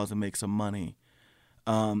a cause and make some money.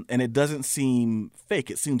 And it doesn't seem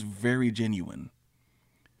fake. It seems very genuine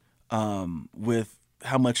with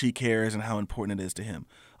how much he cares and how important it is to him.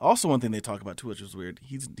 Also, one thing they talk about, too, which is weird,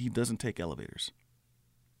 he doesn't take elevators.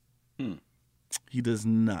 He does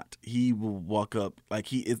not. He will walk up like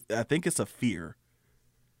I think it's a fear.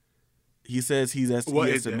 He says he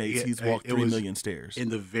estimates he's walked 3 million stairs. In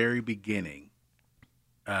the very beginning,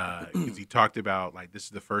 because he talked about, like, this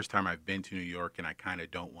is the first time I've been to New York and I kind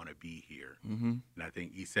of don't want to be here. Mm-hmm. And I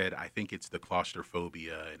think he said, I think it's the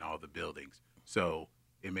claustrophobia in all the buildings. So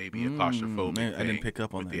it may be a claustrophobic thing. I didn't pick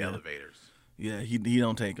up on with that. The elevators. Yeah, he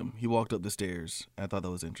don't take them. He walked up the stairs. I thought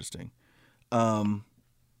that was interesting.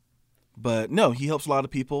 But no, he helps a lot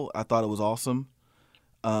of people. I thought it was awesome.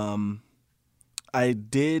 I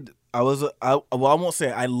won't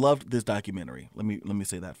say I loved this documentary. Let me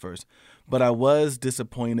say that first. But I was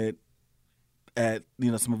disappointed at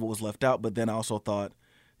some of what was left out. But then I also thought,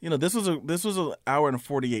 this was an hour and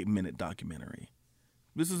 48-minute documentary.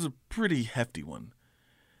 This is a pretty hefty one.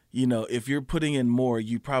 If you're putting in more,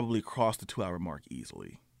 you probably cross the 2-hour mark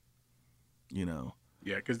easily.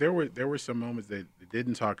 Yeah, because there were some moments that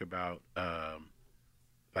didn't talk about,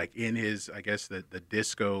 like in his, I guess, the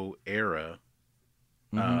disco era.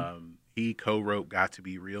 Mm-hmm. He co-wrote "Got to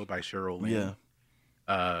Be Real" by Cheryl Lynn.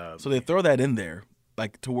 Yeah. So they throw that in there,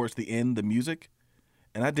 like towards the end, the music,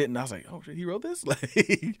 and I was like, oh shit, he wrote this. Like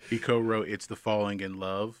he co-wrote "It's the Falling in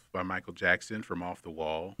Love" by Michael Jackson from Off the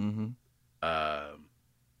Wall. Mm-hmm.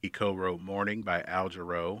 He co-wrote "Morning" by Al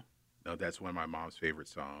Jarreau. No, that's one of my mom's favorite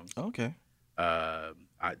songs. Okay.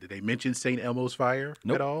 Did they mention St. Elmo's Fire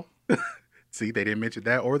Nope. at all? See, they didn't mention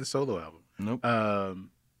that or the solo album. Nope.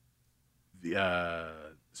 The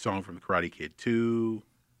song from the Karate Kid 2.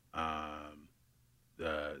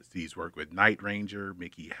 He's worked with Night Ranger,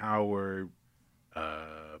 Mickey Howard,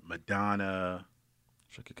 Madonna,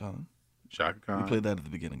 Shaka Khan. We played that at the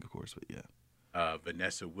beginning, of course, but yeah.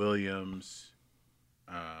 Vanessa Williams,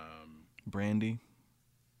 Brandy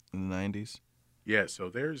in the 90s. Yeah, so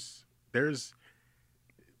there's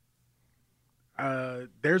a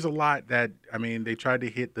lot that, I mean, they tried to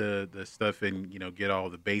hit the stuff and get all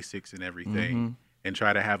the basics and everything, Mm-hmm. and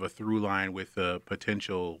try to have a through line with a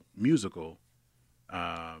potential musical.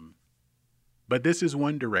 But this is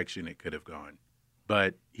one direction it could have gone,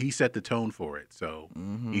 but he set the tone for it, so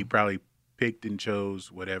Mm-hmm. he probably picked and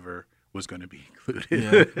chose whatever was going to be included.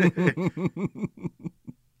 Yeah.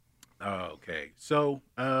 Okay, so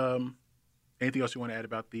anything else you want to add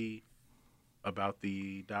about the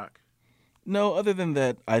doc? No, other than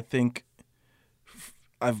that, I think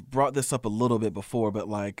I've brought this up a little bit before, but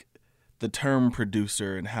like the term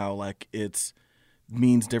producer and how like it's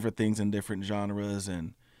means different things in different genres,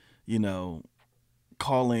 and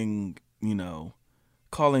calling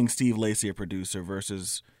Steve Lacy a producer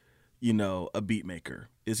versus a beat maker.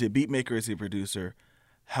 Is he a beat maker? Is he a producer?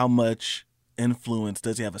 How much influence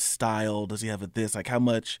does he have? A style? Does he have a this? Like how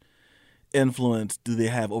much influence do they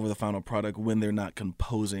have over the final product when they're not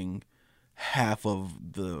composing half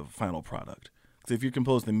of the final product? Because if you're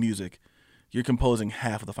composing the music, you're composing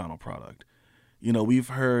half of the final product. We've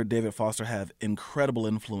heard David Foster have incredible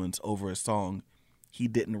influence over a song he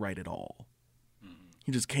didn't write at all.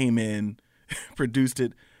 He just came in, produced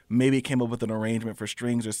it, maybe came up with an arrangement for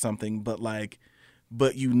strings or something, but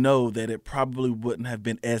that it probably wouldn't have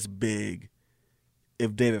been as big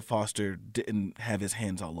if David Foster didn't have his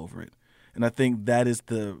hands all over it. And I think that is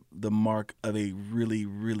the mark of a really,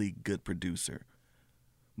 really good producer.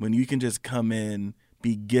 When you can just come in,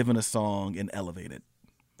 be given a song, and elevate it.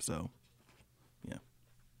 So, yeah.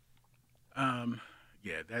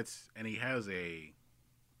 Yeah, and he has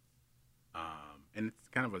and it's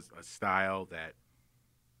kind of a style that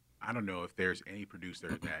I don't know if there's any producer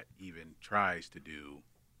that even tries to do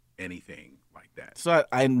anything like that. So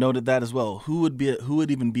I noted that as well. Who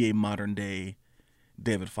would even be a modern day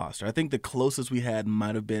David Foster? I think the closest we had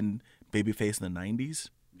might have been Babyface in the 90s.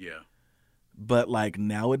 Yeah. But like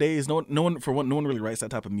nowadays, no one really writes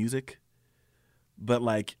that type of music. But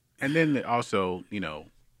like, and then also,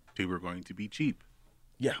 people are going to be cheap.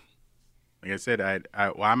 Yeah. Like I said,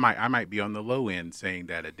 I might be on the low end saying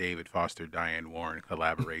that a David Foster Diane Warren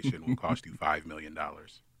collaboration will cost you $5 million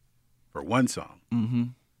for one song. Mm-hmm.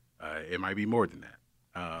 It might be more than that.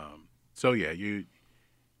 So yeah,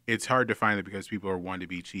 it's hard to find it because people are wanting to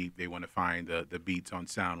be cheap. They want to find the beats on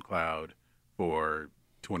SoundCloud for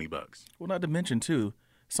 $20. Well, not to mention too,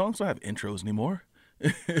 songs don't have intros anymore.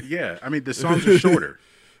 Yeah, I mean the songs are shorter.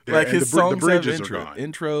 Like his songs the bridges have are gone.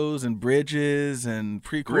 Intros and bridges and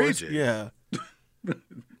pre-chorus. Bridges? Yeah.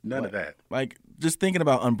 None of that. Like just thinking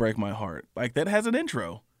about "Unbreak My Heart," like that has an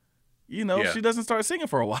intro. Yeah. She doesn't start singing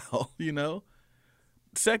for a while.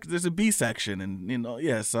 There's a B section,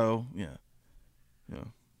 and So yeah.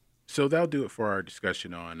 So that'll do it for our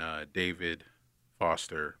discussion on David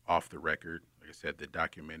Foster, Off the Record. Like I said, the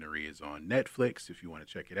documentary is on Netflix if you want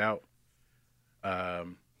to check it out.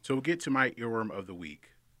 So we'll get to my earworm of the week.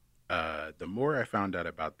 The more I found out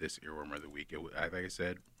about this earworm of the week, like I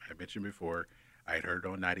said, I mentioned before, I had heard it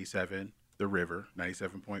on 97, The River,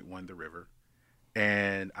 97.1 The River.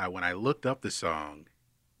 And when I looked up the song,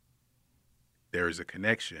 there is a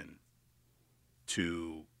connection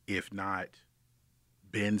to, if not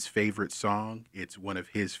Ben's favorite song, it's one of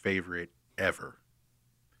his favorite ever.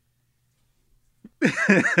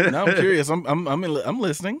 Now I'm curious. I'm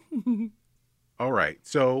listening. All right.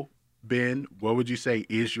 So, Ben, what would you say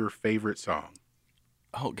is your favorite song?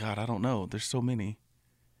 Oh God, I don't know. There's so many.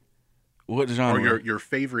 What genre? Or your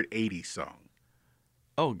favorite 80s song?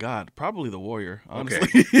 Oh God, probably The Warrior. Honestly.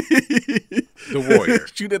 Okay. The Warrior.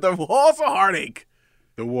 Shoot at the walls of heartache.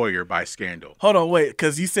 The Warrior by Scandal. Hold on, wait,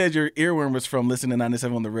 because you said your earworm was from listening to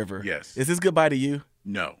 97 on the River. Yes. Is this Goodbye to You?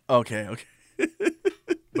 No. Okay.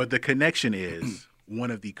 But the connection is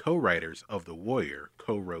one of the co-writers of The Warrior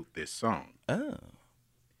co-wrote this song. Oh.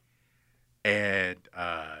 And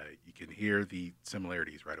you can hear the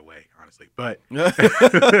similarities right away, honestly. But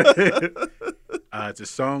it's a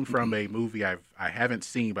song from a movie I haven't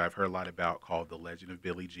seen, but I've heard a lot about, called The Legend of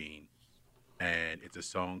Billie Jean. And it's a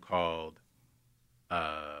song called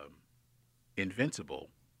Invincible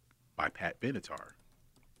by Pat Benatar.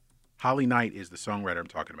 Holly Knight is the songwriter I'm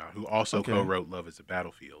talking about, who also co-wrote Love is a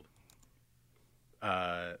Battlefield.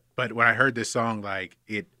 But when I heard this song, like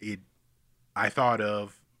I thought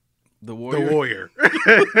of The Warrior. The Warrior.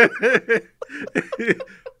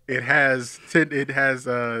 It has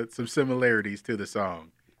some similarities to the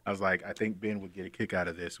song. I was like, I think Ben would get a kick out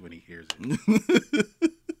of this when he hears it.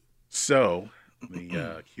 So let me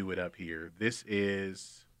cue it up here. This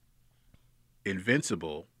is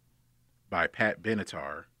Invincible by Pat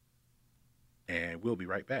Benatar, and we'll be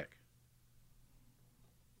right back.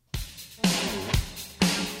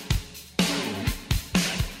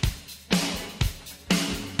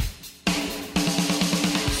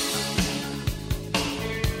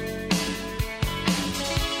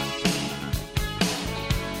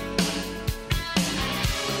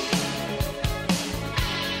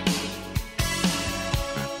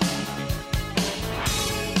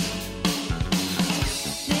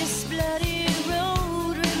 This bloody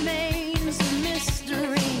road remains a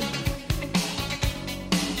mystery.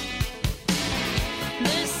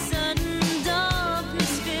 This sudden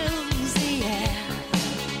darkness fills the air.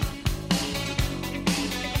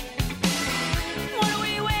 What are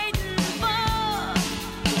we waiting for?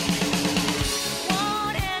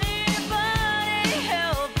 Won't anybody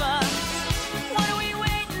help us? What are we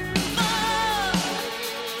waiting for?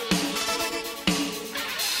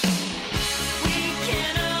 We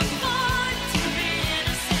can't afford to be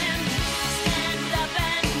innocent. Stand up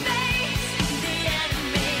and face the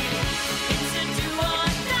enemy. It's a do or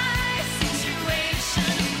die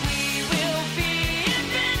situation. We will be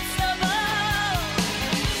invincible.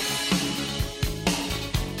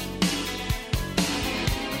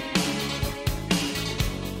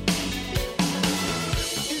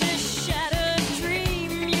 This shattered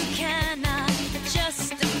dream you cannot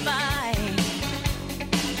justify.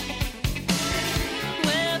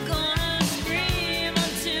 We're gonna scream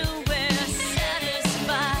until we're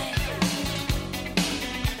satisfied.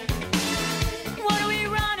 What are we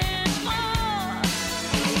running for?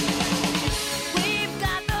 We've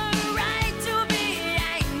got the right to be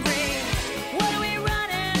angry. What are we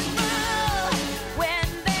running for? When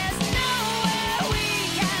there's nowhere we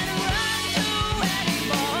can run to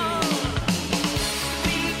anymore.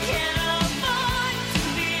 We can't afford to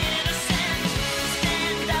be innocent.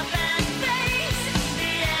 Stand up and face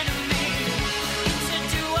the enemy. It's a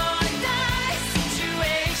do or die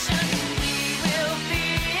situation. We will be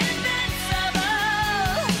invincible.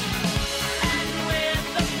 And with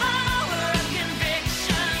the power of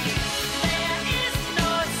conviction, there is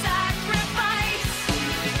no sacrifice.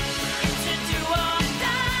 It's a do or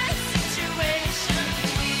die situation.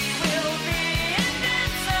 We will be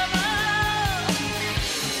invincible.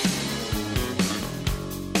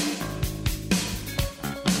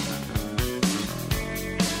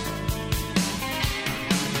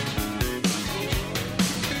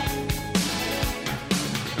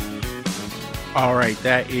 All right,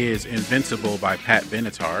 that is Invincible by Pat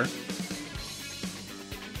Benatar.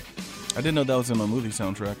 I didn't know that was in a movie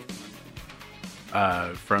soundtrack.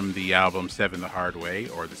 From the album Seven the Hard Way,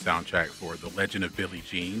 or the soundtrack for The Legend of Billie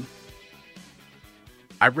Jean.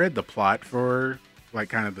 I read the plot for, like,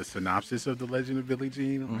 kind of the synopsis of The Legend of Billie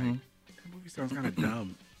Jean. I'm like, that movie sounds kind of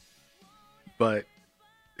dumb. But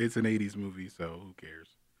it's an 80s movie, so who cares?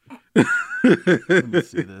 Let me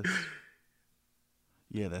see this.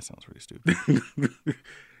 Yeah, that sounds pretty stupid.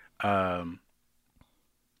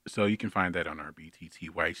 So you can find that on our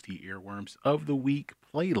BTTYHT Earworms of the Week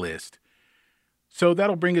playlist. So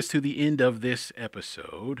that'll bring us to the end of this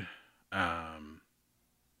episode.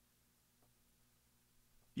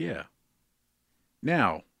 Yeah.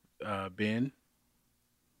 Now, Ben,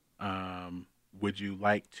 would you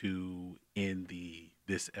like to end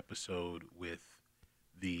this episode with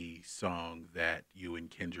the song that you and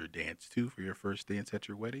Kendra danced to for your first dance at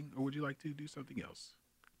your wedding, or would you like to do something else?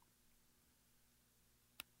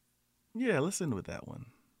 Yeah, let's end with that one.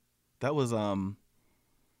 That was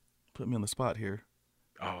put me on the spot here.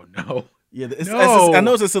 Oh no! Yeah, No. I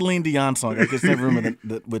know it's a Celine Dion song. I just never remember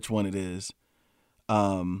which one it is.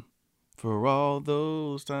 For all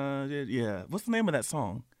those times, yeah. What's the name of that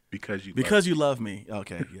song? Because you love me.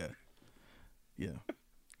 Okay, yeah.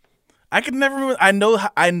 I can never remember. I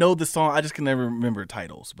know the song. I just can never remember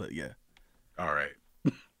titles. But yeah. All right.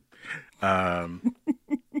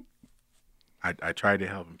 I tried to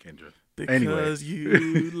help him, Kendra. Because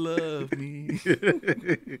you love me.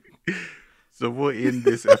 So we'll end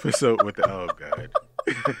this episode with oh God.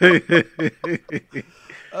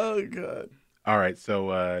 Oh God. All right.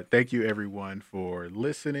 So thank you everyone for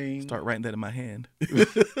listening. Start writing that in my hand.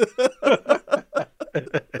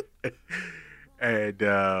 And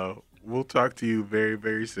we'll talk to you very,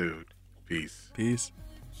 very soon. Peace. Peace.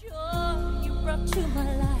 Joy you brought to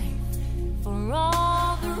my life, for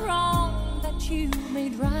all the wrong that you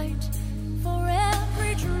made right, for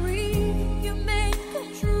every dream you made